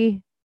very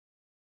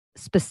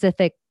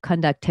specific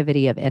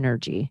conductivity of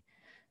energy.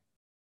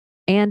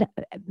 And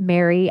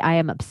Mary, I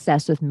am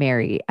obsessed with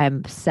Mary. I'm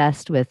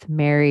obsessed with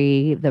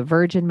Mary, the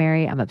Virgin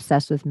Mary. I'm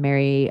obsessed with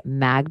Mary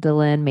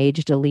Magdalene,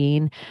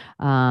 Mage.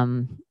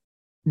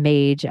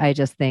 I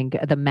just think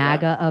the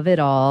MAGA of it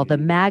all, the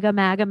MAGA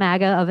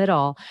of it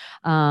all.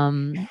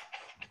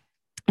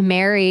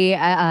 Mary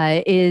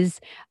is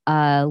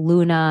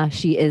Luna.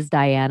 She is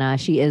Diana.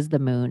 She is the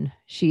moon.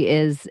 She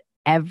is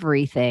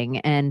everything.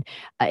 And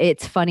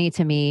it's funny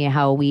to me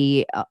how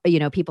we,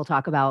 people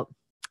talk about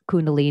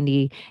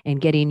Kundalini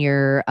and getting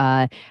your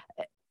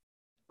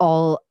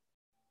all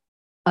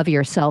of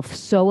yourself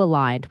so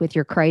aligned with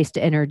your Christ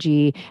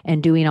energy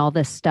and doing all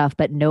this stuff,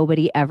 but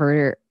nobody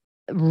ever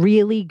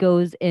really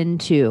goes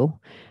into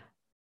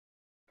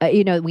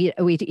we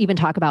even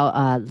talk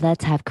about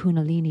let's have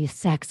Kundalini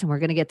sex and we're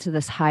going to get to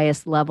this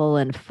highest level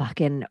and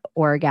fucking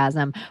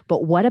orgasm.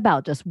 But what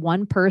about just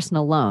one person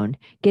alone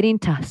getting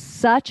to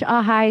such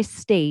a high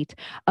state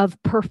of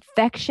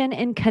perfection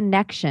and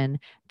connection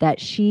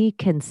that she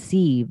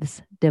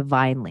conceives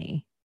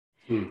divinely?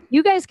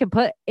 You guys can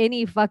put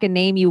any fucking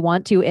name you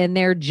want to in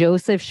there.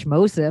 Joseph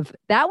Schmoseph.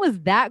 That was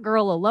that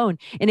girl alone.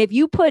 And if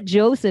you put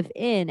Joseph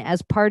in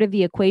as part of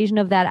the equation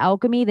of that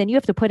alchemy, then you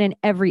have to put in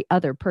every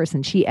other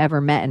person she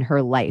ever met in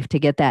her life to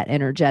get that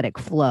energetic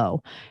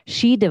flow.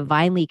 She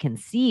divinely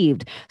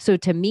conceived. So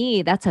to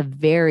me, that's a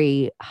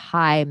very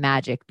high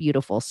magic,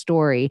 beautiful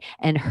story.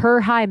 And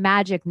her high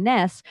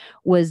magicness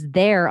was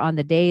there on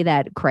the day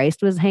that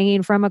Christ was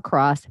hanging from a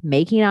cross,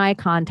 making eye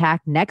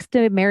contact next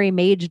to Mary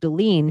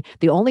Magdalene,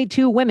 the only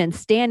two women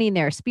standing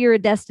there,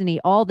 spirit, destiny,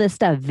 all this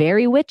stuff,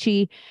 very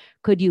witchy.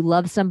 Could you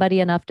love somebody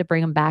enough to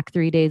bring them back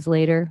 3 days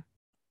later?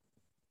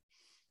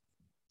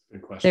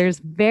 Good question. There's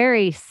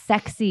very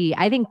sexy.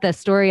 I think the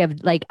story of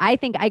I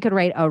think I could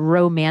write a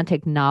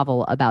romantic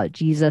novel about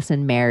Jesus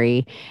and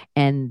Mary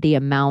and the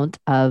amount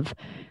of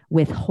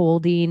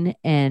withholding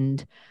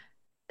and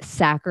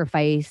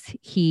sacrifice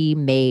he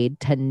made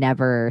to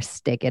never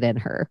stick it in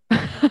her.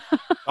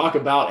 Talk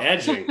about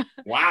edging.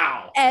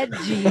 Wow.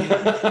 Edgy.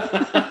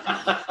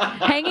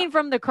 Hanging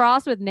from the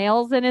cross with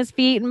nails in his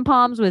feet and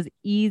palms was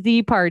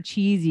easy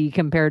parcheesi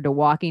compared to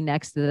walking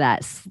next to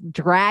that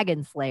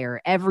dragon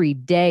slayer every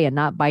day and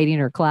not biting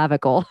her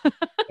clavicle.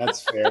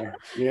 That's fair.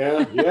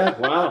 Yeah.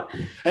 Wow.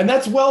 And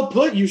that's well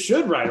put. You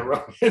should write a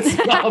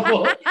romance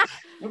novel.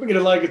 I'm going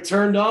to get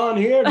turned on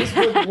here just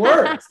with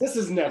words. This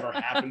has never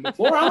happened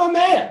before. I'm a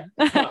man.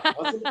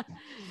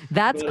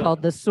 That's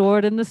called The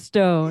Sword and the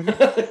Stone.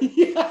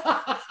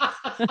 Yeah.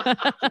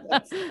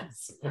 That's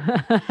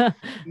awesome.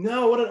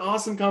 No, what an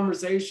awesome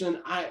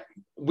conversation.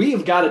 We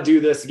have got to do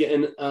this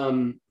again.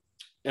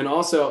 And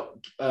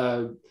also,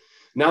 now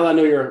that I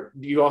know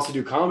you also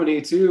do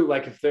comedy too,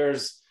 like if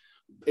there's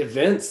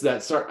events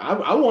that start,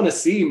 I want to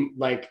see,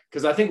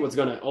 because I think what's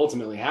going to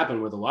ultimately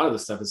happen with a lot of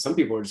this stuff is some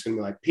people are just going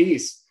to be like,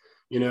 peace.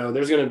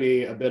 There's going to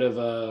be a bit of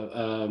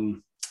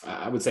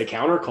I would say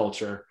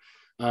counterculture,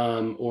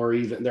 or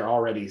even there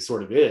already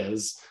sort of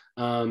is,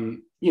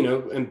 and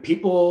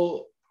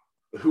people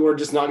who are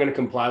just not going to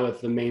comply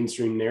with the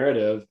mainstream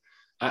narrative.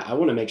 I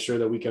want to make sure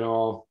that we can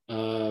all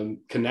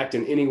connect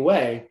in any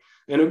way.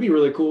 And it would be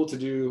really cool to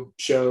do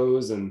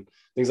shows and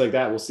things like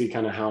that. We'll see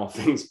kind of how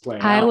things play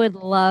out. I would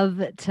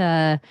love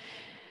to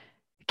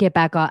get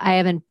back on. I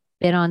haven't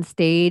been on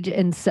stage,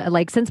 and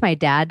since my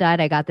dad died,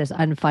 I got this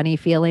unfunny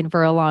feeling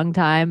for a long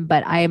time,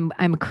 but I'm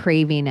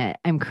craving it.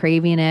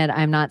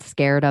 I'm not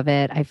scared of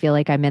it. I feel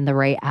like I'm in the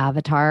right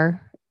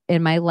avatar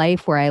in my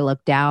life where I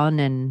look down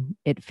and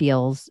it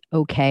feels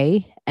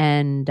okay.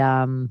 And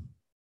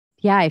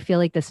I feel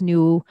like this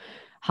new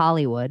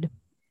Hollywood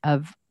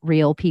of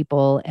real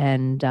people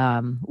and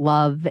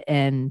love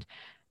and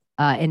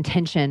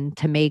intention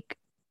to make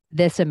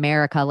this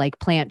America,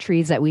 plant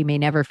trees that we may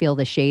never feel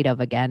the shade of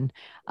again.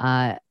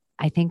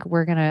 I think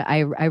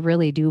I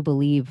really do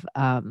believe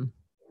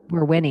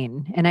we're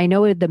winning. And I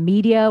know the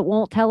media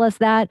won't tell us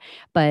that,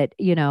 but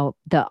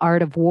the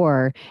art of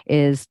war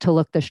is to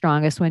look the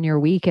strongest when you're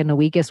weak and the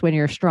weakest when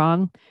you're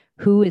strong.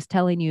 Who is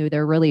telling you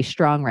they're really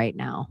strong right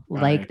now?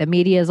 Right. The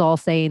media is all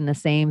saying the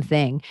same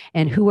thing.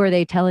 And who are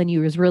they telling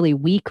you is really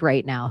weak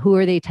right now? Who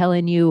are they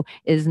telling you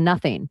is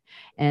nothing?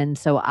 And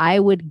so I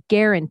would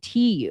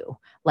guarantee you,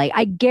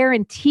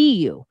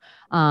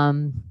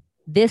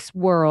 this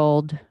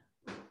world,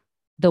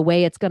 the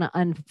way it's going to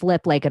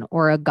unflip like an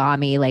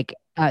origami,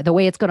 the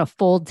way it's going to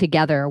fold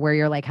together where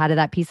you're like, how did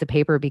that piece of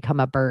paper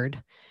become a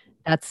bird?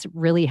 That's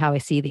really how I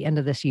see the end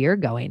of this year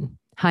going.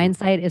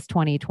 Hindsight is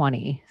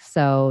 2020.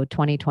 So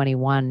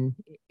 2021,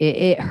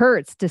 it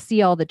hurts to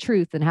see all the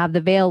truth and have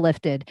the veil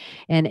lifted,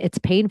 and it's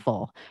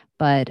painful,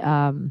 but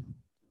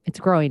it's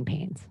growing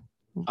pains.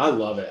 I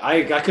love it.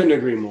 I couldn't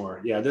agree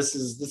more. Yeah, this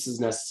is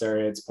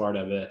necessary. It's part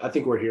of it. I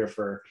think we're here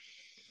for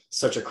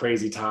such a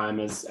crazy time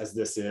as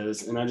this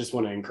is. And I just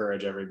want to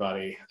encourage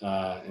everybody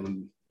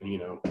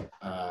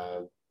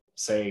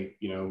say,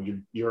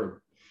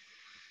 you're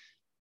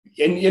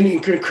and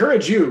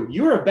encourage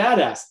you're a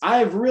badass.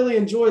 I've really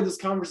enjoyed this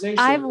conversation.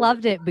 I've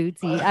loved it,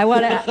 Bootsy. I've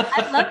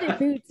loved it,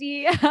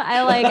 Bootsy.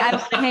 I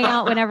want to hang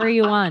out whenever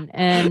you want.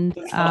 And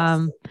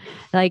awesome.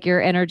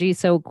 Your energy is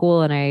so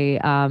cool. And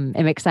I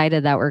am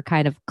excited that we're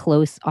kind of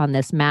close on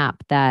this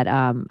map, that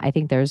I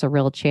think there's a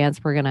real chance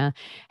we're going to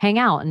hang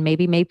out and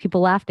maybe make people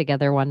laugh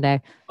together one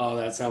day. Oh,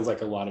 that sounds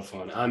like a lot of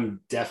fun.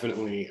 I'm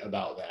definitely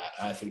about that.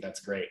 I think that's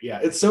great. Yeah,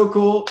 it's so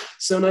cool.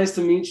 So nice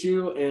to meet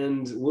you.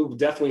 And we'll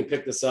definitely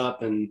pick this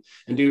up and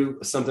do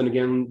something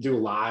again, do a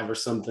live or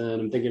something.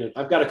 I'm thinking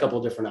I've got a couple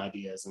of different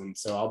ideas, and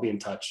so I'll be in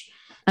touch.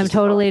 I'm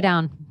totally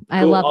down.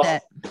 I loved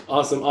it.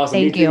 Awesome.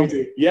 Thank you. Me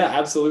too. Yeah,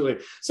 absolutely.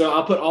 So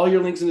I'll put all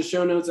your links in the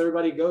show notes.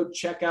 Everybody go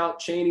check out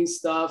Chaney's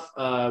stuff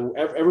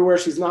everywhere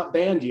she's not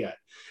banned yet.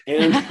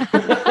 And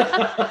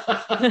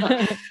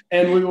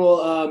and we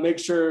will make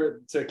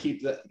sure to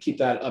keep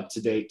that up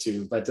to date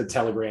too. But the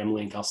Telegram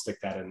link, I'll stick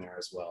that in there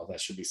as well.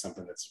 That should be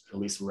something that's at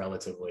least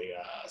relatively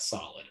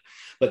solid.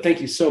 But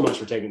thank you so much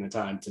for taking the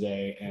time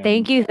today. And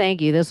thank you.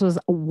 This was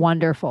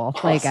wonderful.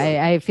 Awesome.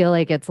 I feel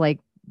like it's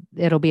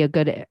it'll be a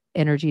good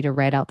energy to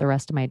write out the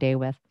rest of my day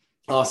with.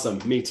 Awesome.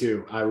 Me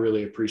too. I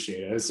really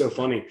appreciate it. It's so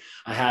funny.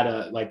 I had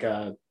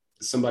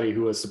somebody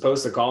who was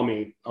supposed to call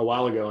me a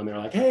while ago, and they're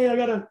like, "Hey, I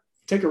got to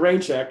take a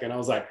rain check." And I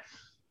was like,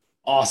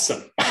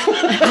 awesome.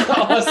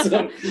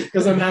 Awesome.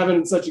 Because I'm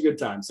having such a good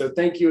time. So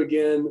thank you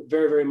again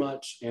very, very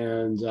much.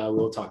 And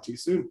we'll talk to you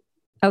soon.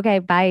 Okay.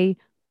 Bye.